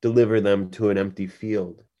 Deliver them to an empty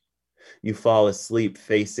field. You fall asleep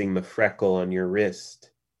facing the freckle on your wrist.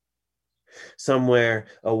 Somewhere,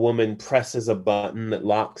 a woman presses a button that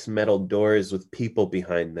locks metal doors with people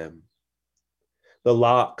behind them. The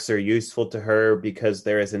locks are useful to her because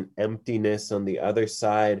there is an emptiness on the other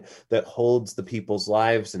side that holds the people's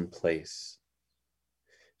lives in place.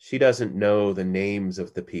 She doesn't know the names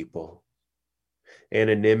of the people.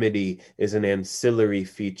 Anonymity is an ancillary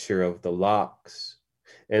feature of the locks.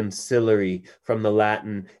 Ancillary from the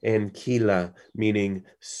Latin ancilla, meaning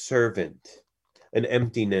servant. An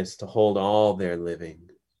emptiness to hold all their living.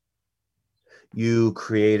 You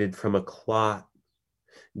created from a clot.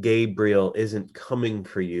 Gabriel isn't coming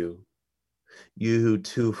for you. You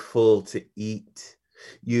too full to eat.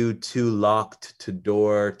 You too locked to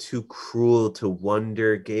door, too cruel to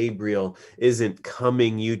wonder. Gabriel isn't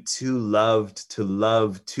coming. You too loved to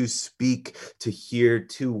love, to speak, to hear,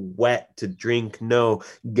 too wet to drink. No,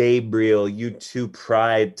 Gabriel, you too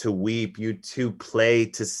pride to weep. You too play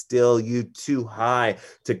to still. You too high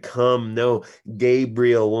to come. No,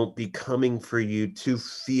 Gabriel won't be coming for you. Too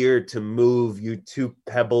fear to move. You too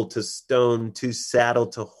pebble to stone, too saddle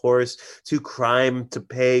to horse, too crime to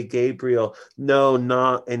pay. Gabriel, no,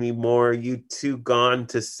 not anymore. You too gone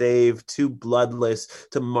to save, too bloodless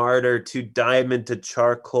to martyr, too diamond to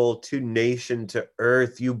charcoal, too nation to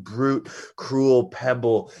earth. You brute, cruel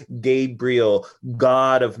pebble. Gabriel,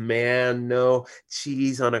 God of man, no,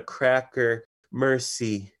 cheese on a cracker.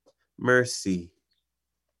 Mercy, mercy.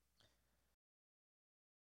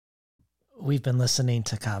 We've been listening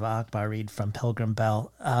to Kaveh Akbar read from Pilgrim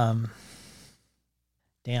Bell.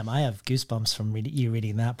 Damn, I have goosebumps from you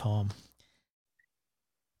reading that poem.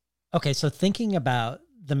 Okay, so thinking about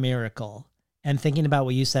the miracle and thinking about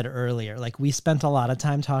what you said earlier, like we spent a lot of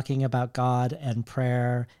time talking about God and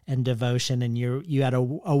prayer and devotion, and you had a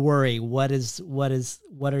worry.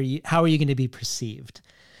 How are you going to be perceived?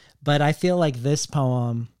 But I feel like this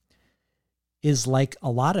poem is like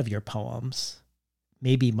a lot of your poems,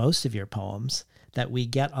 maybe most of your poems, that we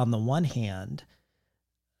get on the one hand,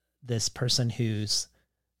 this person who's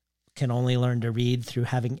can only learn to read through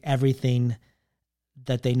having everything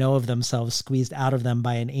that they know of themselves squeezed out of them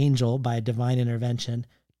by an angel, by a divine intervention,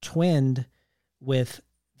 twinned with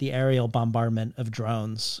the aerial bombardment of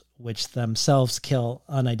drones, which themselves kill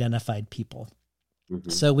unidentified people. Mm-hmm.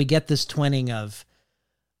 So we get this twinning of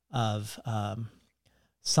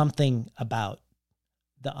something about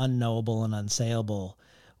the unknowable and unsayable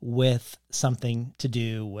with something to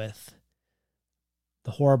do with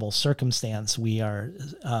the horrible circumstance we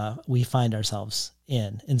find ourselves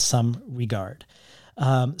in some regard.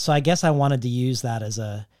 So I guess I wanted to use that as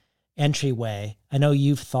a entryway. I know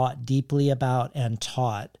you've thought deeply about and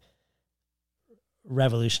taught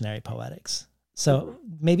revolutionary poetics. So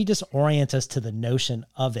maybe just orient us to the notion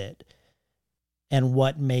of it and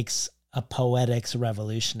what makes a poetics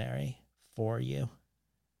revolutionary for you.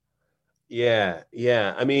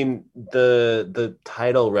 Yeah. I mean, the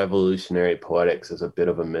title revolutionary poetics is a bit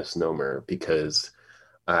of a misnomer because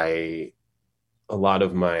a lot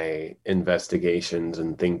of my investigations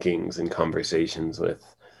and thinkings and conversations with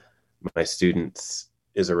my students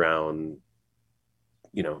is around,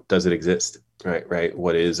 does it exist? Right.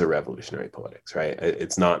 What is a revolutionary poetics? Right.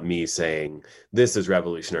 It's not me saying this is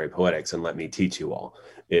revolutionary poetics and let me teach you all.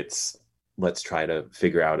 It's let's try to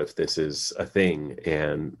figure out if this is a thing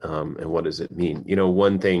and what does it mean?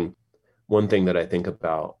 One thing that I think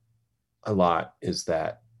about a lot is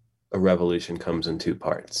that a revolution comes in two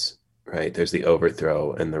parts, right? There's the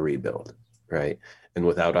overthrow and the rebuild, right? And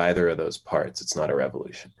without either of those parts, it's not a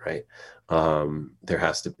revolution, right? There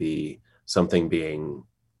has to be something being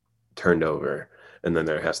turned over, and then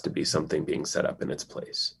there has to be something being set up in its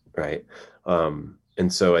place, right? And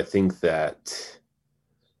so I think that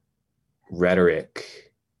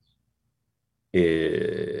rhetoric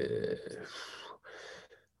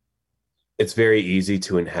it's very easy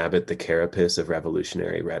to inhabit the carapace of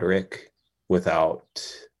revolutionary rhetoric without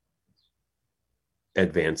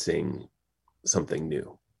advancing something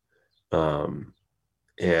new.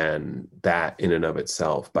 And that in and of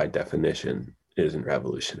itself, by definition, isn't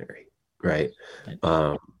revolutionary, right?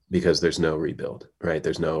 Because there's no rebuild, right?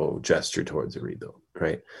 There's no gesture towards a rebuild,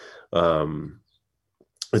 right?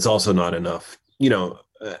 It's also not enough,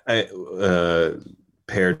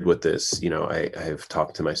 paired with this, I've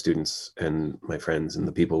talked to my students and my friends and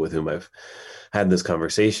the people with whom I've had this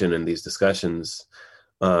conversation and these discussions.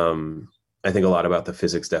 I think a lot about the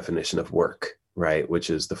physics definition of work, right? Which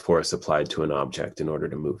is the force applied to an object in order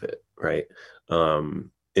to move it, right?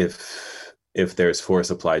 If there's force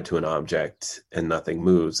applied to an object and nothing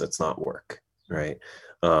moves, that's not work, right?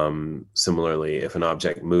 Similarly, if an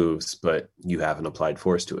object moves, but you haven't applied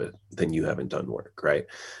force to it, then you haven't done work, right?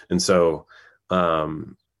 And so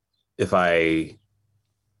if I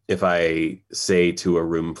say to a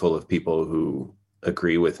room full of people who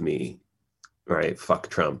agree with me, right, fuck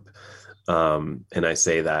Trump, and I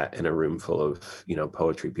say that in a room full of,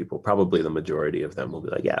 poetry people, probably the majority of them will be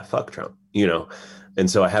like, yeah, fuck Trump, and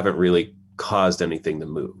so I haven't really caused anything to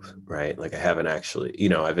move, right? Like I haven't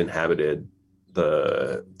actually, I've inhabited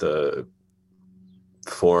the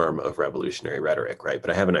form of revolutionary rhetoric, right? But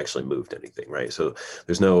I haven't actually moved anything, right? So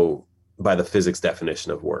there's no, by the physics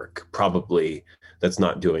definition of work, probably that's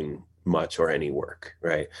not doing much or any work,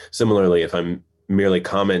 right? Similarly, if I'm merely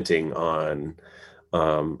commenting on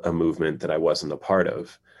a movement that I wasn't a part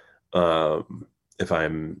of,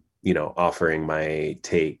 offering my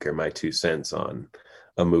take or my 2 cents on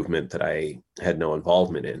a movement that I had no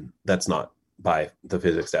involvement in, that's not, by the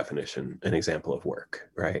physics definition, an example of work,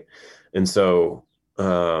 right? And so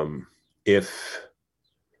if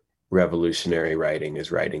revolutionary writing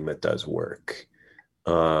is writing that does work,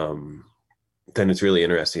 then it's really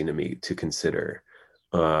interesting to me to consider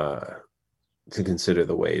the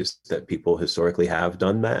ways that people historically have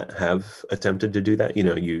done that, have attempted to do that.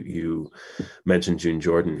 You mentioned June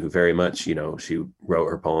Jordan, who very much, she wrote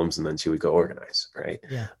her poems and then she would go organize, right?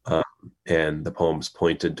 Yeah. And the poems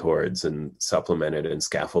pointed towards and supplemented and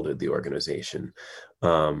scaffolded the organization,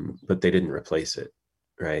 but they didn't replace it,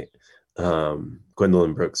 right?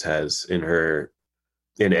 Gwendolyn Brooks has in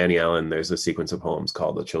Annie Allen, there's a sequence of poems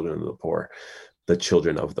called The Children of the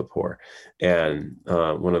Poor. And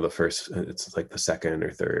one of the first, it's like the second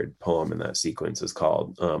or third poem in that sequence, is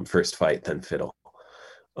called First Fight, Then Fiddle,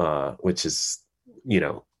 which is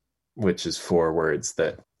 4 words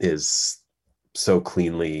that is so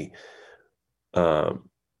cleanly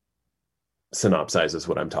synopsizes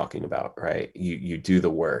what I'm talking about, right? You do the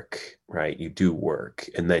work, right? You do work,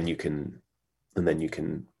 and then you can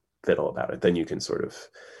fiddle about it. Then you can sort of,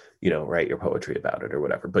 write your poetry about it or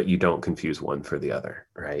whatever, but you don't confuse one for the other,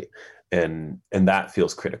 right? And that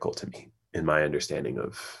feels critical to me in my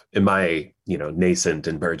nascent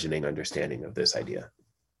and burgeoning understanding of this idea.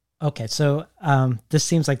 Okay, so this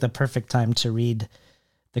seems like the perfect time to read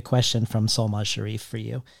the question from Solmaz Sharif for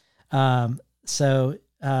you.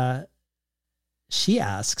 She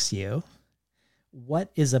asks you,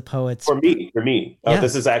 what is a poet's... For me. Oh, yeah.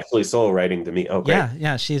 This is actually Sol writing to me. Oh, great.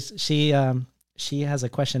 Yeah. She has a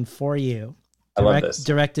question for you. I love this.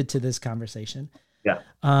 Directed to this conversation. Yeah.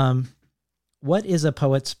 What is a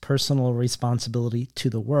poet's personal responsibility to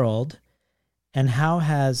the world? And how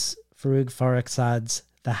has Forough Farrokhzad's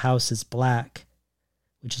The House is Black,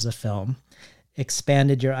 which is a film,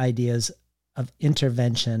 expanded your ideas of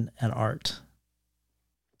intervention and art?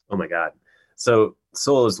 Oh my God. So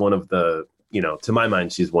Sol is one of the, to my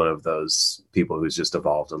mind, she's one of those people who's just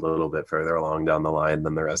evolved a little bit further along down the line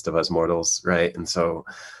than the rest of us mortals, right? And so,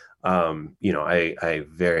 I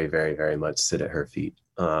very, very, very much sit at her feet.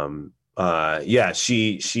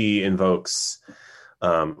 She invokes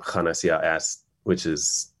Khana Sia, which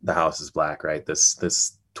is The House is Black, right?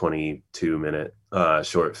 This 22-minute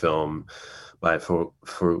short film by Forough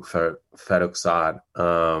Farrokhzad,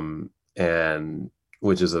 and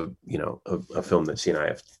which is a film that she and I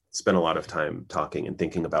have spent a lot of time talking and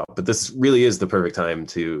thinking about. But this really is the perfect time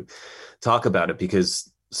to talk about it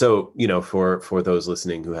because, for those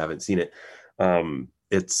listening who haven't seen it,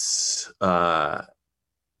 it's Farrokhzad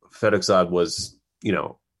was,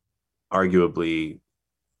 arguably,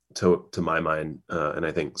 to my mind, and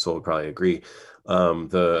I think Sol would probably agree,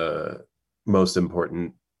 the most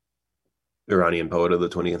important Iranian poet of the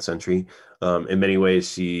 20th century. In many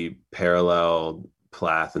ways, she paralleled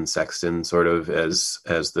Plath and Sexton sort of as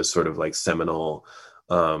this sort of like seminal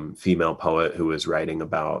female poet who was writing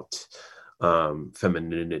about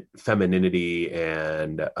femininity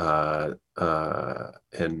and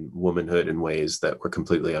womanhood in ways that were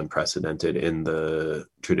completely unprecedented in the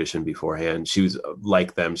tradition beforehand. She was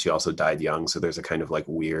like them. She also died young, so there's a kind of like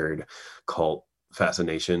weird cult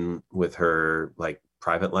fascination with her like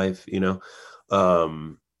private life, to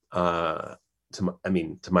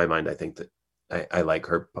my mind, I think that I like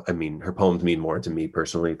her. I mean, her poems mean more to me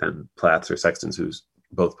personally than Plath's or Sexton's, whose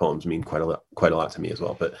both poems mean quite a lot to me as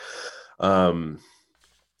well. But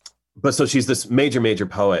so she's this major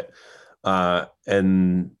poet, but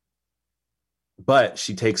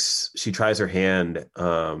she tries her hand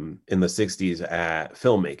in the 60s at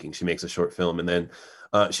filmmaking. She makes a short film, and then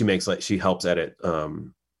she helps edit a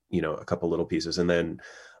couple little pieces, and then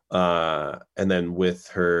with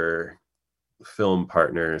her film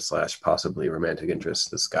partner / possibly romantic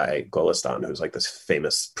interest, this guy Golestan, who's like this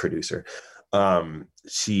famous producer,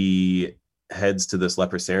 she heads to this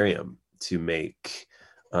leprosarium to make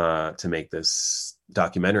this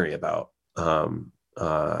documentary about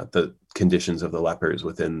the conditions of the lepers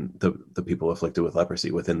within the people afflicted with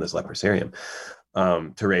leprosy within this leprosarium,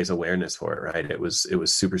 to raise awareness for it. Right, it was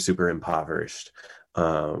super impoverished,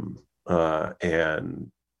 and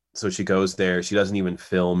so she goes there. She doesn't even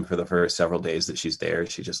film for the first several days that she's there.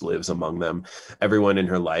 She just lives among them. Everyone in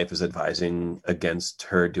her life is advising against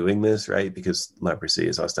her doing this, right? Because leprosy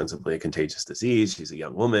is ostensibly a contagious disease. She's a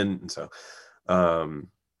young woman. And so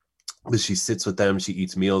but she sits with them. She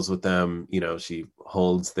eats meals with them. She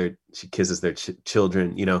kisses their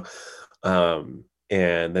children,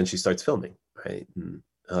 and then she starts filming, right?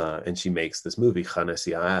 And she makes this movie, Khana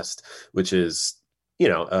Sia, which is,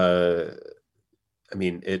 I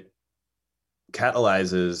mean, it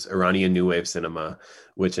catalyzes Iranian New Wave cinema,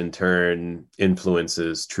 which in turn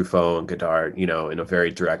influences Truffaut and Godard, you know, in a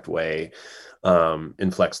very direct way,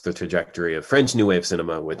 inflects the trajectory of French New Wave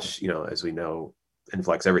cinema, which, you know, as we know,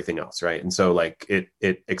 inflects everything else, right? And so like it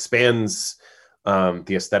expands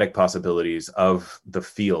the aesthetic possibilities of the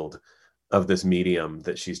field of this medium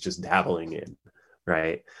that she's just dabbling in,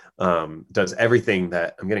 right? Does everything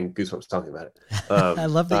that I'm getting goosebumps talking about it. I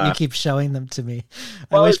love that you keep showing them to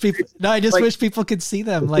I wish people could see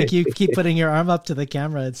them. Like you keep putting your arm up to the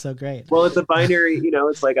camera. It's so great. Well, it's a binary, you know,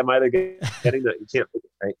 it's like I'm either getting that, you can't,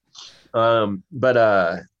 right?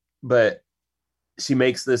 But she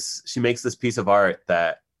makes this piece of art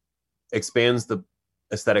that expands the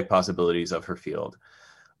aesthetic possibilities of her field.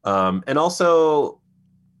 And also,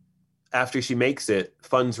 after she makes it,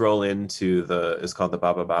 funds roll into it's called the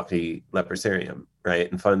Baba Bakri Leprosarium,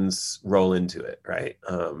 right? And funds roll into it, right?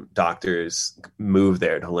 Doctors move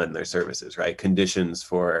there to lend their services, right? Conditions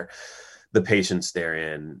for the patients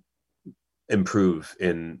therein improve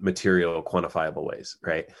in material, quantifiable ways,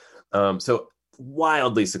 right? So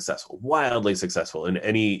wildly successful in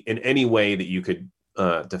any way that you could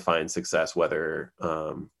define success, whether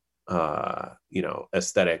you know,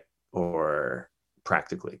 aesthetic or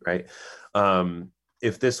practically, right?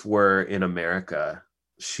 If this were in America,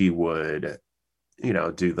 she would, you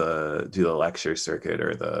know, do the lecture circuit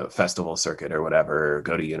or the festival circuit or whatever,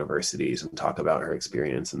 go to universities and talk about her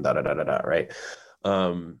experience and right?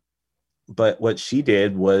 But what she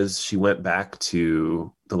did was she went back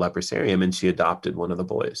to the leprosarium and she adopted one of the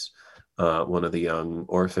boys, one of the young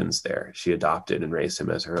orphans there. She adopted and raised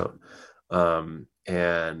him as her own.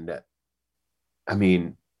 And I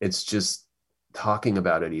mean, it's just, talking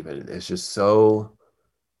about it even, it's just so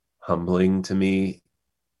humbling to me.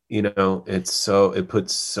 You know, it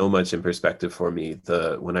puts so much in perspective for me.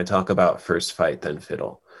 When I talk about First Fight Then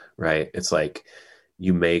Fiddle, right? It's like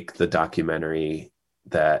you make the documentary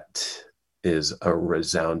that is a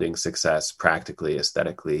resounding success, practically,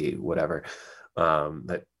 aesthetically, whatever,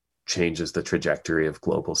 that changes the trajectory of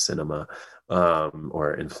global cinema,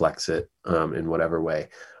 or inflects it in whatever way.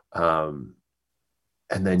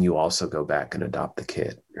 And then you also go back and adopt the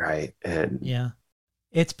kid, right? And yeah,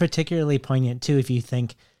 it's particularly poignant too if you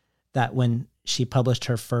think that when she published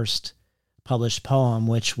her first published poem,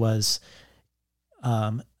 which was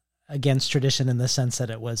against tradition in the sense that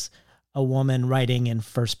it was a woman writing in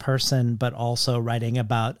first person, but also writing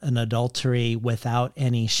about an adultery without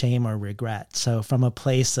any shame or regret. So from a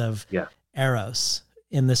place of eros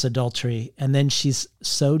in this adultery, and then she's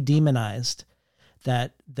so demonized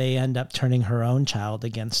that they end up turning her own child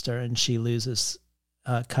against her, and she loses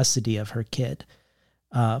custody of her kid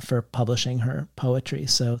for publishing her poetry.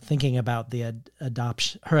 So thinking about the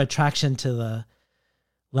adoption, her attraction to the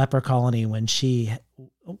leper colony when she,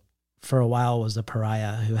 for a while, was a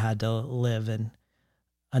pariah who had to live in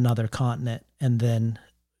another continent and then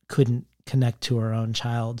couldn't connect to her own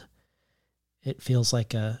child. It feels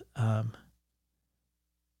like I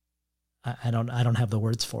don't have the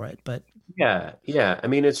words for it, but yeah. I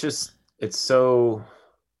mean, it's so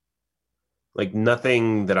like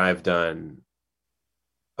nothing that I've done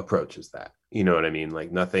approaches that. You know what I mean?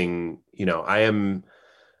 Like nothing, you know, I am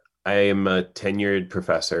a tenured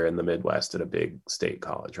professor in the Midwest at a big state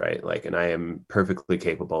college, right? Like, and I am perfectly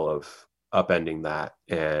capable of upending that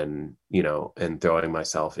and, you know, and throwing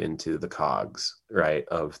myself into the cogs, right,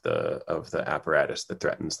 of the apparatus that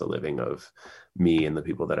threatens the living of me and the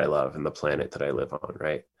people that I love and the planet that I live on,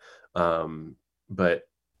 right? But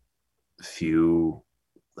few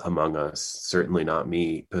among us, certainly not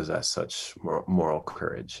me, possess such moral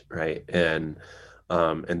courage, right? And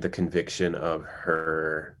the conviction of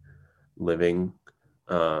her living,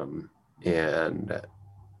 and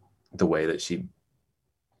the way that she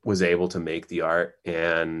was able to make the art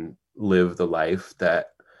and live the life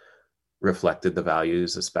that reflected the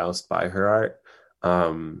values espoused by her art.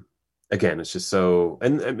 Again, it's just so,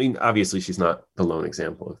 and I mean, obviously she's not the lone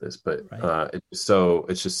example of this, but right. It's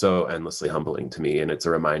just so endlessly humbling to me. And it's a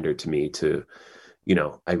reminder to me to, you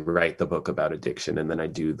know, I write the book about addiction and then I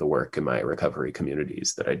do the work in my recovery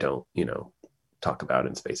communities that I don't, you know, talk about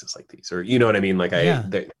in spaces like these, or, you know what I mean? Like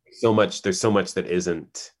there's so much that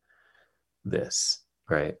isn't this,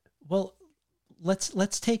 right? Well, let's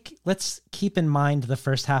keep in mind the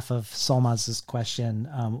first half of Solmaz's question.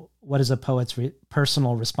 What is a poet's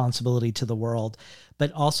personal responsibility to the world?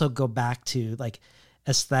 But also go back to like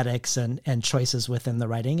aesthetics and choices within the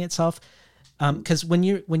writing itself. Because when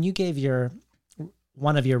you gave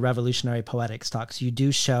one of your revolutionary poetics talks, you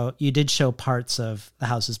did show parts of The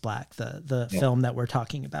House is Black, the film that we're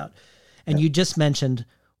talking about, and you just mentioned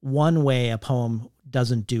one way a poem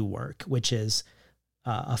doesn't do work, which is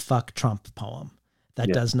a fuck Trump poem that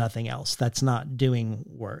does nothing else. That's not doing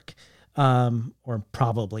work, or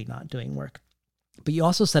probably not doing work. But you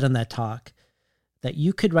also said in that talk that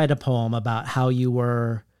you could write a poem about how you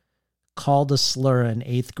were called a slur in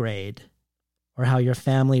 8th grade, or how your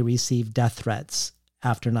family received death threats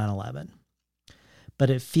after 9/11. But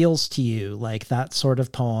it feels to you like that sort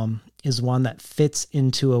of poem is one that fits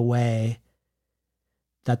into a way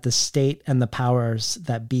that the state and the powers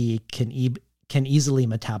that be can easily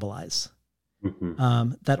metabolize.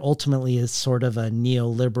 Mm-hmm. That ultimately is sort of a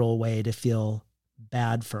neoliberal way to feel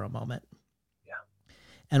bad for a moment. Yeah.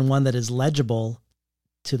 And one that is legible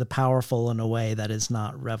to the powerful in a way that is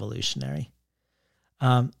not revolutionary.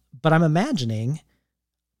 But I'm imagining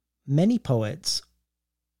many poets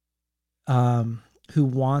who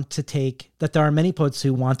want to take, that there are many poets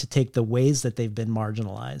who want to take the ways that they've been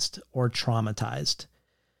marginalized or traumatized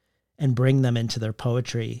and bring them into their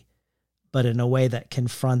poetry, but in a way that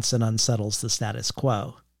confronts and unsettles the status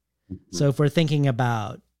quo. Mm-hmm. So if we're thinking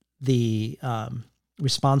about the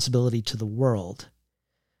responsibility to the world,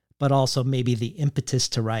 but also maybe the impetus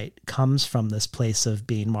to write comes from this place of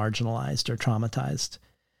being marginalized or traumatized.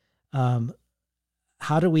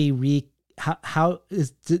 How do we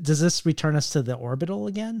does this return us to the orbital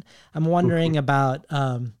again? I'm wondering about,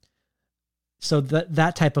 so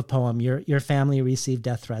that type of poem, your family received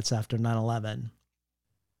death threats after 9/11.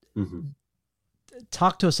 Mm-hmm.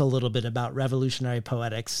 Talk to us a little bit about revolutionary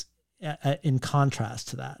poetics in contrast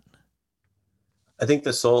to that. I think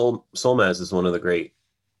the Solmaz is one of the great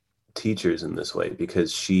teachers in this way,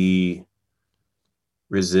 because she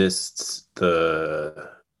resists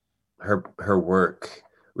her work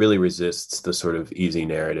really resists the sort of easy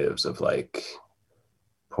narratives of like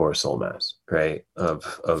poor Solmaz, right? Of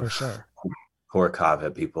For sure. Poor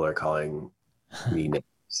Kaveh, people are calling me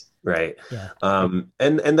names, right? Yeah.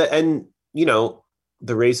 And you know,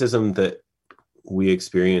 the racism that we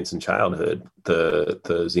experience in childhood, the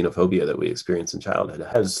xenophobia that we experience in childhood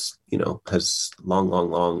has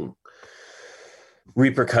long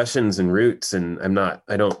repercussions and roots. And I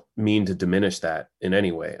don't mean to diminish that in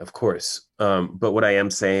any way, of course. But what I am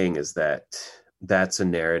saying is that that's a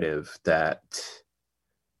narrative that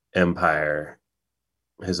empire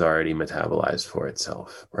has already metabolized for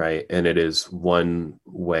itself, right? And it is one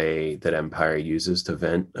way that empire uses to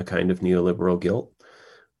vent a kind of neoliberal guilt,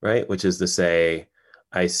 right? Which is to say,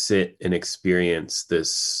 I sit and experience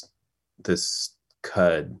this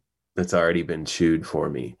cud that's already been chewed for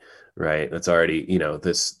me, right? That's already,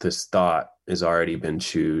 this thought has already been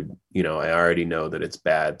chewed. I already know that it's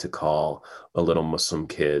bad to call a little Muslim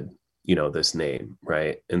kid, this name,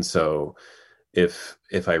 right? And so if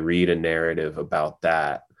I read a narrative about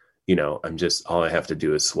that, I'm just, all I have to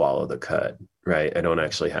do is swallow the cud, right? I don't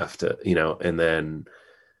actually have to,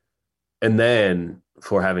 and then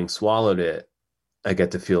for having swallowed it, I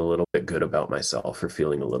get to feel a little bit good about myself for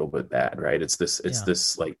feeling a little bit bad, right? It's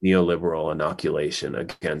this like neoliberal inoculation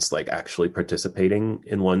against like actually participating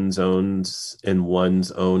in one's own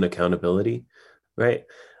accountability, right?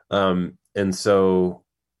 And so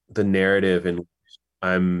the narrative in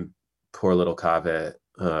I'm poor little Kaveh,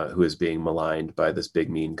 who is being maligned by this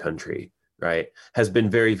big mean country, right, has been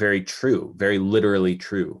very, very true, very literally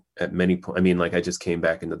true at many points. I mean, like I just came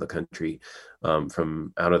back into the country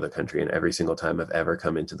from out of the country, and every single time I've ever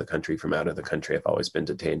come into the country from out of the country, I've always been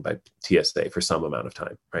detained by TSA for some amount of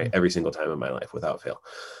time, right? Mm-hmm. Every single time in my life without fail.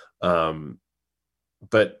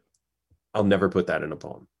 But I'll never put that in a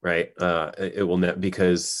poem, right? It will not,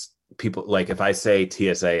 because people, like if I say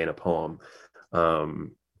TSA in a poem,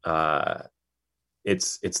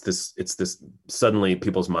 it's this suddenly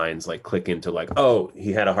people's minds like click into like, oh,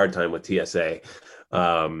 he had a hard time with TSA.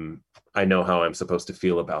 I know how I'm supposed to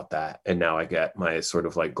feel about that. And now I get my sort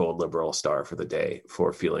of like gold liberal star for the day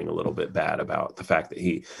for feeling a little bit bad about the fact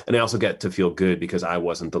that and I also get to feel good because I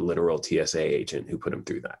wasn't the literal TSA agent who put him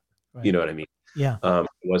through that. Right. You know what I mean? Yeah. I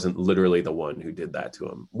wasn't literally the one who did that to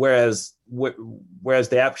him. Whereas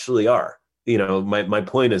they actually are, my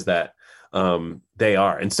point is that they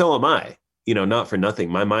are, and so am I, not for nothing.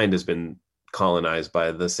 My mind has been colonized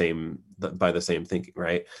by the same thinking.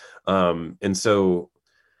 Right. And so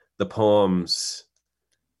the poems,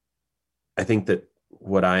 I think that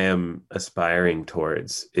what I am aspiring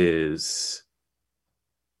towards is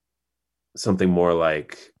something more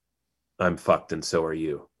like I'm fucked and so are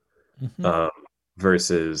you. Mm-hmm.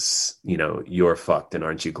 Versus, you're fucked and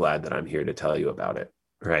aren't you glad that I'm here to tell you about it,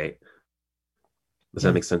 right? Does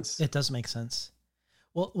that make sense? It does make sense.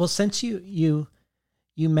 Well, since you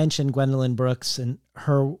mentioned Gwendolyn Brooks and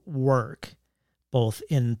her work, both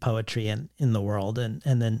in poetry and in the world. And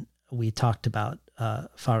then we talked about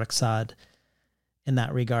Farrokhzad in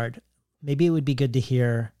that regard. Maybe it would be good to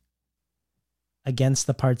hear Against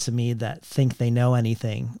the Parts of Me That Think They Know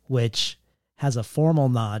Anything, which has a formal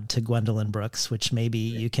nod to Gwendolyn Brooks, which maybe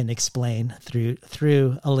you can explain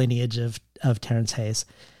through a lineage of Terence Hayes,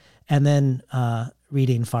 and then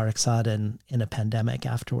reading Farrokhzad in a pandemic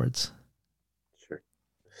afterwards. Sure.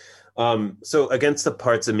 So Against the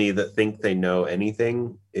Parts of Me That Think They Know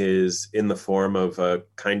Anything is in the form of a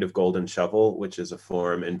kind of golden shovel, which is a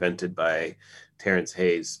form invented by Terence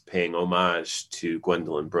Hayes paying homage to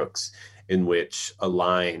Gwendolyn Brooks, in which a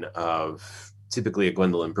line of typically a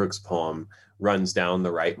Gwendolyn Brooks poem runs down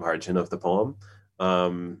the right margin of the poem.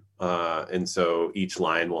 And so each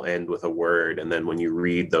line will end with a word. And then when you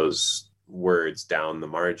read those words down the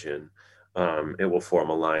margin, it will form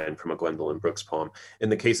a line from a Gwendolyn Brooks poem. In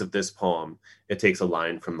the case of this poem, it takes a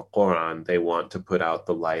line from the Quran. They want to put out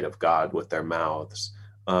the light of God with their mouths,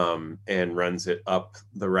 and runs it up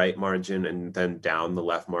the right margin and then down the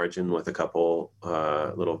left margin with a couple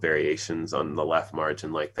little variations on the left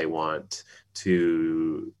margin, like they want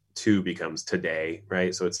to becomes today,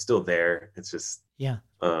 right? So it's still there. It's just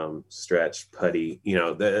stretched, putty.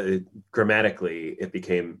 Grammatically, it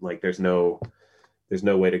became like there's no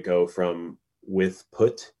way to go from with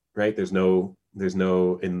put, right? There's no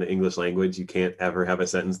in the English language, you can't ever have a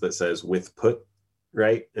sentence that says with put,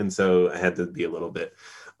 right? And so I had to be a little bit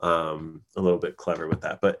clever with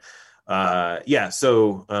that. But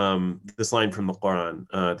so this line from the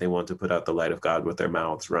Quran, they want to put out the light of God with their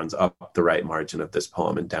mouths, runs up the right margin of this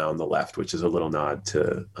poem and down the left, which is a little nod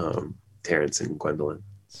to Terence and Gwendolyn.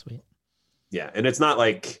 Sweet. Yeah, and it's not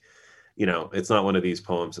like, it's not one of these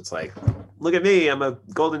poems. It's like, look at me, I'm a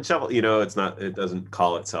golden shovel. It's not. It doesn't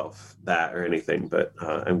call itself that or anything. But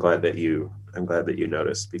I'm glad that you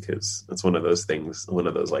noticed, because it's one of those things, one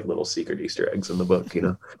of those like little secret Easter eggs in the book.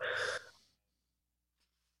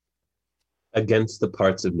 Against the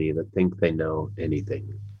parts of me that think they know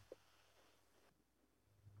anything.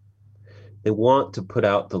 They want to put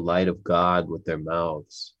out the light of God with their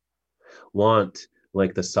mouths. Want,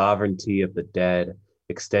 like the sovereignty of the dead,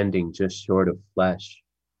 extending just short of flesh.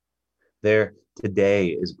 Their today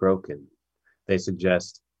is broken. They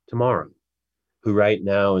suggest tomorrow, who right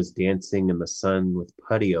now is dancing in the sun with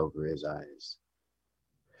putty over his eyes.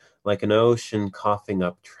 Like an ocean coughing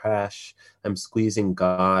up trash, I'm squeezing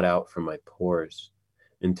God out from my pores,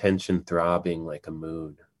 intention throbbing like a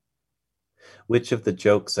moon. Which of the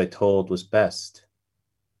jokes I told was best?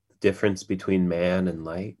 The difference between man and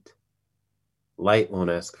light? Light won't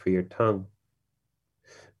ask for your tongue.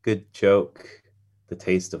 Good joke, the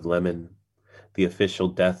taste of lemon, the official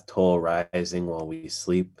death toll rising while we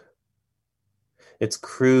sleep. It's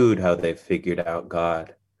crude how they figured out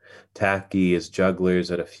God, tacky as jugglers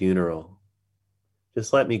at a funeral.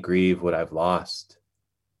 Just let me grieve what I've lost.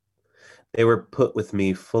 They were put with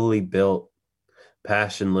me fully built,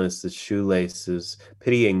 passionless as shoelaces,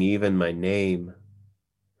 pitying even my name.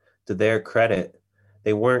 To their credit,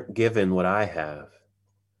 they weren't given what I have,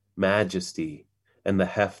 majesty and the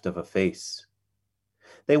heft of a face.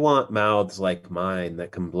 They want mouths like mine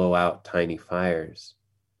that can blow out tiny fires,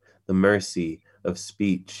 the mercy of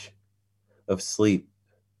speech, of sleep,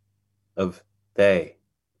 of they.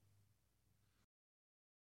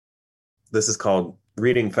 This is called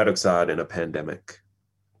Reading Farrokhzad in a Pandemic.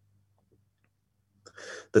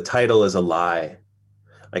 The title is a lie.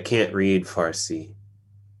 I can't read Farsi.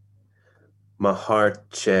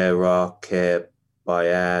 Maharche ra ke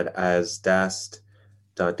bayad az dast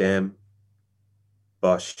dadem,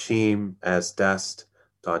 bashim az dast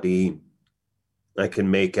dadim. I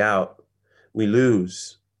can make out, we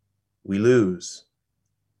lose.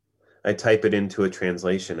 I type it into a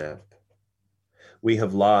translation app. We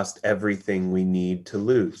have lost everything we need to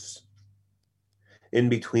lose. In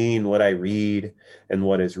between what I read and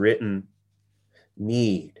what is written,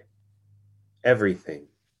 need, everything.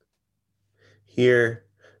 Here,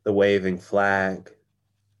 the waving flag.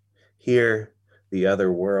 Here, the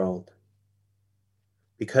other world.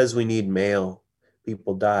 Because we need mail,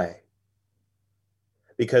 people die.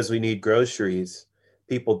 Because we need groceries,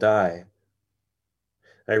 people die.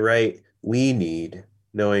 I write, we need,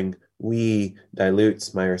 knowing we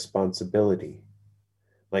dilutes my responsibility,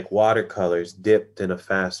 like watercolors dipped in a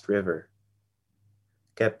fast river.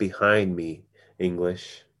 Get behind me,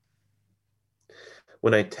 English.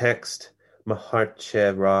 When I text,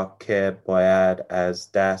 Maharche ra ke bayad az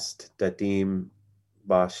dast dadim,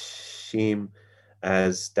 bashim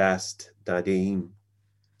az dast dadim.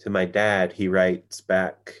 To my dad, he writes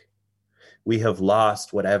back, we have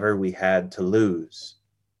lost whatever we had to lose.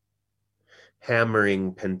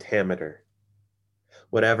 hammering pentameter,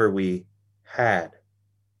 whatever we had.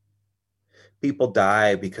 People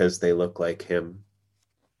die because they look like him.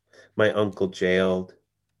 My uncle jailed,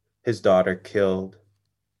 his daughter killed.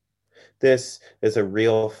 This is a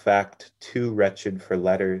real fact too wretched for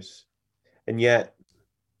letters. And yet,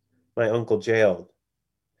 my uncle jailed,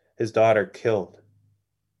 his daughter killed.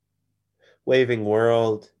 Waving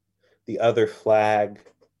world, the other flag.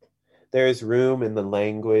 There is room in the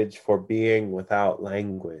language for being without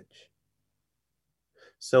language.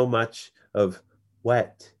 So much of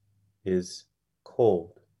wet is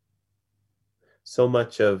cold. So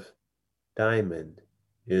much of diamond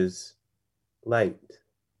is light.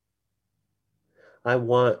 I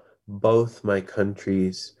want both my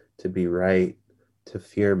countries to be right, to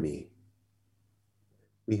fear me.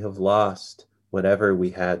 We have lost whatever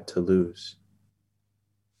we had to lose.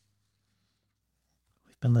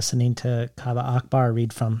 We've been listening to Kaveh Akbar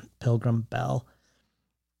read from Pilgrim Bell.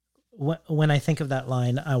 When I think of that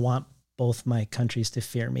line, I want both my countries to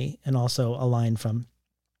fear me, and also a line from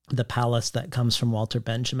The Palace that comes from Walter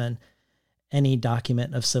Benjamin, any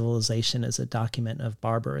document of civilization is a document of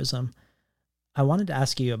barbarism. I wanted to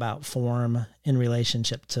ask you about form in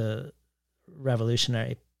relationship to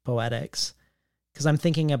revolutionary poetics, because I'm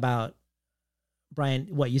thinking about Brian,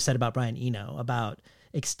 what you said about Brian Eno, about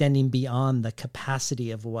extending beyond the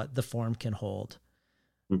capacity of what the form can hold,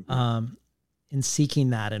 in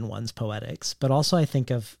seeking that in one's poetics. But also I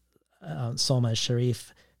think of Solmaz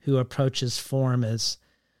Sharif, who approaches form as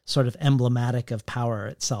sort of emblematic of power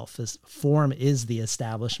itself, as form is the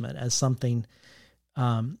establishment, as something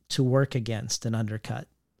to work against and undercut.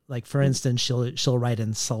 Like, for instance, she'll write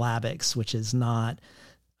in syllabics, which is not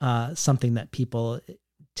something that people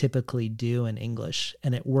typically do in English,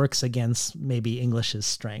 and it works against maybe English's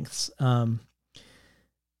strengths. Do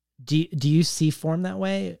you see form that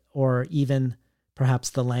way, or even perhaps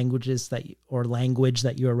the language that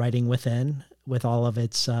you are writing within, with all of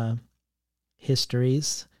its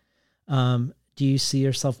histories? Do you see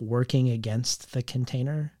yourself working against the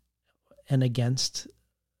container and against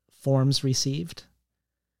forms received?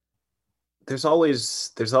 There's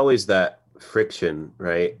always that friction,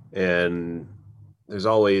 right? And there's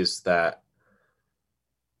always that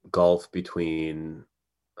gulf between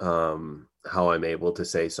how I'm able to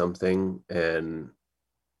say something and,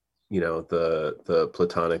 the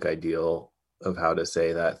Platonic ideal of how to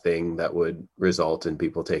say that thing that would result in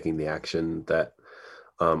people taking the action that,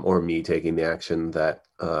 or me taking the action that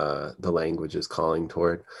the language is calling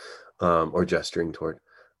toward, or gesturing toward.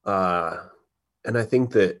 And I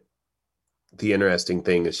think that the interesting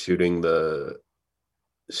thing is shooting the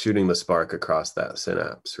spark across that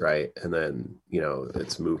synapse, right? And then,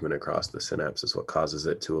 its movement across the synapse is what causes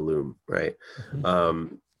it to illume, right?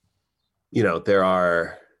 Mm-hmm.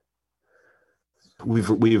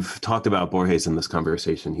 We've talked about Borges in this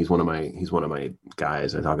conversation. He's one of my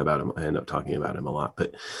guys. I talk about him. I end up talking about him a lot,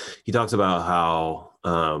 but he talks about how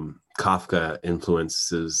Kafka influenced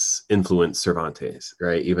Cervantes,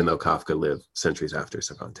 right? Even though Kafka lived centuries after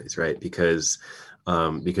Cervantes, right? Because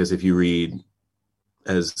if you read,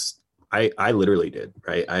 as I literally did,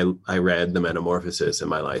 right? I read the Metamorphosis in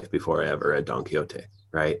my life before I ever read Don Quixote,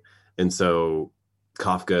 right? And so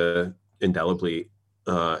Kafka indelibly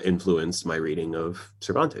influenced my reading of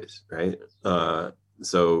Cervantes, right?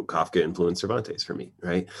 So Kafka influenced Cervantes for me,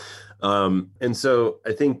 right? And so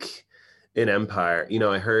I think in Empire,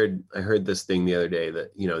 I heard this thing the other day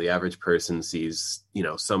that, the average person sees,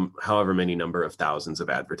 some however many number of thousands of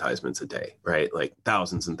advertisements a day, right? Like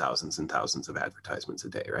thousands and thousands and thousands of advertisements a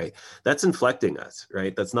day, right? That's inflecting us,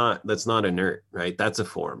 right? That's not inert, right? That's a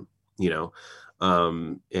form,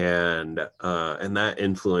 and that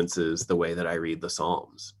influences the way that I read the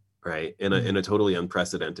Psalms, right? In a totally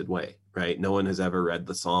unprecedented way, right? No one has ever read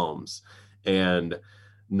the Psalms and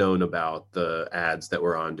known about the ads that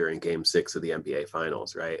were on during Game 6 of the NBA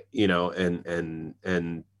Finals, right?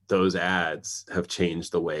 And those ads have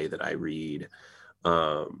changed the way that I read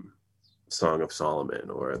Song of Solomon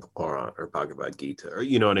or Bhagavad Gita, or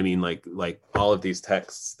you know what I mean? Like all of these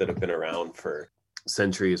texts that have been around for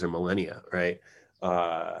centuries or millennia, right?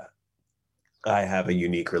 I have a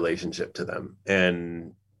unique relationship to them.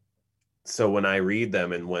 And so when I read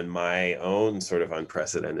them, and when my own sort of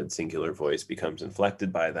unprecedented singular voice becomes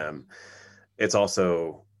inflected by them, it's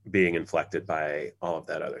also being inflected by all of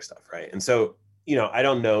that other stuff, right? And so, I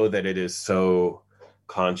don't know that it is so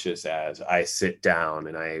conscious as I sit down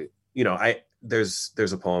and there's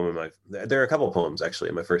a poem there are a couple of poems actually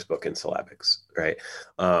in my first book in syllabics, right?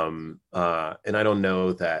 And I don't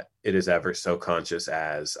know that it is ever so conscious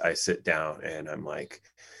as I sit down and I'm like,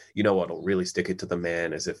 you know what'll really stick it to the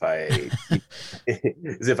man is if I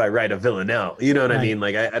is if I write a villanelle. You know what I mean?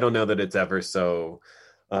 Like I don't know that it's ever so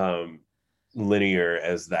linear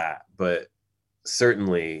as that, but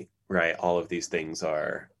certainly, right, all of these things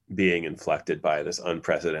are being inflected by this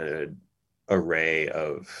unprecedented array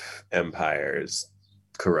of empires,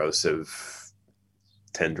 corrosive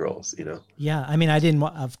tendrils, you know? Yeah. I mean,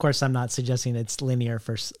 of course, I'm not suggesting it's linear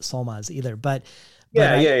for Solmaz either, but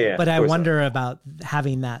But I wonder about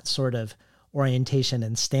having that sort of orientation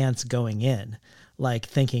and stance going in, like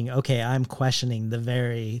thinking, okay, I'm questioning the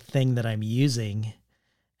very thing that I'm using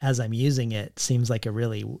as I'm using it. Seems like a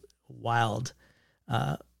really wild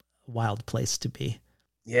place to be.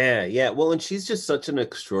 Yeah. Well, and she's just such an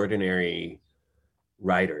extraordinary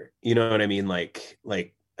writer. You know what I mean? Like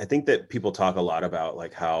I think that people talk a lot about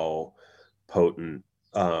like how potent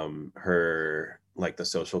her, like the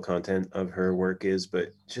social content of her work is,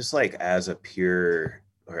 but just like as a pure,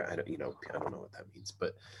 or I don't know what that means,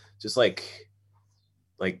 but just like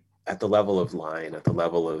at the level of line, at the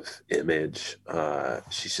level of image,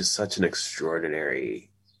 she's just such an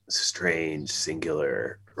extraordinary, strange,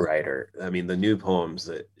 singular writer. I mean, the new poems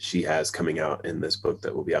that she has coming out in this book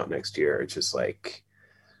that will be out next year are just like,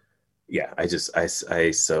 yeah, I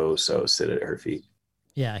so sit at her feet.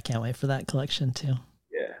 Yeah, I can't wait for that collection too.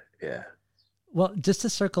 Yeah. Well, just to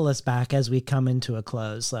circle us back as we come into a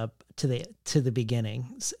close to the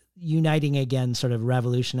beginning, uniting again sort of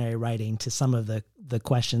revolutionary writing to some of the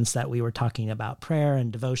questions that we were talking about, prayer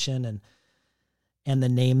and devotion and the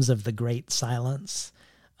names of the great silence.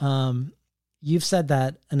 You've said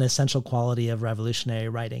that an essential quality of revolutionary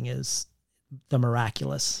writing is the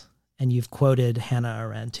miraculous. And you've quoted Hannah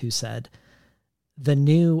Arendt, who said, "The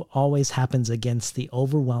new always happens against the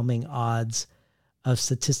overwhelming odds of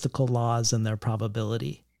statistical laws and their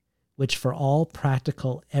probability, which for all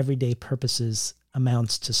practical everyday purposes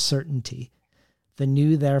amounts to certainty. The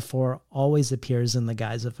new, therefore, always appears in the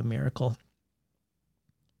guise of a miracle."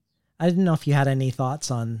 I didn't know if you had any thoughts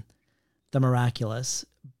on the miraculous,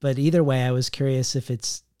 but either way, I was curious if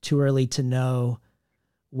it's too early to know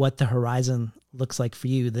what the horizon looks like for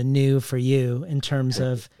you, the new for you, in terms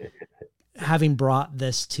of having brought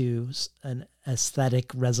this to an aesthetic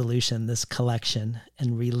resolution, this collection,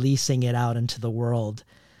 and releasing it out into the world.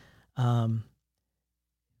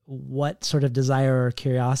 What sort of desire or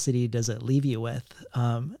curiosity does it leave you with,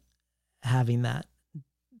 having that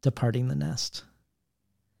departing the nest?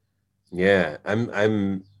 Yeah, I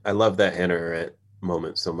love that Hannah Arendt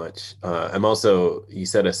moment so much. I'm also, you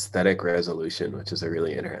said aesthetic resolution, which is a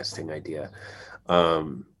really interesting idea.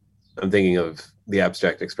 I'm thinking of the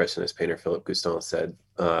abstract expressionist painter Philip Guston said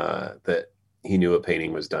that he knew a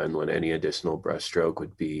painting was done when any additional brushstroke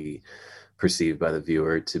would be perceived by the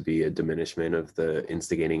viewer to be a diminishment of the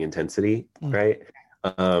instigating intensity, right?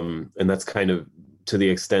 And that's kind of to the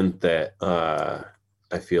extent that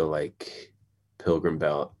I feel like Pilgrim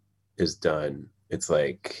Belt is done. It's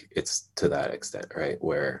like, it's to that extent, right?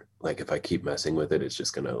 Where like, if I keep messing with it, it's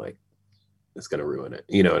just gonna it's gonna ruin it.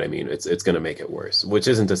 You know what I mean? It's gonna make it worse, which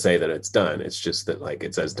isn't to say that it's done. It's just that like,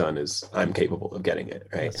 it's as done as I'm capable of getting it,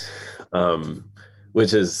 right? Yes.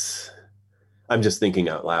 Which is, I'm just thinking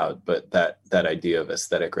out loud, but that idea of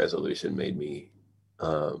aesthetic resolution made me,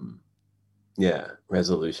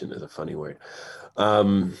 resolution is a funny word.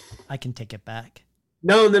 I can take it back.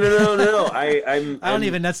 No. I don't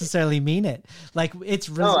even necessarily mean it. Like it's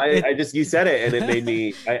I just, you said it and it made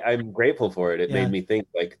me, I'm grateful for it. It made me think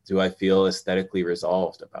like, do I feel aesthetically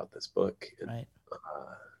resolved about this book? And, right.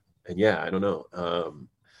 And I don't know.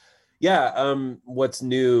 What's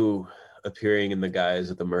new appearing in the guise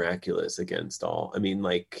of the miraculous against all? I mean,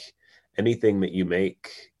 like anything that you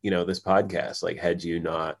make, this podcast, like had you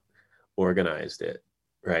not organized it,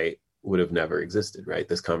 right, would have never existed, right?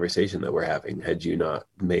 This conversation that we're having, had you not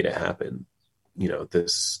made it happen,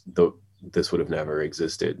 this would have never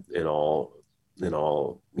existed in all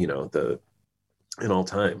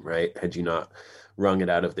time, right? Had you not wrung it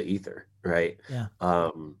out of the ether, right? Yeah.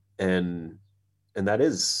 And that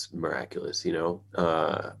is miraculous, I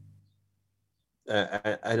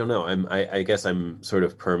don't know. I guess I'm sort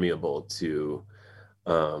of permeable to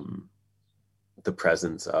the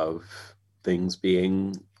presence of things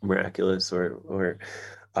being miraculous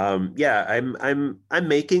I'm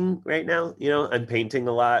making right now, I'm painting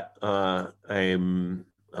a lot. I'm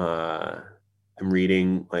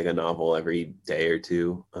reading like a novel every day or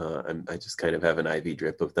two. I just kind of have an IV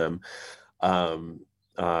drip of them. I'm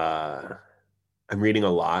reading a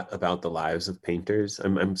lot about the lives of painters.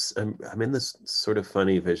 I'm in this sort of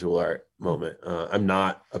funny visual art moment. I'm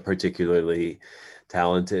not a particularly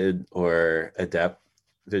talented or adept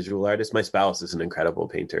visual artist. My spouse is an incredible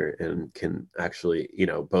painter and can actually,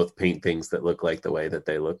 both paint things that look like the way that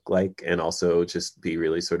they look like, and also just be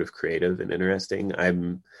really sort of creative and interesting.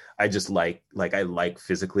 I just like I like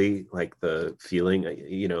physically, like the feeling,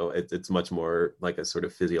 it's much more like a sort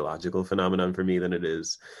of physiological phenomenon for me than it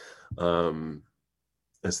is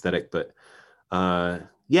aesthetic. But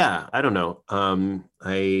yeah, I don't know.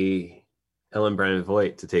 Ellen Bryant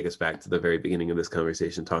Voigt, to take us back to the very beginning of this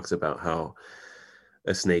conversation, talks about how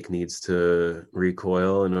a snake needs to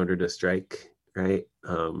recoil in order to strike, right?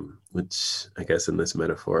 Which I guess in this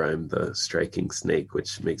metaphor, I'm the striking snake,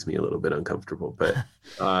 which makes me a little bit uncomfortable. But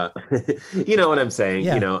you know what I'm saying?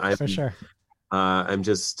 Yeah, for sure. I'm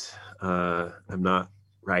not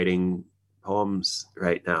writing poems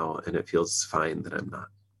right now, and it feels fine that I'm not.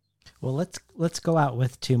 Well, let's go out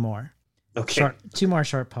with two more. Okay. Two more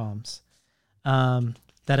short poems that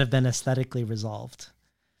have been aesthetically resolved.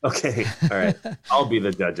 Okay. All right. I'll be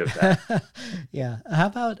the judge of that. Yeah. How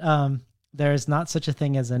about there is not such a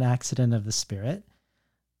thing as an accident of the spirit?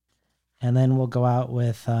 And then we'll go out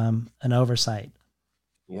with an oversight.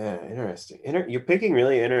 Yeah, interesting. You're picking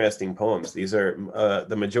really interesting poems. These are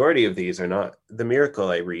the majority of these are not The Miracle.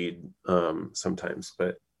 I read sometimes,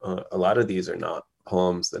 but a lot of these are not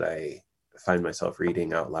poems that I find myself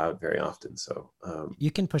reading out loud very often. So you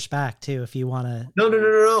can push back too if you want to. No.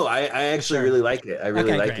 I actually really like it. I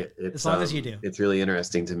really like great. it. As long as you do. It's really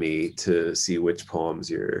interesting to me to see which poems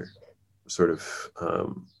you're sort of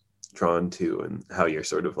drawn to and how you're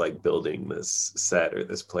sort of like building this set or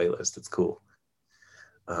this playlist. It's cool.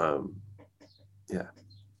 Yeah.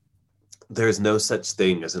 There's no such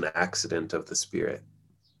thing as an accident of the spirit.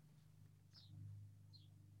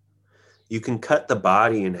 You can cut the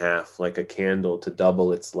body in half like a candle to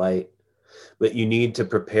double its light, but you need to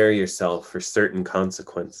prepare yourself for certain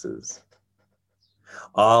consequences.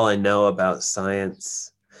 All I know about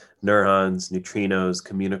science, neurons, neutrinos,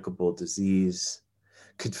 communicable disease,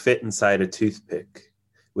 could fit inside a toothpick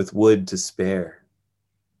with wood to spare.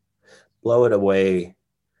 Blow it away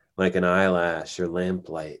like an eyelash or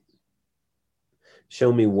lamplight.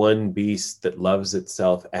 Show me one beast that loves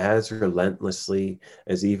itself as relentlessly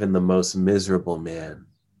as even the most miserable man.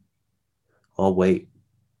 I'll wait.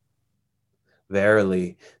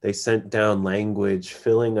 Verily, they sent down language,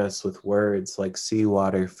 filling us with words like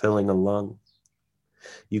seawater filling a lung.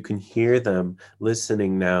 You can hear them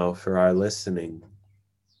listening now for our listening.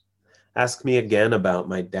 Ask me again about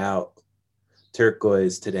my doubt.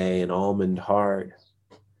 Turquoise today and almond hard.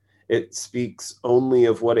 It speaks only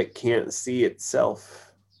of what it can't see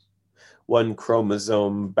itself. One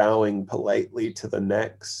chromosome bowing politely to the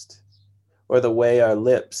next, or the way our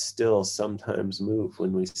lips still sometimes move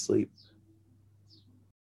when we sleep.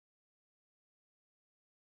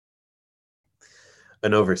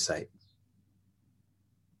 An oversight.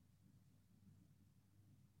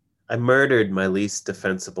 I murdered my least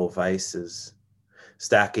defensible vices,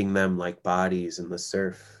 stacking them like bodies in the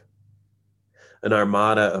surf. An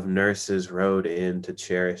armada of nurses rode in to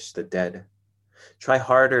cherish the dead. Try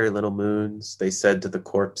harder, little moons, they said to the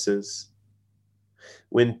corpses.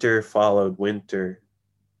 Winter followed winter.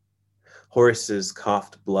 Horses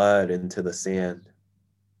coughed blood into the sand.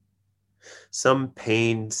 Some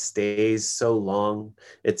pain stays so long,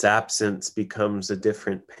 its absence becomes a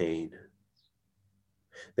different pain.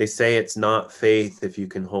 They say it's not faith if you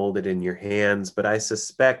can hold it in your hands, but I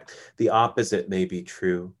suspect the opposite may be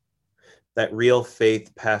true. That real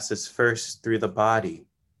faith passes first through the body,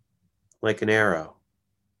 like an arrow.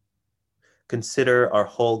 Consider our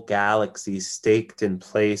whole galaxy staked in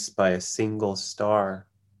place by a single star.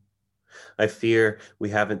 I fear we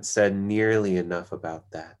haven't said nearly enough about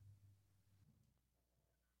that.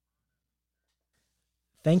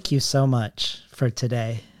 Thank you so much for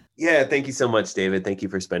today. Yeah, thank you so much, David. Thank you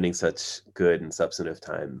for spending such good and substantive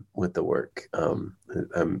time with the work. I'm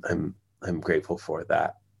grateful for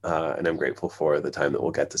that. And I'm grateful for the time that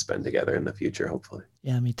we'll get to spend together in the future, hopefully.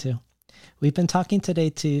 Yeah, me too. We've been talking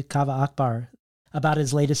today to Kaveh Akbar about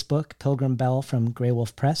his latest book, Pilgrim Bell, from Grey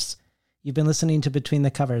Wolf Press. You've been listening to Between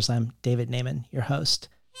the Covers. I'm David Naiman, your host.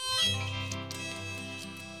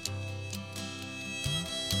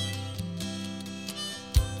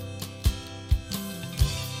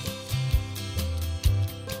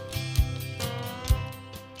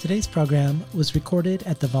 Today's program was recorded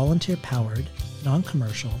at the volunteer-powered,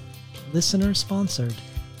 non-commercial, listener-sponsored,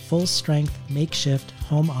 full-strength makeshift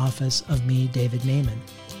home office of me, David Naiman.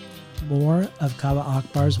 More of Kaveh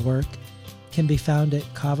Akbar's work can be found at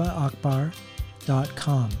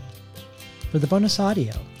kavehakbar.com. For the bonus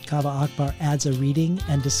audio, Kaveh Akbar adds a reading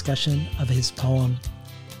and discussion of his poem,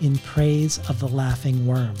 In Praise of the Laughing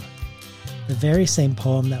Worm. the very same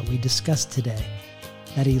poem that we discussed today,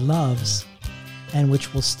 that he loves, and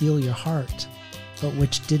which will steal your heart, but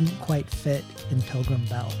which didn't quite fit in Pilgrim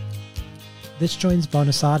Bell. This joins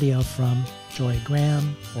bonus audio from Joy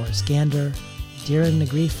Graham, Boris Gander, Dhiren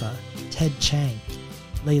Nagrifa, Ted Chiang,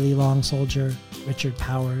 Layli Long Soldier, Richard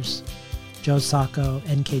Powers, Joe Sacco,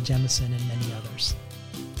 N.K. Jemisin, and many others.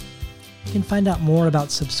 You can find out more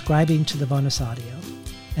about subscribing to the bonus audio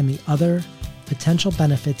and the other potential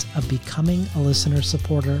benefits of becoming a listener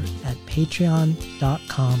supporter at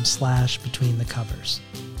patreon.com/betweenthecovers.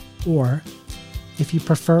 Or, if you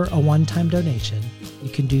prefer a one-time donation, you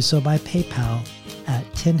can do so by PayPal at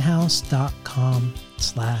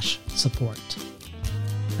tinhouse.com/support.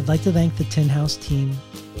 I'd like to thank the Tin House team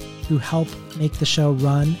who help make the show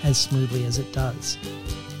run as smoothly as it does.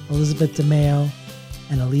 Elizabeth DeMeo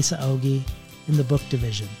and Elisa Ogi in the book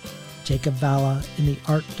division, Jacob Valla in the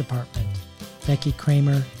art department, Becky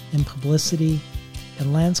Kramer in publicity,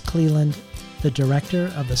 and Lance Cleland, the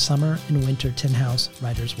director of the Summer and Winter Tin House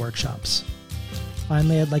Writers' Workshops.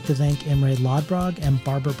 Finally, I'd like to thank Imre Lodbrog and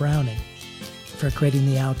Barbara Browning for creating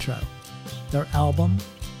the outro. Their album,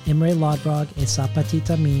 Imre Lodbrog e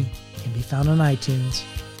Sapatita Mi, can be found on iTunes,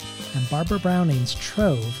 and Barbara Browning's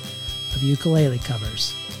trove of ukulele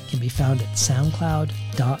covers can be found at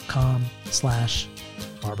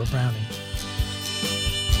soundcloud.com/Barbara Browning.